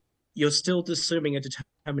 Again, you're still assuming a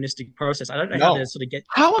deterministic process. I don't know No. how to sort of get.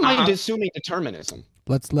 How am I assuming determinism?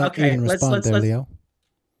 Let's let Eden respond there, Leo.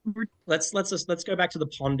 Let's go back to the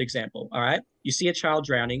pond example. All right, you see a child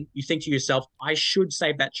drowning, you think to yourself, I should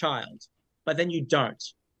save that child, but then you don't.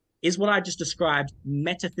 Is what I just described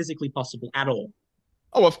metaphysically possible at all?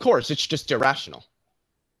 Oh, of course, it's just irrational.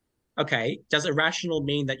 Okay, does irrational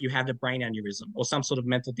mean that you have a brain aneurysm or some sort of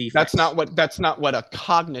mental defect? That's not what a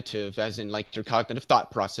cognitive, as in like your cognitive thought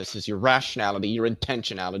process is, your rationality, your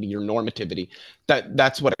intentionality, your normativity.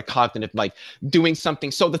 That's what a cognitive, like doing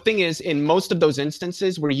something. So the thing is, in most of those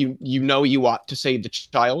instances where you ought to save the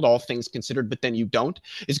child, all things considered, but then you don't,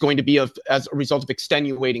 is going to be as a result of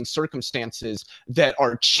extenuating circumstances that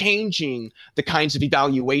are changing the kinds of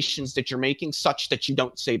evaluations that you're making such that you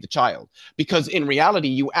don't save the child. Because in reality,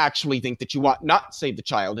 you actually think that you ought not save the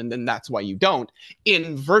child, and then that's why you don't,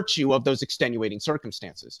 in virtue of those extenuating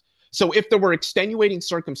circumstances. So if there were extenuating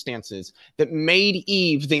circumstances that made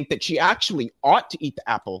Eve think that she actually ought to eat the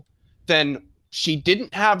apple, then she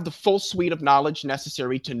didn't have the full suite of knowledge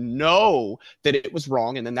necessary to know that it was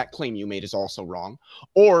wrong, and then that claim you made is also wrong,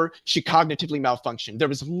 or she cognitively malfunctioned. There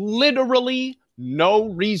was literally no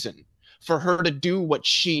reason for her to do what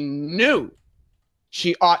she knew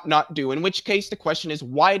she ought not do, in which case the question is,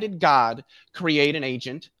 why did God create an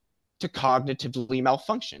agent to cognitively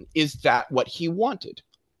malfunction? Is that what he wanted?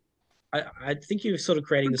 I think you're sort of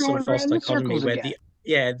creating this sort of false dichotomy where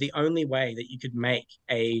the only way that you could make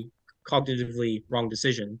a cognitively wrong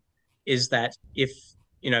decision is that if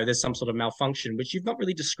there's some sort of malfunction, which you've not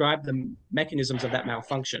really described the mechanisms of that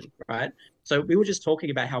malfunction, right? So we were just talking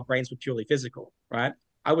about how brains were purely physical, right?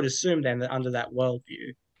 I would assume then that under that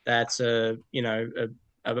worldview, that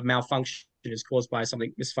a malfunction is caused by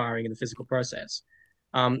something misfiring in the physical process.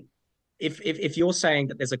 If you're saying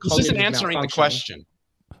that there's a this isn't answering the question.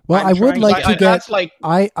 Well, I would like to get.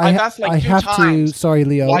 I have to. Sorry,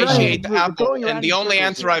 Leo. Why she ate the apple, and the only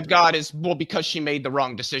answer I've got is, well, because she made the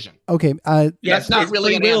wrong decision. Okay. That's not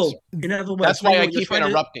really an answer. That's why I keep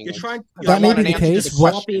interrupting. That may be the case.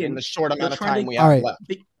 In the short amount of time we have left.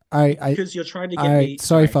 Because you're trying to get me.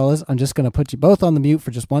 Sorry, fellas. I'm just going to put you both on the mute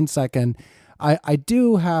for just 1 second. I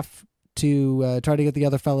do have to try to get the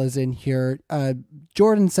other fellas in here.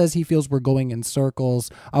 Jordan says he feels we're going in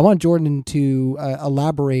circles. I want Jordan to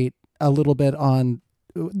elaborate a little bit on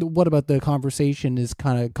what about the conversation is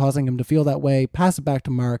kind of causing him to feel that way. Pass it back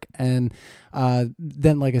to Mark, and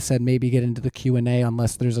then, like I said, maybe get into the Q&A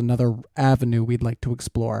unless there's another avenue we'd like to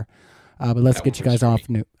explore. But let's get you guys off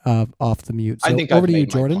the mute. So I think over to you,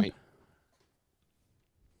 Jordan.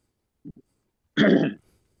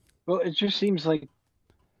 Well, it just seems like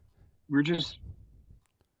we're just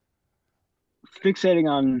fixating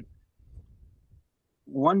on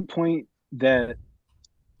one point that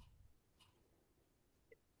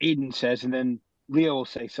Aiden says, and then Leo will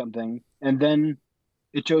say something, and then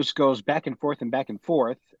it just goes back and forth,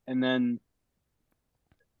 and then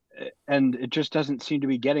it just doesn't seem to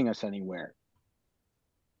be getting us anywhere.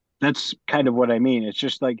 That's kind of what I mean. It's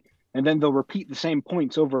just like, and then they'll repeat the same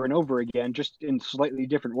points over and over again, just in slightly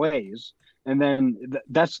different ways. And then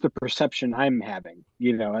that's the perception I'm having.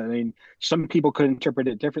 I mean, some people could interpret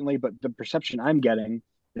it differently, but the perception I'm getting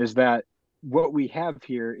is that what we have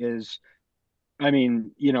here is, I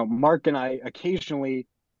mean, Mark and I occasionally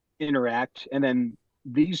interact, and then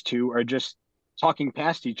these two are just talking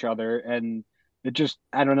past each other, and it just,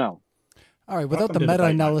 I don't know. All right, without the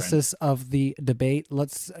meta-analysis of the debate,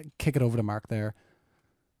 let's kick it over to Mark there.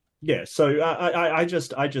 Yeah, so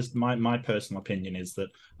my personal opinion is that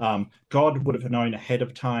God would have known ahead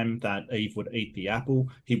of time that Eve would eat the apple.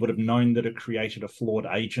 He would have known that it created a flawed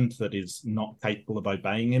agent that is not capable of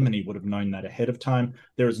obeying him, and he would have known that ahead of time.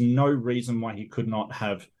 There is no reason why he could not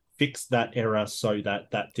have fixed that error so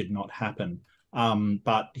that did not happen.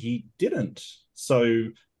 But he didn't. So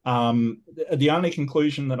the only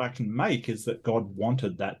conclusion that I can make is that God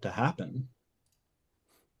wanted that to happen.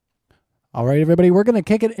 All right, everybody, we're going to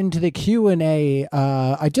kick it into the Q&A.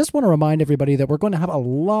 I just want to remind everybody that we're going to have a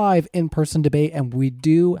live in-person debate, and we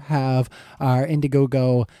do have our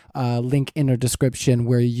Indiegogo link in our description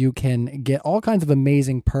where you can get all kinds of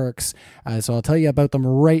amazing perks. So I'll tell you about them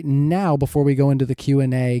right now before we go into the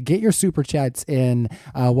Q&A. Get your super chats in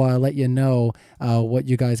while I let you know what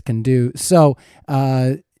you guys can do. So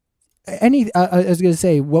I was going to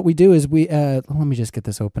say, what we do is let me just get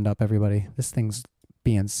this opened up, everybody. This thing's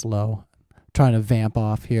being slow. trying to vamp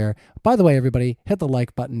off here. By the way, everybody, hit the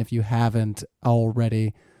like button if you haven't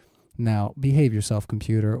already. Now, behave yourself,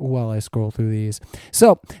 computer, while I scroll through these.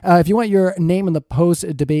 So, if you want your name in the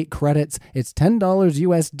post-debate credits, it's $10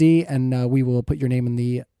 USD, and we will put your name in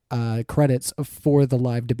the credits for the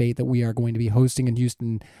live debate that we are going to be hosting in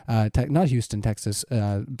Houston, not Houston, Texas,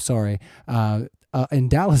 in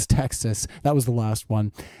Dallas, Texas. That was the last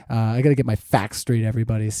one. I got to get my facts straight,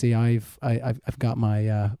 everybody. See, I've got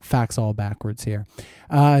my facts all backwards here.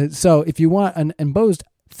 So if you want an embossed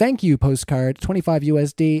thank you postcard, 25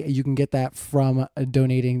 USD, you can get that from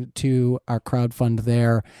donating to our crowdfund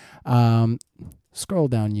there. Scroll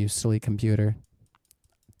down, you silly computer.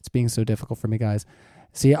 It's being so difficult for me, guys.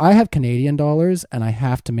 See, I have Canadian dollars, and I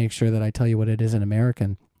have to make sure that I tell you what it is in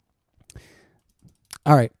American.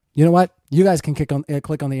 All right. You know what? You guys can click on the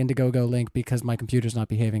Indiegogo link because my computer's not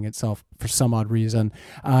behaving itself for some odd reason.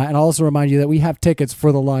 And I'll also remind you that we have tickets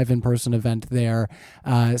for the live in-person event there.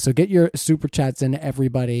 So get your super chats in,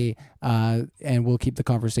 everybody, and we'll keep the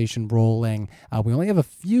conversation rolling. We only have a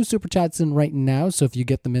few super chats in right now, so if you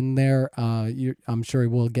get them in there, I'm sure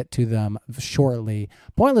we'll get to them shortly.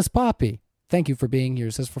 Pointless Poppy, thank you for being here.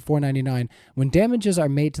 It says for $4.99, when damages are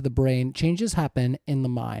made to the brain, changes happen in the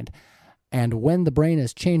mind. And when the brain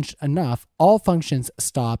is changed enough, all functions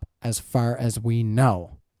stop as far as we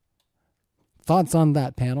know. Thoughts on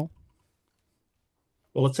that, panel?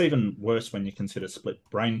 Well, it's even worse when you consider split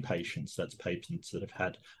brain patients. That's patients that have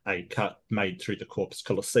had a cut made through the corpus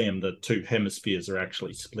callosum. The two hemispheres are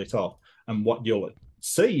actually split off. And what you'll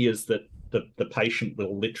see is that the patient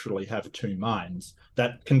will literally have two minds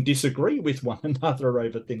that can disagree with one another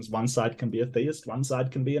over things. One side can be a theist, one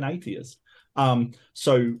side can be an atheist.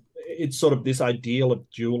 So it's sort of this ideal of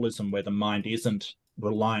dualism where the mind isn't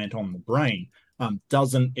reliant on the brain,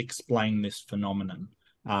 doesn't explain this phenomenon.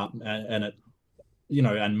 And it,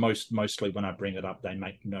 and mostly when I bring it up, they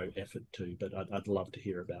make no effort to, but I'd love to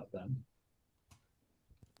hear about that.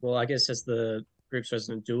 Well, I guess as the group's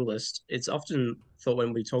resident dualist, it's often thought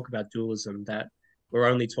when we talk about dualism that we're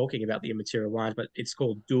only talking about the immaterial mind, but it's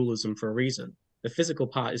called dualism for a reason. The physical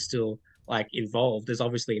part is still involved. There's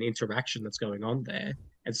obviously an interaction that's going on there.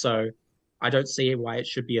 And so I don't see why it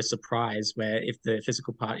should be a surprise where if the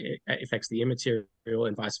physical part affects the immaterial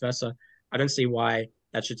and vice versa, I don't see why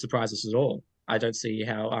that should surprise us at all. I don't see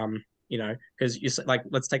how, because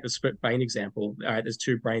let's take the split brain example. All right, there's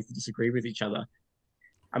two brains that disagree with each other.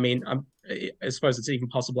 I mean, I suppose it's even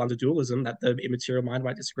possible under dualism that the immaterial mind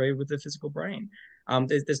might disagree with the physical brain.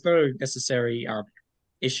 There's no necessary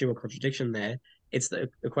issue or contradiction there. It's the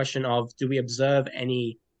question of, do we observe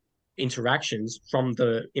any interactions from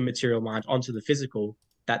the immaterial mind onto the physical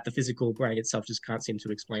that the physical brain itself just can't seem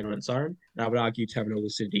to explain on its own? And I would argue terminal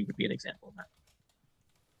lucidity would be an example of that.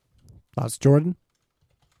 Thoughts, Jordan?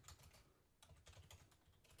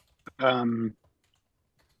 I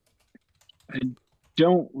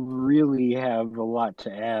don't really have a lot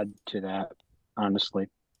to add to that, honestly.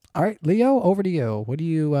 All right, Leo, over to you. What do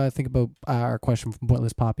you think about our question from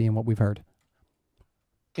Pointless Poppy and what we've heard?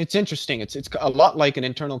 It's interesting. It's a lot like an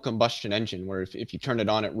internal combustion engine, where if you turn it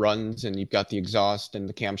on, it runs, and you've got the exhaust, and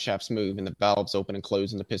the camshafts move, and the valves open and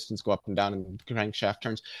close, and the pistons go up and down, and the crankshaft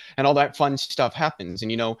turns, and all that fun stuff happens. And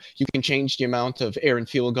you can change the amount of air and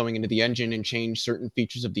fuel going into the engine, and change certain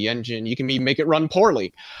features of the engine. You can even make it run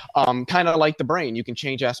poorly, kind of like the brain. You can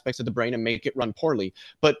change aspects of the brain and make it run poorly.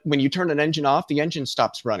 But when you turn an engine off, the engine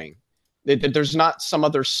stops running. There's not some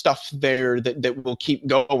other stuff there that will keep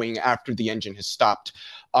going after the engine has stopped.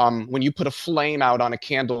 When you put a flame out on a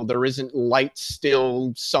candle, there isn't light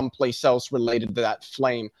still someplace else related to that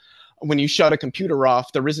flame. When you shut a computer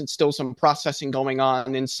off, there isn't still some processing going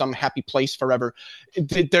on in some happy place forever.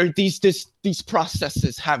 These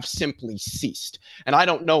processes have simply ceased. And I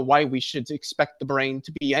don't know why we should expect the brain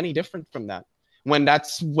to be any different from that, when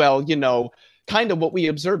that's, kind of what we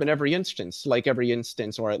observe in every instance,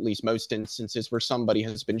 or at least most instances where somebody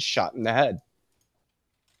has been shot in the head.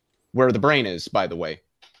 Where the brain is, by the way.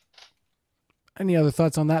 Any other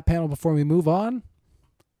thoughts on that, panel, before we move on?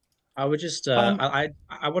 I would just, I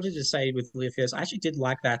wanted to say with Leotheus, I actually did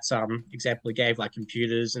like that example he gave, like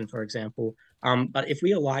computers, and for example, but if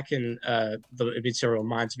we liken the immaterial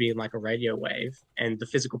mind to being like a radio wave, and the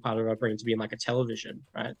physical part of our brain to being like a television,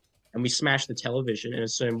 right? And we smash the television and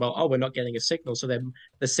assume, we're not getting a signal, so then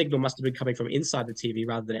the signal must have been coming from inside the TV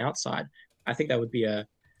rather than outside. I think that would be an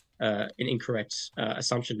incorrect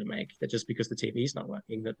assumption to make, that just because the TV is not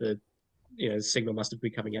working, that the signal must have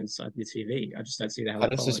been coming inside the TV. I just don't see that. How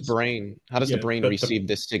does the brain receive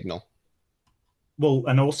this signal? Well,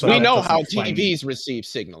 and also we know how TVs receive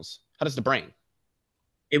signals. How does the brain?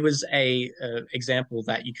 it was a example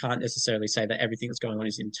that you can't necessarily say that everything that's going on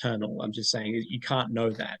is internal. I'm just saying you can't know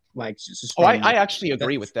that. Like just Oh, from I actually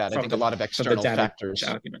agree with that. I think a lot of from the external data factors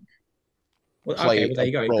argument. Well, okay, play well there a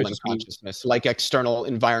you go. It role could in just be consciousness, like external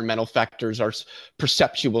environmental factors, our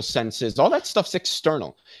perceptual senses, all that stuff's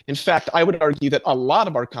external. In fact, I would argue that a lot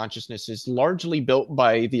of our consciousness is largely built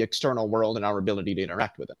by the external world and our ability to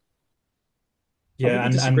interact with it. I Yeah, wouldn't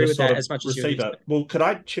and disagree the with sort that of as much as you receiver. Well, could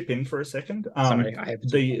I chip in for a second? Sorry, I have to.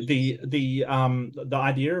 The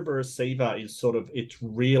idea of a receiver is sort of, it's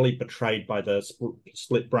really betrayed by the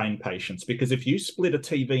split brain patients, because if you split a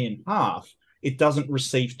TV in half, it doesn't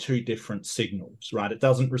receive two different signals, right? It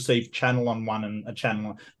doesn't receive channel on one and a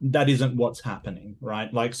channel on, that isn't what's happening,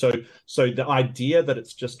 right? Like so the idea that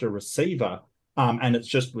it's just a receiver and it's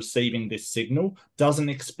just receiving this signal doesn't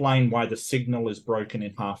explain why the signal is broken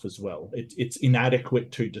in half as well. It's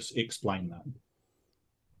inadequate to just explain that.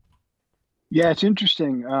 Yeah, it's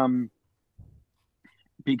interesting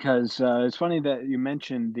because it's funny that you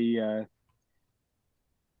mentioned the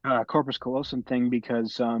corpus callosum thing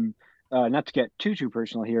because not to get too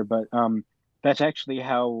personal here, but that's actually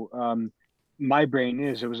how my brain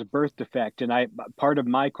is. It was a birth defect, and part of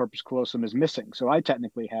my corpus callosum is missing, so I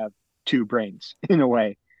technically have two brains in a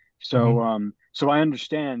way. So so I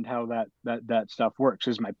understand how that stuff works.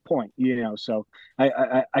 Is my point, you know? So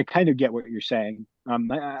I kind of get what you're saying.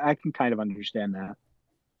 I can kind of understand that.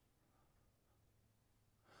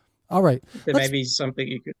 All right. There may be something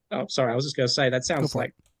you could. Oh, sorry, I was just going to say that sounds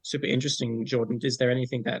like super interesting, Jordan. Is there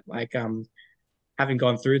anything that, like, having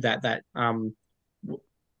gone through that,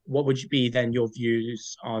 what would be then your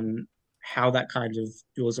views on how that kind of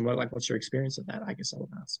dualism work? Like, what's your experience of that? I guess I would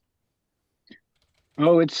ask.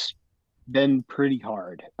 Oh, it's been pretty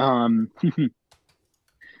hard.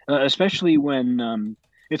 Especially when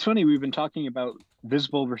it's funny, we've been talking about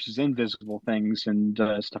visible versus invisible things and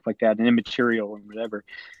stuff like that, and immaterial and whatever.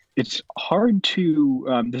 It's hard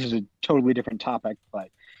to this is a totally different topic, but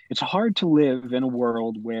it's hard to live in a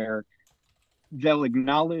world where they'll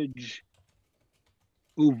acknowledge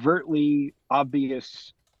overtly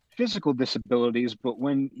obvious physical disabilities, but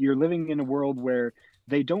when you're living in a world where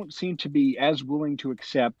they don't seem to be as willing to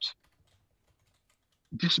accept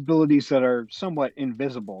disabilities that are somewhat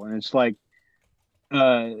invisible. And it's like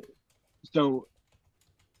so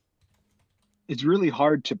it's really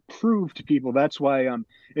hard to prove to people. That's why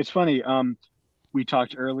it's funny. We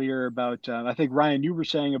talked earlier about I think Ryan, you were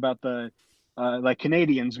saying about the like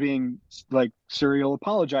Canadians being like serial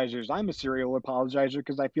apologizers. I'm a serial apologizer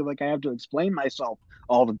because I feel like I have to explain myself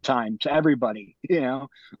all the time to everybody, you know.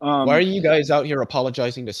 Why are you guys out here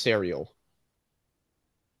apologizing to cereal?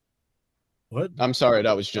 What? I'm sorry,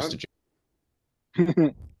 that was just a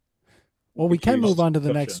joke. Well, we can move on to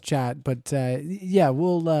the next chat, but yeah,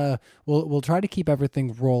 we'll try to keep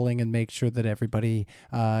everything rolling and make sure that everybody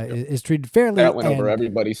is treated fairly. That went over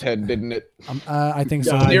everybody's head, didn't it? I think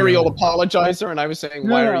so. Serial apologizer, and I was saying,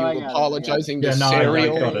 why are you apologizing to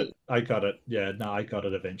cereal? I got it. Yeah, no, I got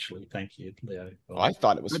it eventually. Thank you, Leo. Oh, I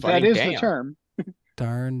thought it was funny. That is the term.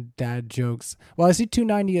 Darn dad jokes. Well, I see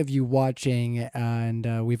 290 of you watching,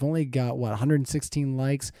 and we've only got, 116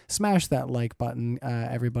 likes? Smash that like button,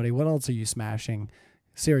 everybody. What else are you smashing?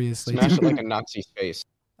 Seriously. Smash it like a Nazi's face.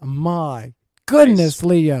 My goodness,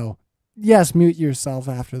 Leo. Yes, mute yourself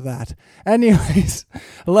after that. Anyways,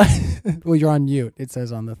 well, you're on mute, it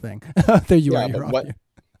says on the thing. There you are. You're what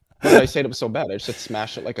did I say that was so bad? I said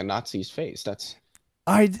smash it like a Nazi's face. That's...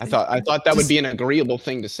 I thought that would be an agreeable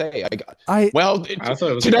thing to say. I thought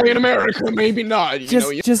it was today in America, maybe not.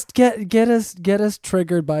 Just get us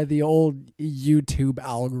triggered by the old YouTube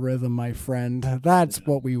algorithm, my friend. That's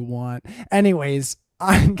what we want. Anyways,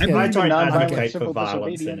 I don't advocate for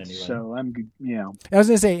violence in any way. So I'm, you know. I was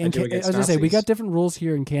gonna say we got different rules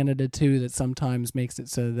here in Canada too that sometimes makes it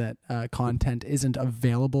so that content isn't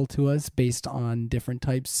available to us based on different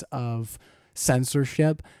types of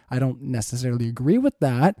censorship. I don't necessarily agree with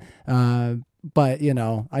that, but you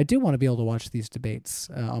know, I do want to be able to watch these debates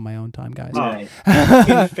on my own time, guys.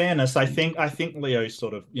 In fairness, I think Leo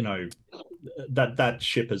sort of, you know, that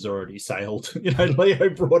ship has already sailed. You know, Leo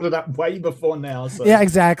brought it up way before now. So yeah,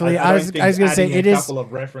 exactly. I was going to say a couple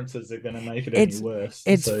of references are going to make it any worse.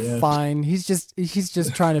 It's fine. He's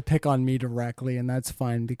just trying to pick on me directly, and that's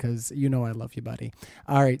fine because you know I love you, buddy.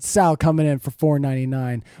 All right, Sal coming in for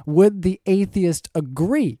 $4.99. Would the atheist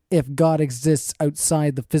agree if God exists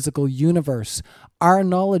outside the physical universe? Our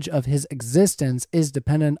knowledge of his existence is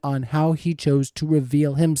dependent on how he chose to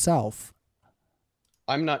reveal himself.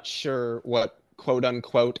 I'm not sure what quote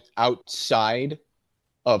unquote outside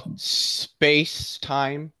of space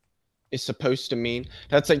time is supposed to mean.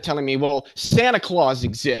 That's like telling me, well, Santa Claus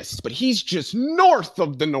exists, but he's just north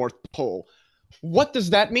of the North Pole. What does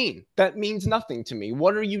that mean? That means nothing to me.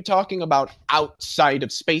 What are you talking about outside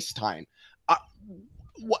of space-time?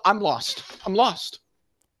 I'm lost. I'm lost.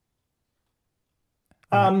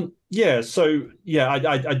 I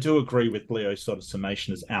do agree with Leo's sort of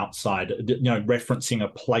summation as outside, referencing a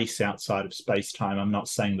place outside of space-time. I'm not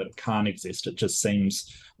saying that it can't exist. It just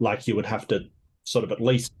seems like you would have to sort of at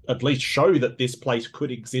least show that this place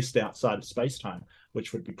could exist outside of space-time,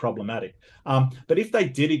 which would be problematic. But if they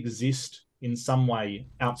did exist in some way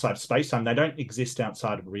outside of space-time, they don't exist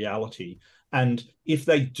outside of reality. And if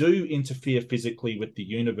they do interfere physically with the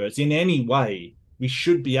universe in any way, we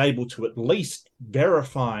should be able to at least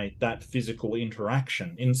verify that physical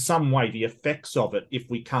interaction in some way, the effects of it, if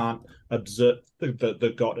we can't observe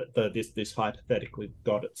the God, this hypothetical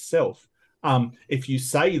God itself. If you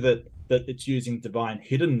say that it's using divine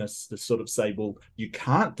hiddenness to sort of say, well, you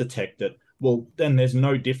can't detect it, well, then there's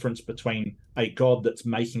no difference between a God that's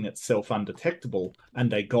making itself undetectable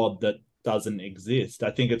and a God that doesn't exist.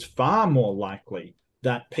 I think it's far more likely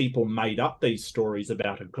that people made up these stories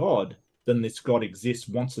about a God than this God exists,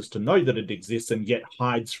 wants us to know that it exists, and yet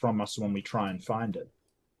hides from us when we try and find it.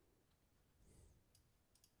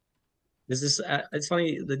 There's this. It's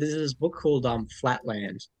funny. There's this book called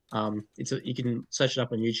Flatland. You can search it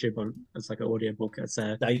up on YouTube. It's like an audio book. It's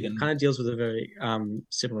kind of deals with a very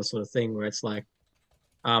similar sort of thing where it's like,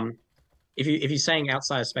 if you're saying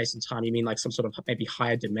outside of space and time, you mean like some sort of maybe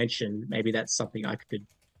higher dimension. Maybe that's something I could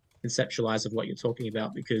conceptualize of what you're talking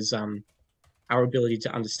about, because our ability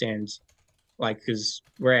to understand, like, because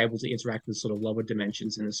we're able to interact with sort of lower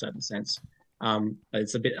dimensions in a certain sense. But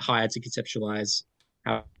it's a bit higher to conceptualize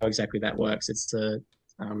how exactly that works.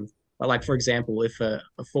 But like, for example, if a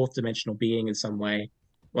fourth dimensional being in some way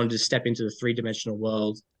wanted to step into the three-dimensional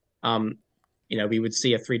world, we would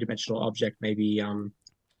see a three-dimensional object maybe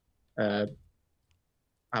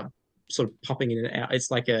sort of popping in and out. It's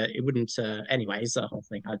like it wouldn't, anyway, it's the whole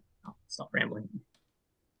thing. I'll stop rambling.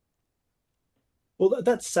 Well,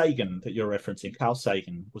 that's Sagan that you're referencing. Carl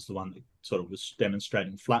Sagan was the one that sort of was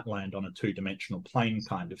demonstrating flatland on a two-dimensional plane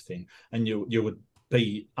kind of thing. And you would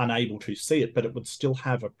be unable to see it, but it would still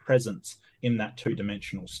have a presence in that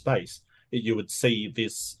two-dimensional space. You would see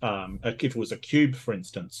this, if it was a cube, for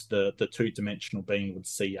instance, the two-dimensional being would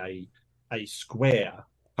see a square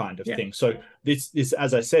kind of thing. So this,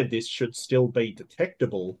 as I said, this should still be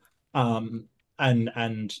detectable. And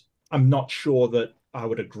I'm not sure that I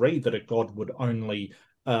would agree that a God would only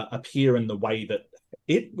appear in the way that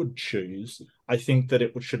it would choose. I think that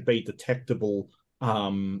it should be detectable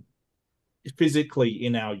physically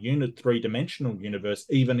in our three-dimensional universe,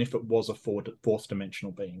 even if it was a fourth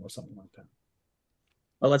dimensional being or something like that.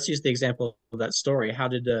 Well, let's use the example of that story. How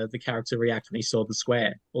did the character react when he saw the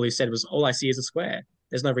square? All he said was, all I see is a square.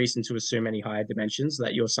 There's no reason to assume any higher dimensions,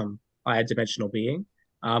 that you're some higher dimensional being.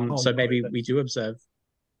 So maybe we do observe.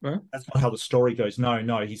 Huh? That's not how the story goes.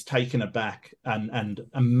 No, he's taken aback and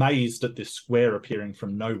amazed at this square appearing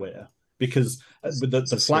from nowhere, because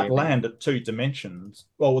the flat land at two dimensions,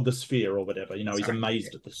 or the sphere or whatever, he's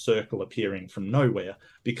amazed at the circle appearing from nowhere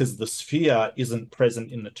because the sphere isn't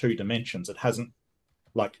present in the two dimensions. It hasn't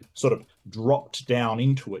like sort of dropped down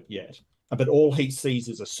into it yet. But all he sees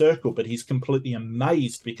is a circle, but he's completely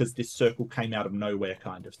amazed because this circle came out of nowhere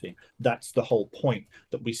kind of thing. That's the whole point,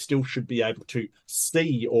 that we still should be able to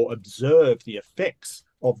see or observe the effects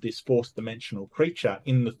of this fourth dimensional creature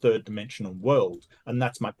in the third dimensional world. And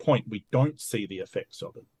that's my point. We don't see the effects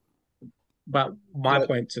of it. But my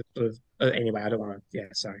point to sort of, anyway, I don't want to,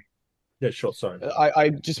 sorry. Yeah, sure, sorry.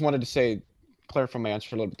 I just wanted to say, clarify my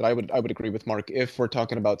answer a little bit. I would agree with Mark. If we're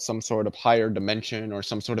talking about some sort of higher dimension or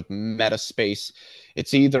some sort of meta space,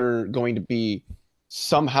 it's either going to be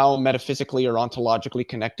somehow metaphysically or ontologically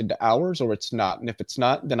connected to ours, or it's not. And if it's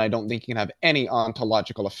not, then I don't think it can have any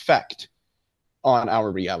ontological effect on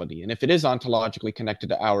our reality. And if it is ontologically connected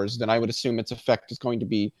to ours, then I would assume its effect is going to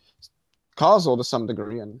be causal to some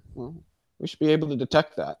degree, and we should be able to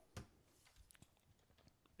detect that.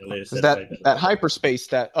 Because that hyperspace,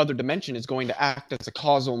 that other dimension, is going to act as a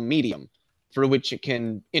causal medium through which it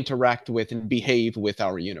can interact with and behave with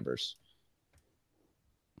our universe.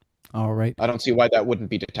 All right. I don't see why that wouldn't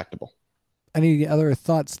be detectable. Any other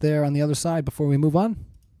thoughts there on the other side before we move on?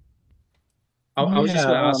 I was just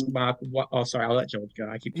going to ask Mark. Sorry, I'll let Jordan go.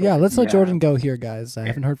 I keep talking. Yeah, let's let Jordan go here, guys. I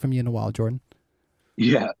haven't heard from you in a while, Jordan.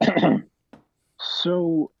 Yeah.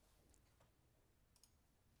 So,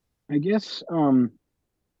 I guess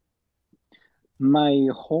my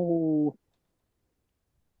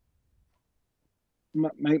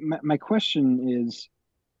question is,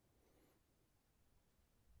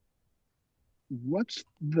 what's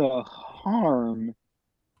the harm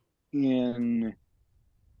in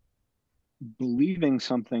believing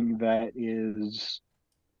something that is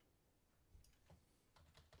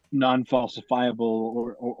non-falsifiable,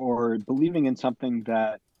 or believing in something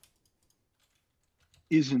that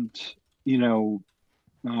isn't,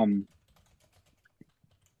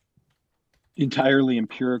 entirely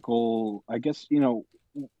empirical? I guess,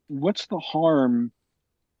 what's the harm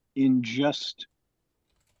in just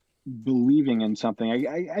believing in something?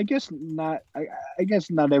 I guess not. I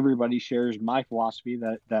guess not everybody shares my philosophy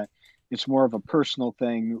that it's more of a personal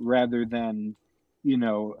thing rather than,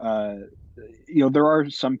 there are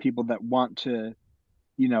some people that want to,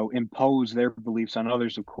 impose their beliefs on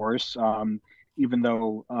others, of course. Even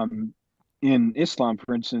though in Islam,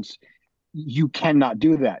 for instance, you cannot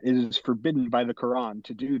do that. It is forbidden by the Quran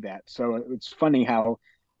to do that. So it's funny how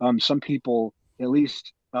some people, at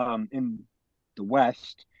least in the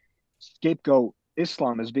West, scapegoat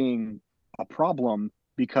Islam as being a problem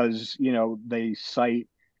because, they cite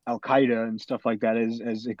Al Qaeda and stuff like that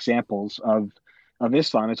as examples of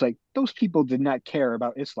Islam. It's like those people did not care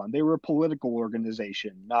about Islam. They were a political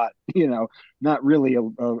organization, not not really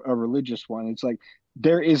a religious one. It's like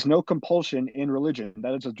there is no compulsion in religion.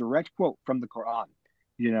 That is a direct quote from the Quran.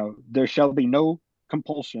 There shall be no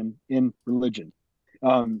compulsion in religion.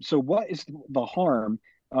 So what is the harm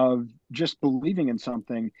of just believing in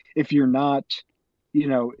something if you're not,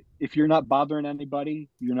 if you're not bothering anybody,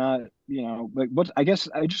 you're not, like what? I guess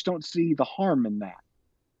I just don't see the harm in that.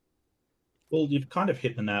 Well, you've kind of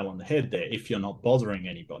hit the nail on the head there. If you're not bothering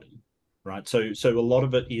anybody, right? So a lot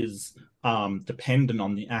of it is dependent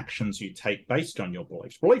on the actions you take based on your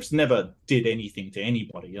beliefs. Beliefs never did anything to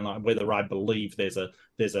anybody. Whether I believe there's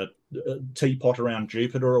a teapot around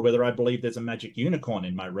Jupiter or whether I believe there's a magic unicorn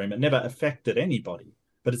in my room, it never affected anybody.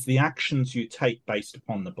 But it's the actions you take based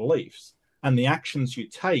upon the beliefs, and the actions you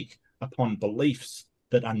take upon beliefs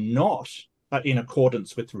that are not in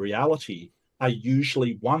accordance with reality are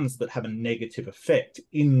usually ones that have a negative effect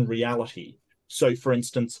in reality. So, for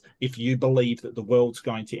instance, if you believe that the world's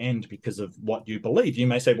going to end because of what you believe, you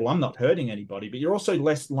may say, well, I'm not hurting anybody, but you're also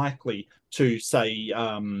less likely to, say,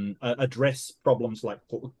 address problems like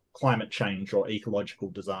climate change or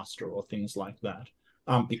ecological disaster or things like that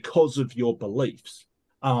because of your beliefs.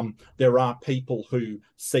 There are people who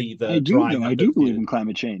see the I do believe in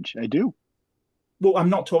climate change. I do. Well,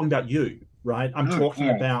 I'm not talking about you, right? I'm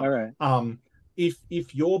talking about right.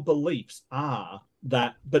 If your beliefs are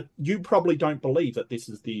that, but you probably don't believe that this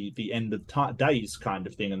is the end of days kind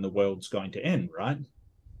of thing and the world's going to end, right?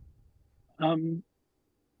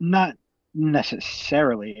 Not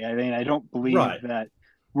necessarily. I mean, I don't believe that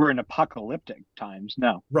we're in apocalyptic times.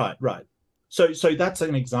 No. Right. So that's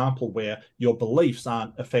an example where your beliefs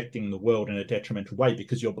aren't affecting the world in a detrimental way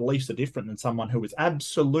because your beliefs are different than someone who is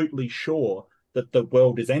absolutely sure that the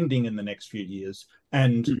world is ending in the next few years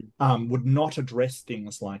and would not address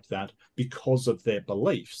things like that because of their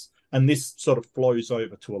beliefs. And this sort of flows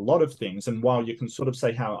over to a lot of things. And while you can sort of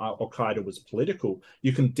say how Al Qaeda was political,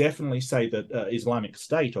 you can definitely say that Islamic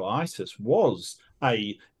State or ISIS was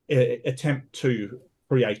a attempt to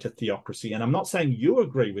create a theocracy. And I'm not saying you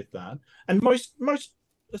agree with that. And most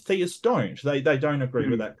theists don't. They don't agree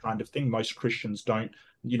with that kind of thing. Most Christians don't,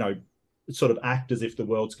 sort of act as if the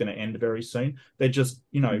world's going to end very soon. They're just,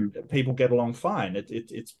 people get along fine.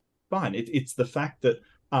 It's fine. It's the fact that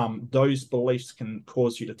those beliefs can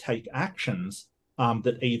cause you to take actions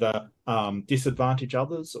that either disadvantage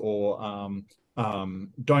others or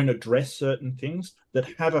don't address certain things that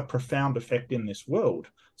have a profound effect in this world.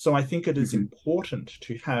 So I think it is important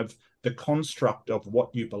to have the construct of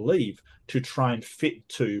what you believe to try and fit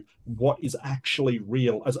to what is actually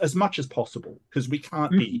real as much as possible, because we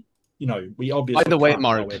can't be, we obviously by the way, can't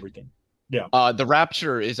Mark, know everything. Yeah. The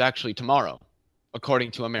rapture is actually tomorrow, according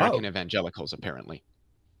to American evangelicals, apparently.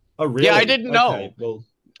 Oh, really? Yeah, I didn't know. Well,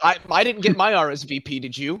 I didn't get my RSVP.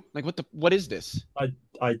 Did you? Like, what is this?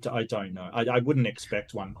 I don't know. I wouldn't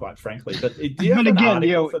expect one, quite frankly. But again,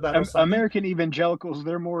 American evangelicals,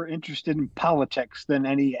 they're more interested in politics than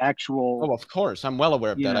any actual. Oh, of course, I'm well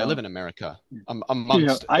aware of that. I live in America. I'm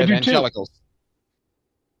amongst evangelicals.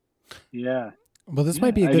 Yeah. Well, this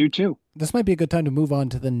might be This might be a good time to move on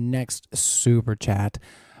to the next super chat.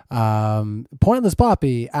 Pointless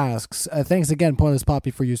Poppy asks, thanks again, Pointless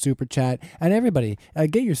Poppy, for your super chat. And everybody,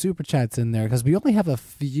 get your super chats in there because we only have a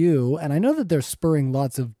few, and I know that they're spurring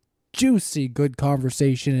lots of juicy, good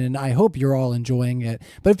conversation, and I hope you're all enjoying it.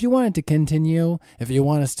 But if you want it to continue, if you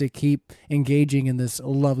want us to keep engaging in this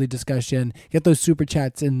lovely discussion, get those super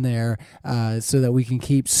chats in there so that we can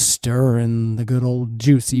keep stirring the good old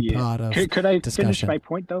juicy pot of Could I discussion. finish my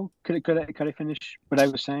point, though? Could I finish what I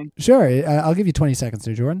was saying? Sure. I'll give you 20 seconds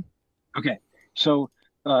there, Jordan. Okay. So,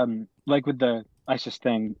 like with the ISIS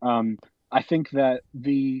thing, I think that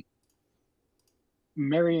the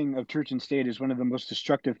marrying of church and state is one of the most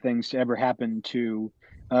destructive things to ever happen to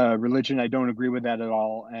religion. I don't agree with that at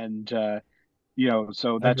all. And,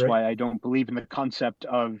 so that's why I don't believe in the concept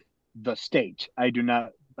of the state. I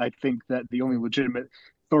think that the only legitimate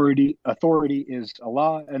authority is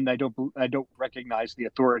Allah, and I don't recognize the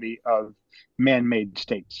authority of man-made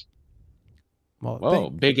states. Well, Whoa,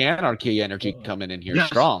 big anarchy energy coming in here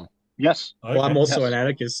strong. Yes. Okay. Well, I'm also an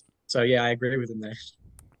anarchist, so yeah, I agree with him there.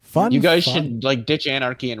 Fun. You guys should like ditch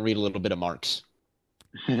anarchy and read a little bit of Marx.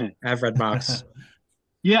 I've read Marx.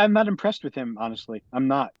 Yeah, I'm not impressed with him, honestly. I'm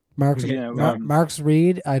not. Marx, Marx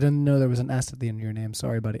Reed. I didn't know there was an S at the end of your name.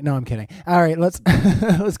 Sorry, buddy. No, I'm kidding. All right, let's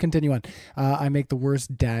let's continue on. I make the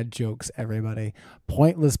worst dad jokes, everybody.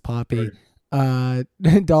 Pointless Poppy.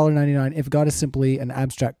 $1.99. If God is simply an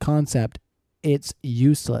abstract concept, it's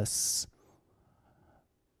useless.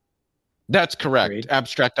 That's correct. Agreed.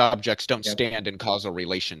 Abstract objects don't stand in causal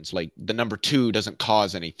relations. Like the number 2 doesn't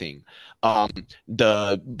cause anything.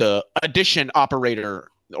 The addition operator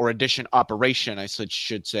or addition operation, I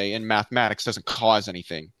should say, in mathematics doesn't cause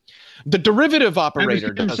anything. The derivative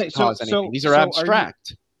operator doesn't cause anything. These are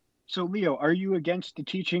abstract. So, Leo, are you against the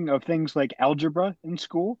teaching of things like algebra in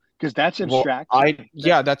school? Because that's abstract.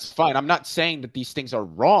 Yeah, that's fine. I'm not saying that these things are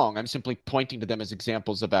wrong. I'm simply pointing to them as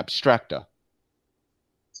examples of abstracta.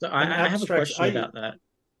 So I have a question about that.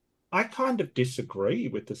 I kind of disagree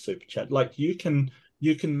with the super chat. Like you can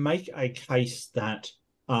make a case that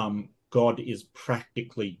God is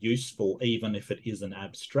practically useful even if it isn't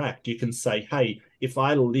abstract. You can say, hey, if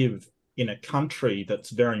I live in a country that's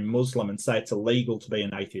very Muslim and say it's illegal to be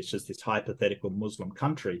an atheist, just this hypothetical Muslim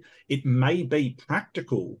country, it may be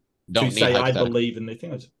practical to say I believe in the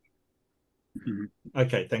things.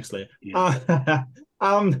 Okay, thanks, Leah. Yeah.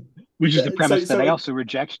 Which is the premise that I also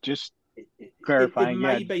reject, just clarifying. It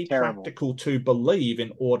may be practical to believe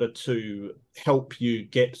in order to help you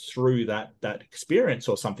get through that experience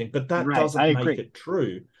or something, but that doesn't make it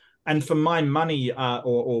true. And for my money,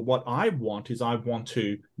 or what I want is I want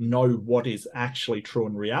to know what is actually true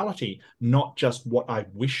in reality, not just what I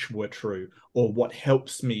wish were true or what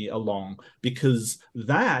helps me along, because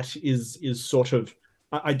that is sort of,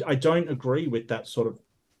 I don't agree with that sort of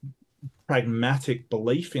pragmatic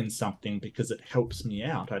belief in something because it helps me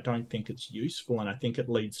out. I don't think it's useful, and I think it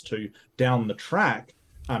leads to down the track.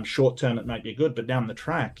 Short term, it might be good, but down the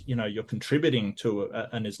track, you're contributing to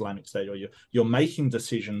an Islamic state, or you're making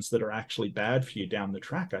decisions that are actually bad for you down the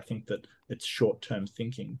track. I think that it's short term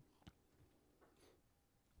thinking.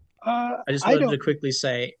 I just wanted to quickly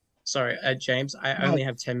say, sorry, James, I only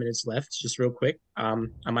have 10 minutes left, just real quick.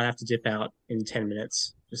 I might have to dip out in 10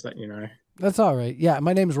 minutes, just letting you know. That's all right. Yeah,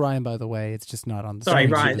 my name's Ryan, by the way. It's just not on the Sorry,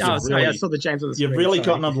 screen. Ryan. Oh, sorry, I saw the James on the screen. You've really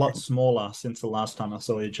gotten a lot smaller since the last time I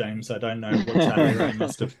saw you, James. I don't know what's happening. You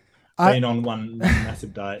must have been on one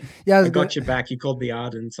massive diet. Yeah, I got your back. You called me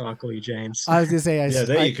Arden, so I'll call you James. I was gonna say,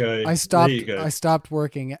 there you go. I stopped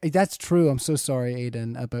working. That's true. I'm so sorry,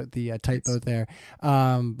 Aiden, about the typo there.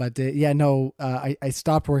 I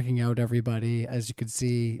stopped working out. Everybody, as you can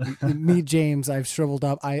see, me, James, I've shriveled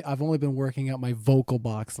up. I've only been working out my vocal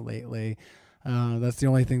box lately. That's the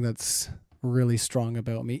only thing that's really strong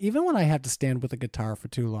about me. Even when I have to stand with a guitar for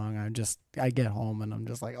too long, I get home and I'm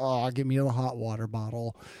just like, oh, give me a hot water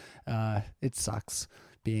bottle. It sucks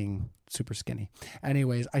being super skinny.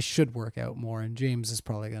 Anyways, I should work out more, and James is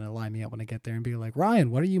probably going to line me up when I get there and be like, Ryan,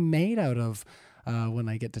 what are you made out of when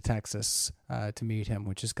I get to Texas to meet him,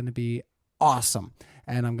 which is going to be awesome.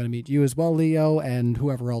 And I'm going to meet you as well, Leo, and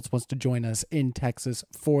whoever else wants to join us in Texas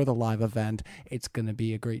for the live event. It's going to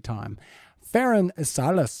be a great time. Farron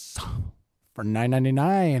Salas for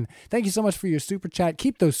 $9.99. Thank you so much for your super chat.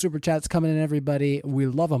 Keep those super chats coming in, everybody. We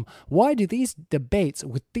love them. Why do these debates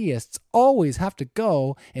with theists always have to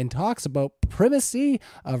go in talks about primacy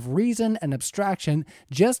of reason and abstraction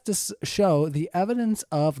just to show the evidence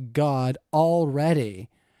of God already?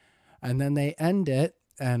 And then they end it,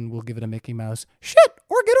 and we'll give it a Mickey Mouse. Shit,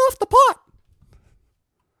 or get off the pot.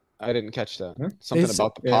 I didn't catch that. Something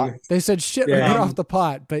about the pot. They said shit or get off the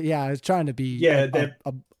pot, but I was trying to be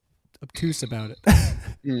obtuse about it.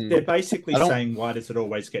 They're basically saying, why does it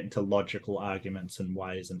always get into logical arguments and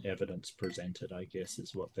why isn't evidence presented, I guess,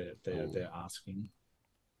 is what they're asking.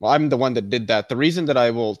 Well, I'm the one that did that. The reason that I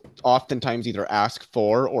will oftentimes either ask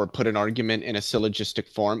for or put an argument in a syllogistic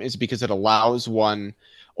form is because it allows one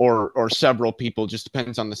or several people, just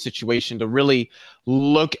depends on the situation, to really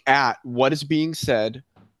look at what is being said,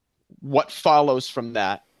 what follows from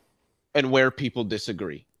that, and where people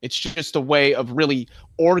disagree. It's just a way of really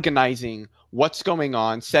organizing what's going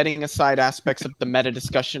on, setting aside aspects of the meta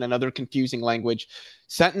discussion and other confusing language.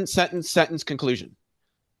 Sentence, sentence, sentence, conclusion.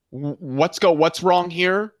 What's wrong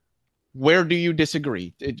here? Where do you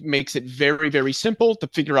disagree? It makes it very, very simple to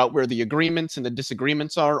figure out where the agreements and the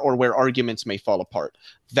disagreements are, or where arguments may fall apart.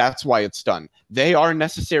 That's why it's done. They are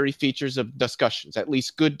necessary features of discussions, at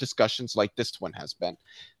least good discussions like this one has been,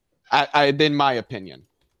 in my opinion.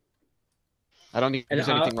 I don't think there's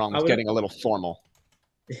anything wrong with getting a little formal.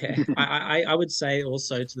 Yeah, I would say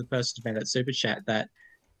also to the person who made that super chat that,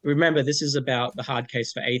 remember, this is about the hard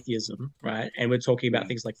case for atheism, right? And we're talking about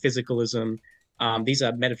things like physicalism. These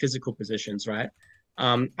are metaphysical positions, right?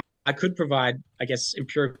 I could provide, I guess,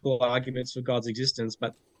 empirical arguments for God's existence,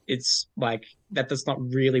 but it's like that's not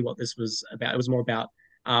really what this was about. It was more about,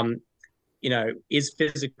 is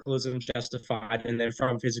physicalism justified? And then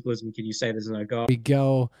from physicalism, can you say there's no God? We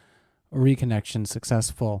go. Reconnection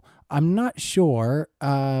successful. I'm not sure.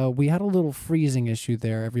 We had a little freezing issue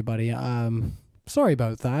there, everybody. Sorry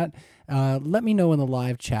about that. Let me know in the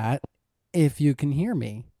live chat if you can hear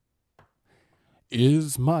me.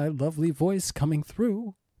 Is my lovely voice coming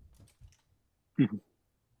through?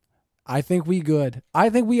 I think we good. I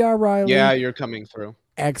think we are, Riley. Yeah, you're coming through.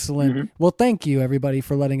 Excellent. Mm-hmm. Well, thank you, everybody,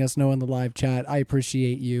 for letting us know in the live chat. I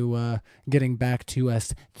appreciate you getting back to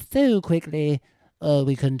us so quickly.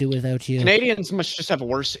 We couldn't do without you. Canadians must just have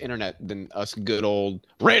worse internet than us good old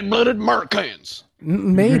red-blooded Americans.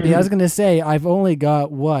 Maybe. I was going to say, I've only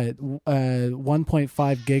got, 1.5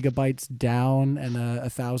 gigabytes down and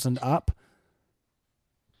 1,000 up.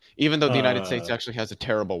 Even though the United States actually has a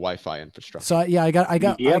terrible Wi-Fi infrastructure. So yeah, I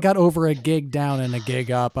got over a gig down and a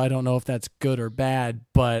gig up. I don't know if that's good or bad,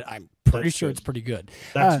 but I'm pretty sure it's pretty good.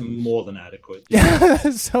 That's more than adequate. Yeah.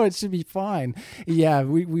 So it should be fine. Yeah,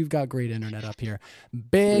 we've got great internet up here.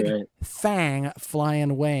 Big Fang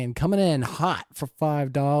Flying Wayne coming in hot for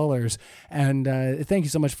 $5. And thank you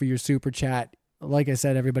so much for your super chat. Like I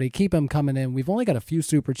said, everybody, keep them coming in. We've only got a few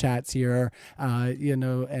super chats here,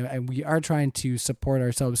 and we are trying to support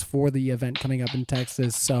ourselves for the event coming up in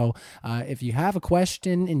Texas. So if you have a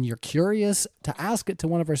question and you're curious to ask it to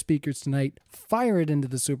one of our speakers tonight, fire it into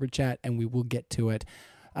the super chat and we will get to it.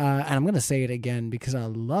 And I'm going to say it again because I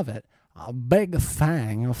love it. A Big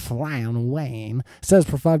Fang Flying Wayne says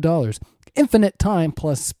for $5, infinite time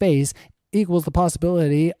plus space equals the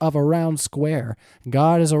possibility of a round square.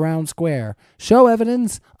 God is a round square. Show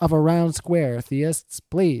evidence of a round square. Theists,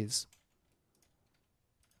 please.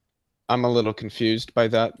 I'm a little confused by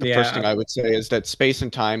that. The first thing I would say is that space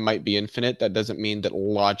and time might be infinite. That doesn't mean that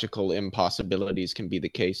logical impossibilities can be the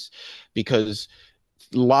case, because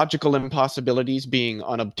logical impossibilities being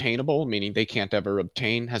unobtainable, meaning they can't ever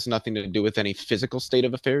obtain, has nothing to do with any physical state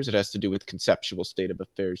of affairs. It has to do with conceptual state of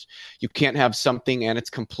affairs. You can't have something and its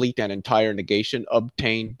complete and entire negation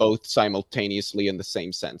obtain both simultaneously in the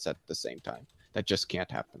same sense at the same time. That just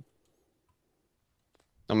can't happen,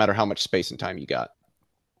 no matter how much space and time you got.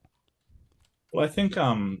 Well, I think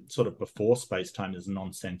sort of before space-time is a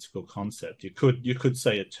nonsensical concept. You could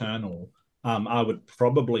say eternal. I would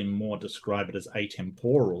probably more describe it as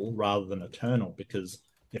atemporal rather than eternal, because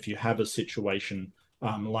if you have a situation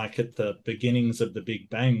like at the beginnings of the Big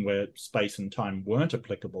Bang where space and time weren't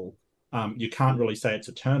applicable, you can't really say it's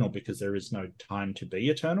eternal because there is no time to be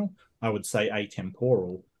eternal. I would say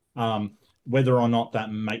atemporal. Whether or not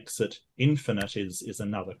that makes it infinite is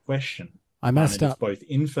another question. I messed up. It's both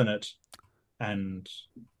infinite and...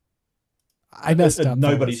 I messed up.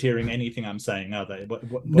 Nobody's hearing anything I'm saying, are they?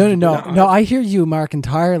 No. I hear you, Mark,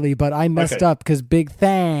 entirely, but I messed up because Big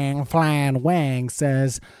Thang Flan Wang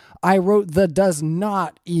says I wrote the does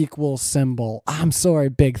not equal symbol. I'm sorry,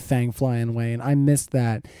 Big Thang Flying Wayne. I missed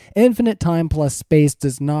that. Infinite time plus space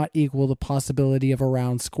does not equal the possibility of a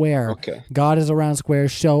round square. Okay. God is a round square.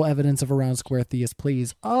 Show evidence of a round square. Theist,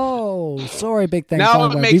 please. Oh, sorry, Big Thang now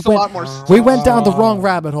Flying it Wayne. makes a lot more sense. We went down the wrong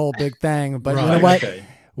rabbit hole, Big Thang, but you know what? Okay.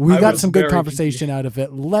 We got some good conversation out of it.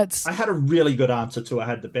 I had a really good answer too. I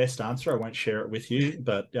had the best answer. I won't share it with you,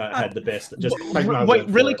 but I had the best. Just wait,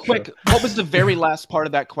 really quick. What was the very last part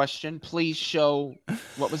of that question? Please show.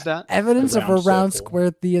 What was that? Evidence of a round square.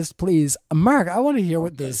 Theist, please. Mark, I want to hear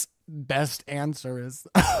what this best answer is.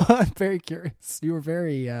 I'm very curious. You were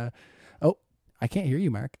very. Oh, I can't hear you,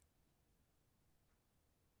 Mark.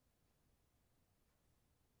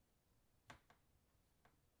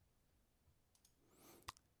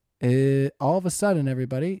 All of a sudden,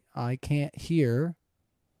 everybody, I can't hear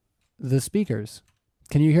the speakers.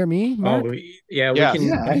 Can you hear me, Mark? Yeah, we Yes. can.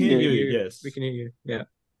 Yeah, I hear you, you. yes. We can hear you. Yeah.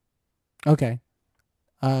 Okay.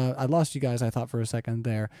 I lost you guys, I thought, for a second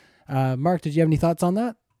there. Mark, did you have any thoughts on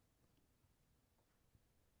that?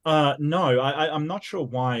 No, I'm not sure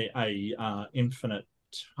why a infinite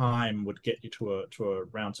time would get you to a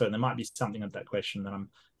round. So there might be something of that question that I'm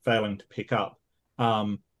failing to pick up.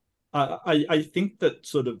 I think that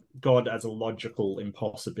sort of God as a logical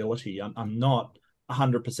impossibility. I'm not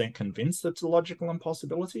 100% convinced that's a logical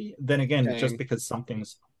impossibility. Then again, Same. just because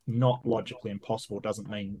something's not logically impossible doesn't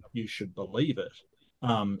mean you should believe it.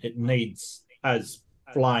 It needs, as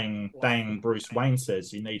Flying Thang Bruce Wayne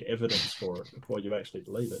says, you need evidence for it before you actually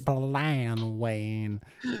believe it. Blan Wayne.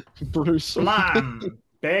 Bruce. Flam,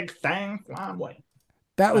 big thang, Flam Wayne.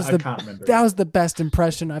 That was I can't remember. That was the best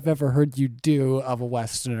impression I've ever heard you do of a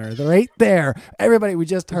Westerner. Right there. Everybody, we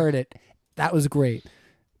just heard it. That was great.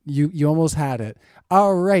 You almost had it.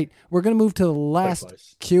 All right, we're going to move to the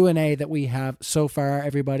last Q&A that we have so far.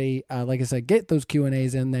 Everybody, like I said, get those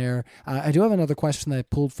Q&As in there. I do have another question that I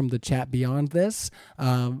pulled from the chat beyond this,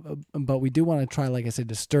 but we do want to try, like I said,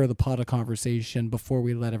 to stir the pot of conversation before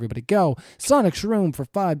we let everybody go. Sonic Shroom for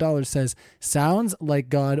 $5 says, sounds like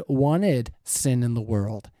God wanted sin in the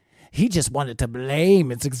world. He just wanted to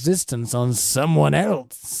blame its existence on someone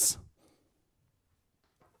else.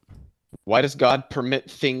 Why does God permit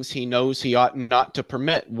things he knows he ought not to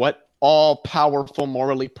permit? What all-powerful,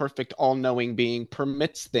 morally perfect, all-knowing being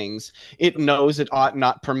permits things it knows it ought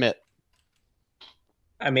not permit?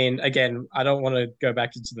 I mean, again, I don't want to go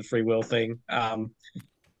back into the free will thing.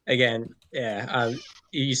 Again, yeah.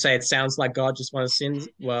 You say it sounds like God just wants sin.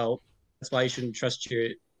 Well, that's why you shouldn't trust your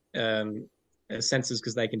senses,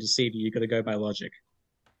 because they can deceive you. You got to go by logic.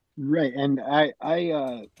 Right, and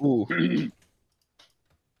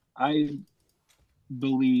I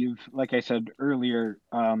believe, like I said earlier,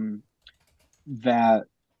 that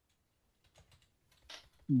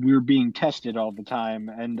we're being tested all the time,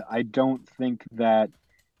 and I don't think that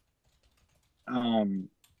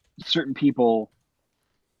certain people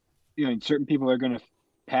are going to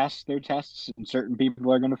pass their tests, and certain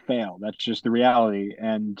people are going to fail. That's just the reality,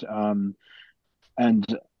 and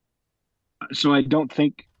so I don't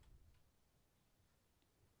think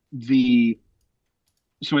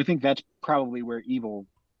So I think that's probably where evil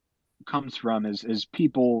comes from, is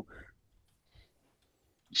people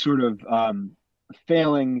sort of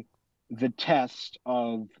failing the test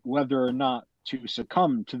of whether or not to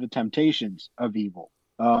succumb to the temptations of evil.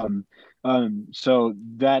 So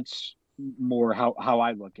that's more how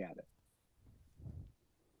I look at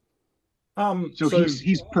it. So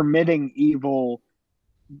he's permitting evil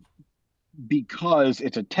because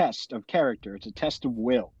it's a test of character. It's a test of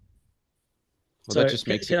will. Well, that just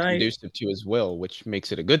makes it conducive to his will, which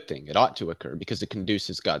makes it a good thing. It ought to occur because it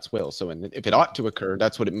conduces God's will. So if it ought to occur,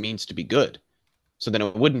 that's what it means to be good. So then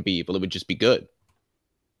it wouldn't be evil. It would just be good.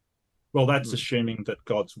 Well, that's assuming that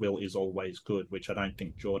God's will is always good, which I don't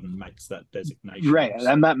think Jordan makes that designation. Right.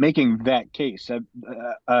 I'm not making that case.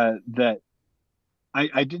 That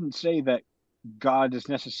I didn't say that God is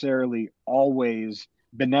necessarily always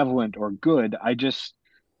benevolent or good. I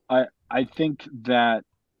think that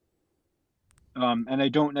and I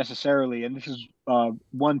don't necessarily, and this is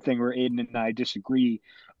one thing where Aiden and I disagree.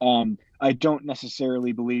 I don't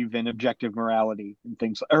necessarily believe in objective morality and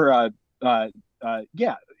things, what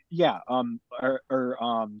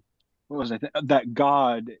was I that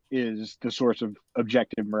God is the source of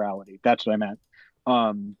objective morality. That's what I meant.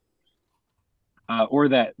 Or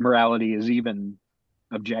that morality is even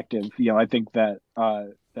objective. I think that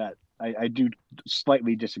I do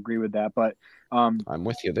slightly disagree with that, but I'm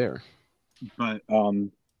with you there. But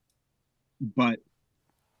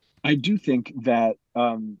I do think that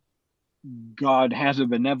God has a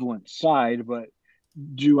benevolent side, but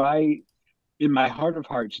in my heart of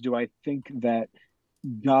hearts, do I think that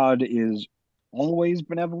God is always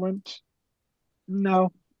benevolent?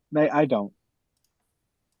 No, I don't.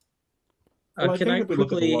 Can I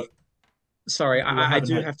quickly? Sorry, I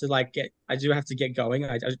do have to get going.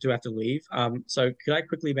 I do have to leave. So could I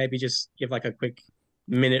quickly maybe just give like a quick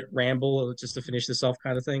minute ramble just to finish this off,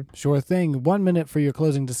 kind of thing? Sure thing. 1 minute for your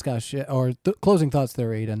closing discussion or closing thoughts there,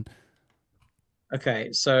 Aiden.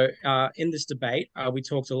 Okay, so in this debate, we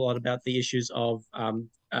talked a lot about the issues of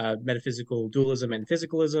metaphysical dualism and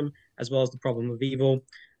physicalism, as well as the problem of evil.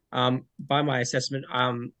 By my assessment,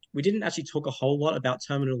 we didn't actually talk a whole lot about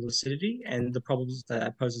terminal lucidity and the problems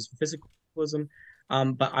that poses for physicalism,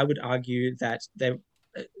 but I would argue that there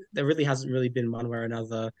really hasn't really been one way or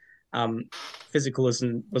another Um,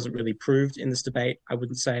 Physicalism wasn't really proved in this debate, I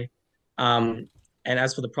wouldn't say. And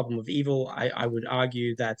as for the problem of evil, I would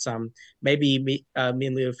argue that maybe me and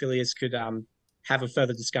Leophilius could have a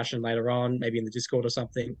further discussion later on, maybe in the Discord or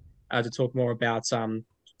something, to talk more about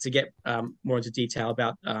to get more into detail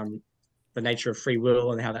about the nature of free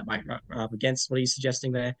will and how that might run up against what he's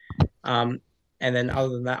suggesting there. And then other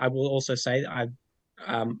than that, I will also say that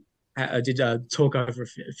I did talk over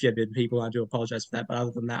a few bit of people. I do apologize for that. But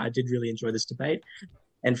other than that, I did really enjoy this debate.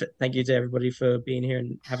 And thank you to everybody for being here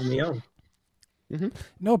and having me on. Mm-hmm.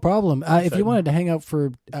 No problem. If you wanted to hang out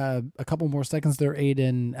for a couple more seconds there,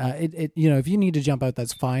 Aiden, if you need to jump out,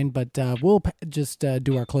 that's fine. But we'll just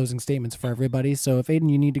do our closing statements for everybody. So if Aiden,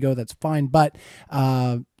 you need to go, that's fine. But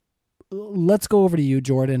let's go over to you,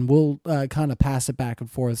 Jordan. We'll kind of pass it back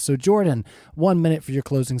and forth. So Jordan, 1 minute for your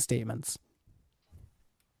closing statements.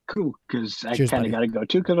 Cool, because I kind of got to go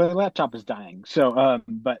too because my laptop is dying. So,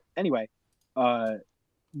 but anyway, the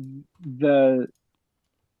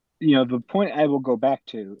point I will go back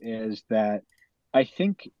to is that I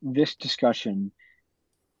think this discussion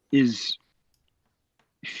is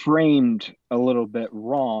framed a little bit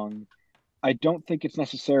wrong. I don't think it's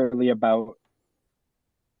necessarily about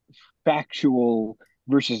factual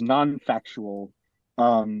versus non-factual.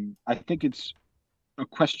 I think it's a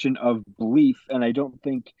question of belief, and I don't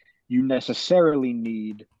think you necessarily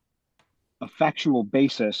need a factual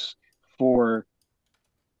basis for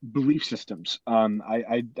belief systems.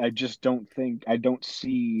 I just don't think, I don't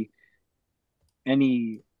see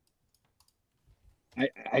any,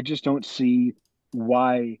 I just don't see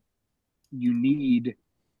why you need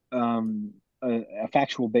a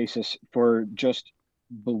factual basis for just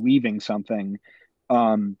believing something.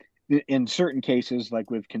 In certain cases, like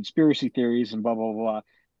with conspiracy theories and blah, blah, blah,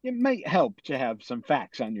 it might help to have some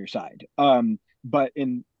facts on your side. But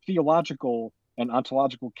in theological and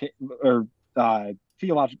ontological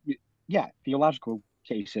theological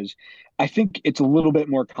cases, I think it's a little bit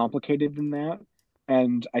more complicated than that.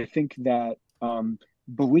 And I think that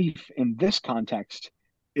belief in this context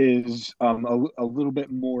is a little bit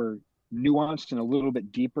more nuanced and a little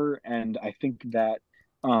bit deeper. And I think that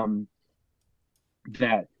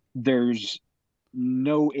that there's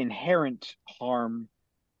no inherent harm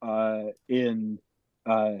in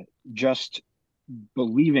just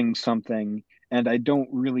believing something. And I don't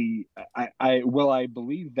really, I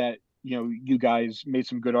believe that, you guys made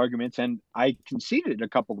some good arguments and I conceded a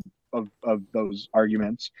couple of those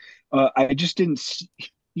arguments. I just didn't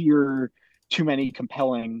hear too many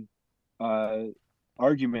compelling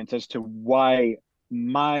arguments as to why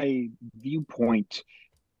my viewpoint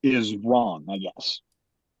is wrong, I guess.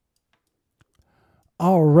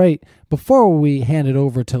 All right. Before we hand it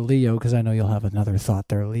over to Leo, because I know you'll have another thought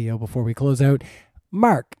there, Leo, before we close out,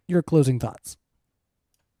 Mark, your closing thoughts.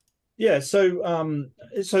 Yeah, so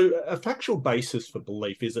a factual basis for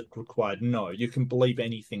belief, is it required? No, you can believe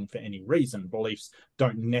anything for any reason. Beliefs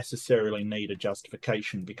don't necessarily need a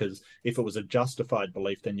justification, because if it was a justified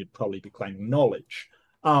belief, then you'd probably be claiming knowledge.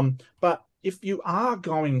 But if you are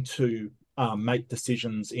going to make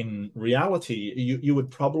decisions in reality, you would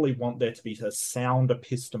probably want there to be a sound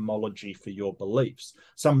epistemology for your beliefs,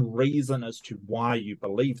 some reason as to why you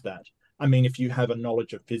believe that. I mean, if you have a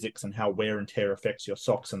knowledge of physics and how wear and tear affects your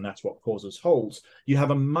socks and that's what causes holes, you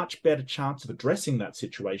have a much better chance of addressing that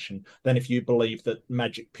situation than if you believe that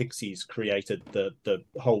magic pixies created the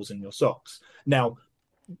holes in your socks. Now,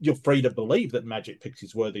 you're free to believe that magic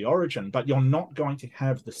pixies were the origin, but you're not going to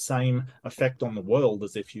have the same effect on the world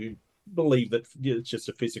as if you believe that it's just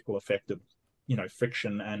a physical effect of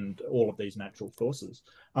friction and all of these natural forces.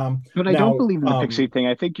 But I don't believe in the pixie thing.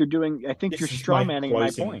 I think you're strawmanning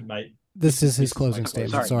my point. Mate. This is his closing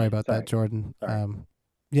statement. Sorry about that, Jordan.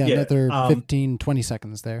 Another 15, 20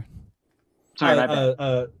 seconds there. Sorry,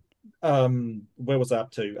 where was I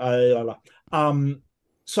up to?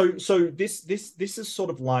 So this is sort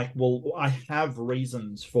of like, well, I have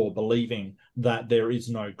reasons for believing that there is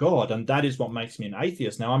no God, and that is what makes me an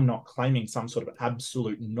atheist. Now, I'm not claiming some sort of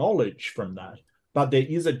absolute knowledge from that, but there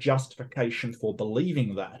is a justification for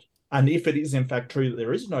believing that. And if it is in fact true that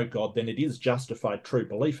there is no God, then it is justified true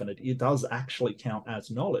belief, and it does actually count as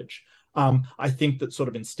knowledge. I think that sort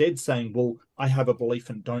of instead saying, well, I have a belief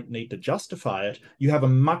and don't need to justify it, you have a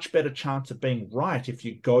much better chance of being right if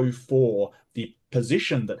you go for the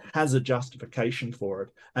position that has a justification for it,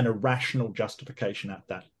 and a rational justification at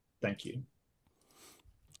that. Thank you.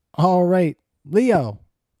 All right. Leo,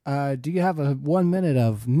 do you have a 1 minute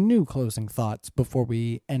of new closing thoughts before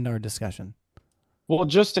we end our discussion? Well,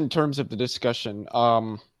 just in terms of the discussion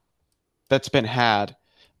that's been had,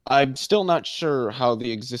 I'm still not sure how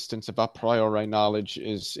the existence of a priori knowledge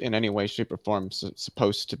is in any way, shape, or form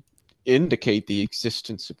supposed to indicate the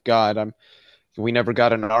existence of God. We never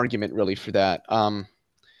got an argument really for that.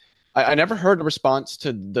 I never heard a response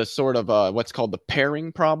to the sort of what's called the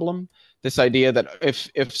pairing problem. This idea that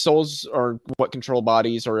if souls are what control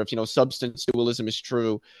bodies, or if substance dualism is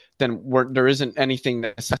true, then there isn't anything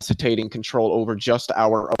necessitating control over just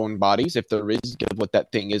our own bodies. If there is, what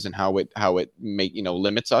that thing is and how it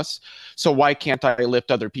limits us. So why can't I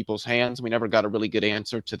lift other people's hands? We never got a really good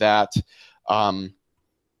answer to that.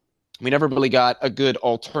 We never really got a good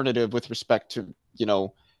alternative with respect to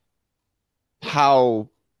how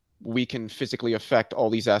we can physically affect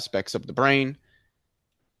all these aspects of the brain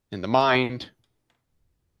and the mind.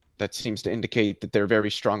 That seems to indicate that they're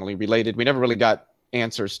very strongly related. We never really got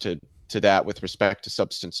answers to that with respect to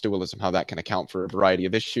substance dualism, how that can account for a variety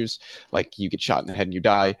of issues, like you get shot in the head and you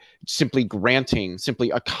die. Simply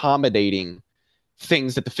accommodating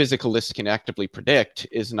things that the physicalists can actively predict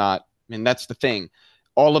is not, that's the thing.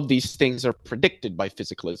 All of these things are predicted by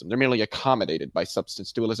physicalism. They're merely accommodated by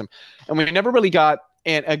substance dualism. And we never really got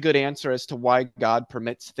a good answer as to why God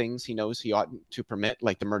permits things he knows he oughtn't to permit,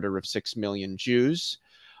 like the murder of 6 million Jews.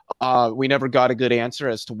 We never got a good answer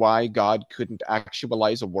as to why God couldn't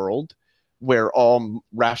actualize a world where all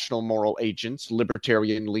rational moral agents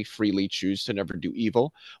libertarianly freely choose to never do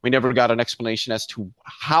evil. We never got an explanation as to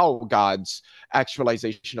how God's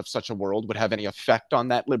actualization of such a world would have any effect on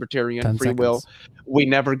that libertarian free will. We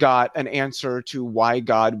never got an answer to why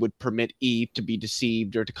God would permit Eve to be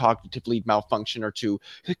deceived or to cognitively malfunction or to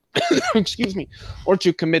excuse me, or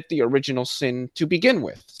to commit the original sin to begin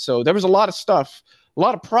with. So there was a lot of stuff, a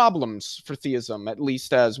lot of problems for theism, at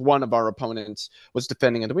least as one of our opponents was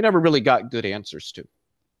defending it, that we never really got good answers to.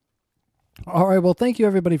 All right. Well, thank you,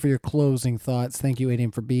 everybody, for your closing thoughts. Thank you,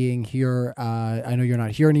 Aiden, for being here. I know you're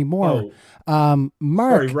not here anymore. Mark.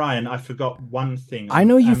 Sorry, Ryan, I forgot one thing. I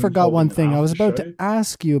know you forgot one thing. I was about to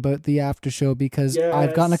ask you about the after show because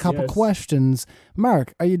I've gotten a couple questions.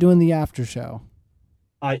 Mark, are you doing the after show?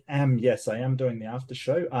 I am, yes, I am doing the after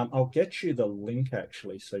show. I'll get you the link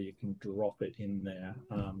actually, so you can drop it in there.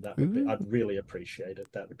 That would be, I'd really appreciate it.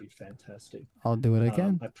 That would be fantastic. I'll do it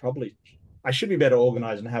again. I should be better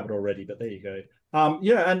organized and have it already, but there you go.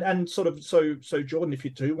 And sort of so Jordan, if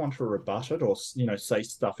you do want to rebut it or say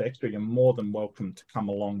stuff extra, you're more than welcome to come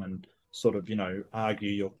along and sort of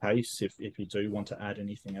argue your case if you do want to add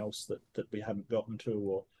anything else that we haven't gotten to,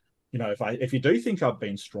 or if you do think I've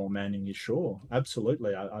been straw manning you, sure,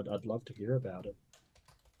 absolutely, I'd love to hear about it.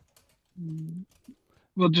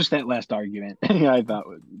 Well, just that last argument, I thought,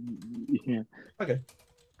 okay,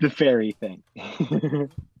 the fairy thing.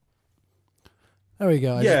 There we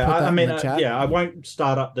go. I won't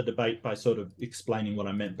start up the debate by sort of explaining what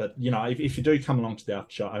I meant, but if you do come along to the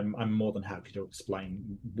after show, I'm more than happy to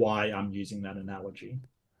explain why I'm using that analogy.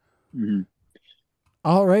 Mm-hmm.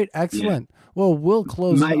 All right, excellent. Yeah. Well, we'll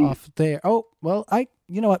close it off there. Oh, well,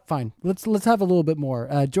 you know what? Fine. Let's have a little bit more.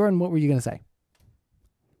 Jordan, what were you gonna say?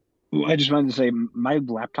 Well, I just wanted to say my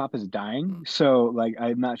laptop is dying, so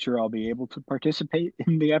I'm not sure I'll be able to participate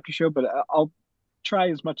in the after show, but I'll try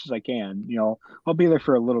as much as I can. I'll be there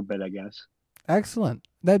for a little bit, I guess. Excellent.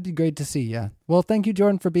 That'd be great to see. Yeah. Well, thank you,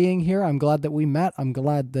 Jordan, for being here. I'm glad that we met. I'm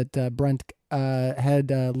glad that Brent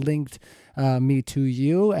had linked me to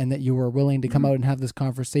you and that you were willing to come out and have this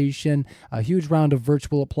conversation. A huge round of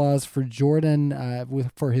virtual applause for Jordan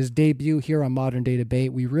for his debut here on Modern Day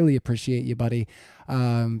Debate. We really appreciate you, buddy.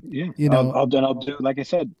 I'll do, like I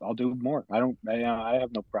said, I'll do more. I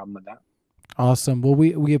have no problem with that. Awesome. Well,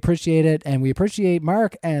 we appreciate it, and we appreciate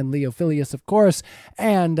Mark and Leo Filius, of course.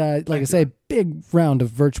 And I say, big round of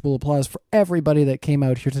virtual applause for everybody that came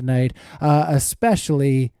out here tonight,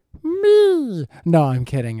 especially me. No, I'm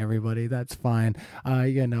kidding, everybody. That's fine.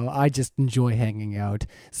 I just enjoy hanging out.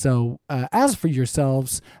 So as for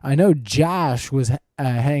yourselves, I know Josh was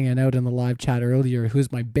hanging out in the live chat earlier,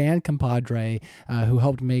 who's my band compadre, who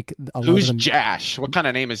helped make a lot Who's of them. Josh? What kind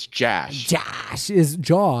of name is Josh? Josh is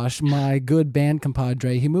Josh, my good band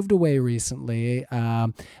compadre. He moved away recently,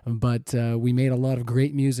 but we made a lot of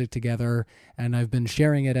great music together, and I've been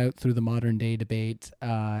sharing it out through the Modern Day Debate,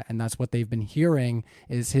 and that's what they've been hearing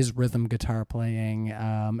is his rhythm guitar playing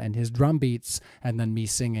and his drum beats, and then me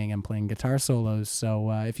singing and playing guitar solos. So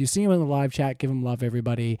if you see him in the live chat, give him love,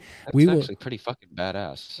 everybody. That's actually pretty fucking badass.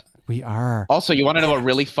 We are. Also, you want to know a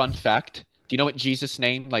really fun fact? Do you know what Jesus'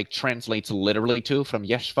 name translates literally to from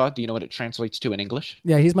Yeshua? Do you know what it translates to in English?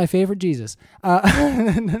 Yeah, he's my favorite Jesus.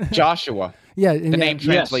 Joshua. Yeah, the name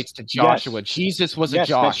translates to Joshua. Yes. Jesus was a Josh.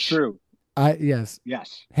 Josh. That's true. Yes.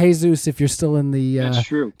 Yes. Jesus, if you're still in the That's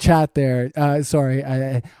true. chat there. Sorry.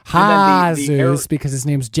 Jesus, because his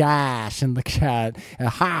name's Josh in the chat.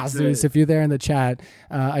 Jesus, if you're there in the chat,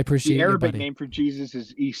 I appreciate the you, Arabic buddy. name for Jesus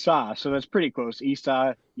is Isa, so that's pretty close.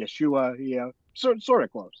 Isa, Yeshua, sort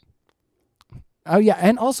of close. Oh, yeah.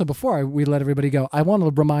 And also, before we let everybody go, I want to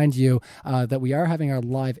remind you that we are having our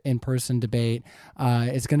live in-person debate.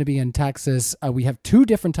 It's going to be in Texas. We have 2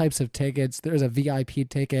 different types of tickets. There's a VIP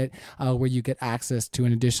ticket where you get access to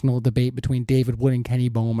an additional debate between David Wood and Kenny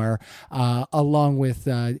Bomer, along with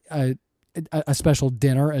a special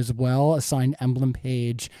dinner as well, a signed emblem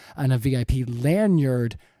page, and a VIP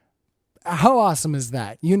lanyard. How awesome is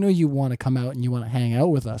that? You know you want to come out and you want to hang out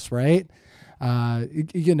with us, right? Or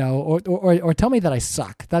tell me that I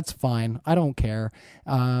suck. That's fine. I don't care.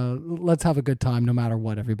 Let's have a good time no matter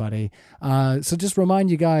what, everybody. So just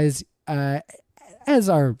remind you guys, as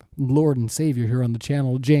our Lord and Savior here on the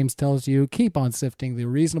channel, James tells you, keep on sifting the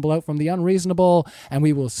reasonable out from the unreasonable, and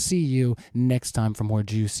we will see you next time for more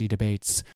juicy debates.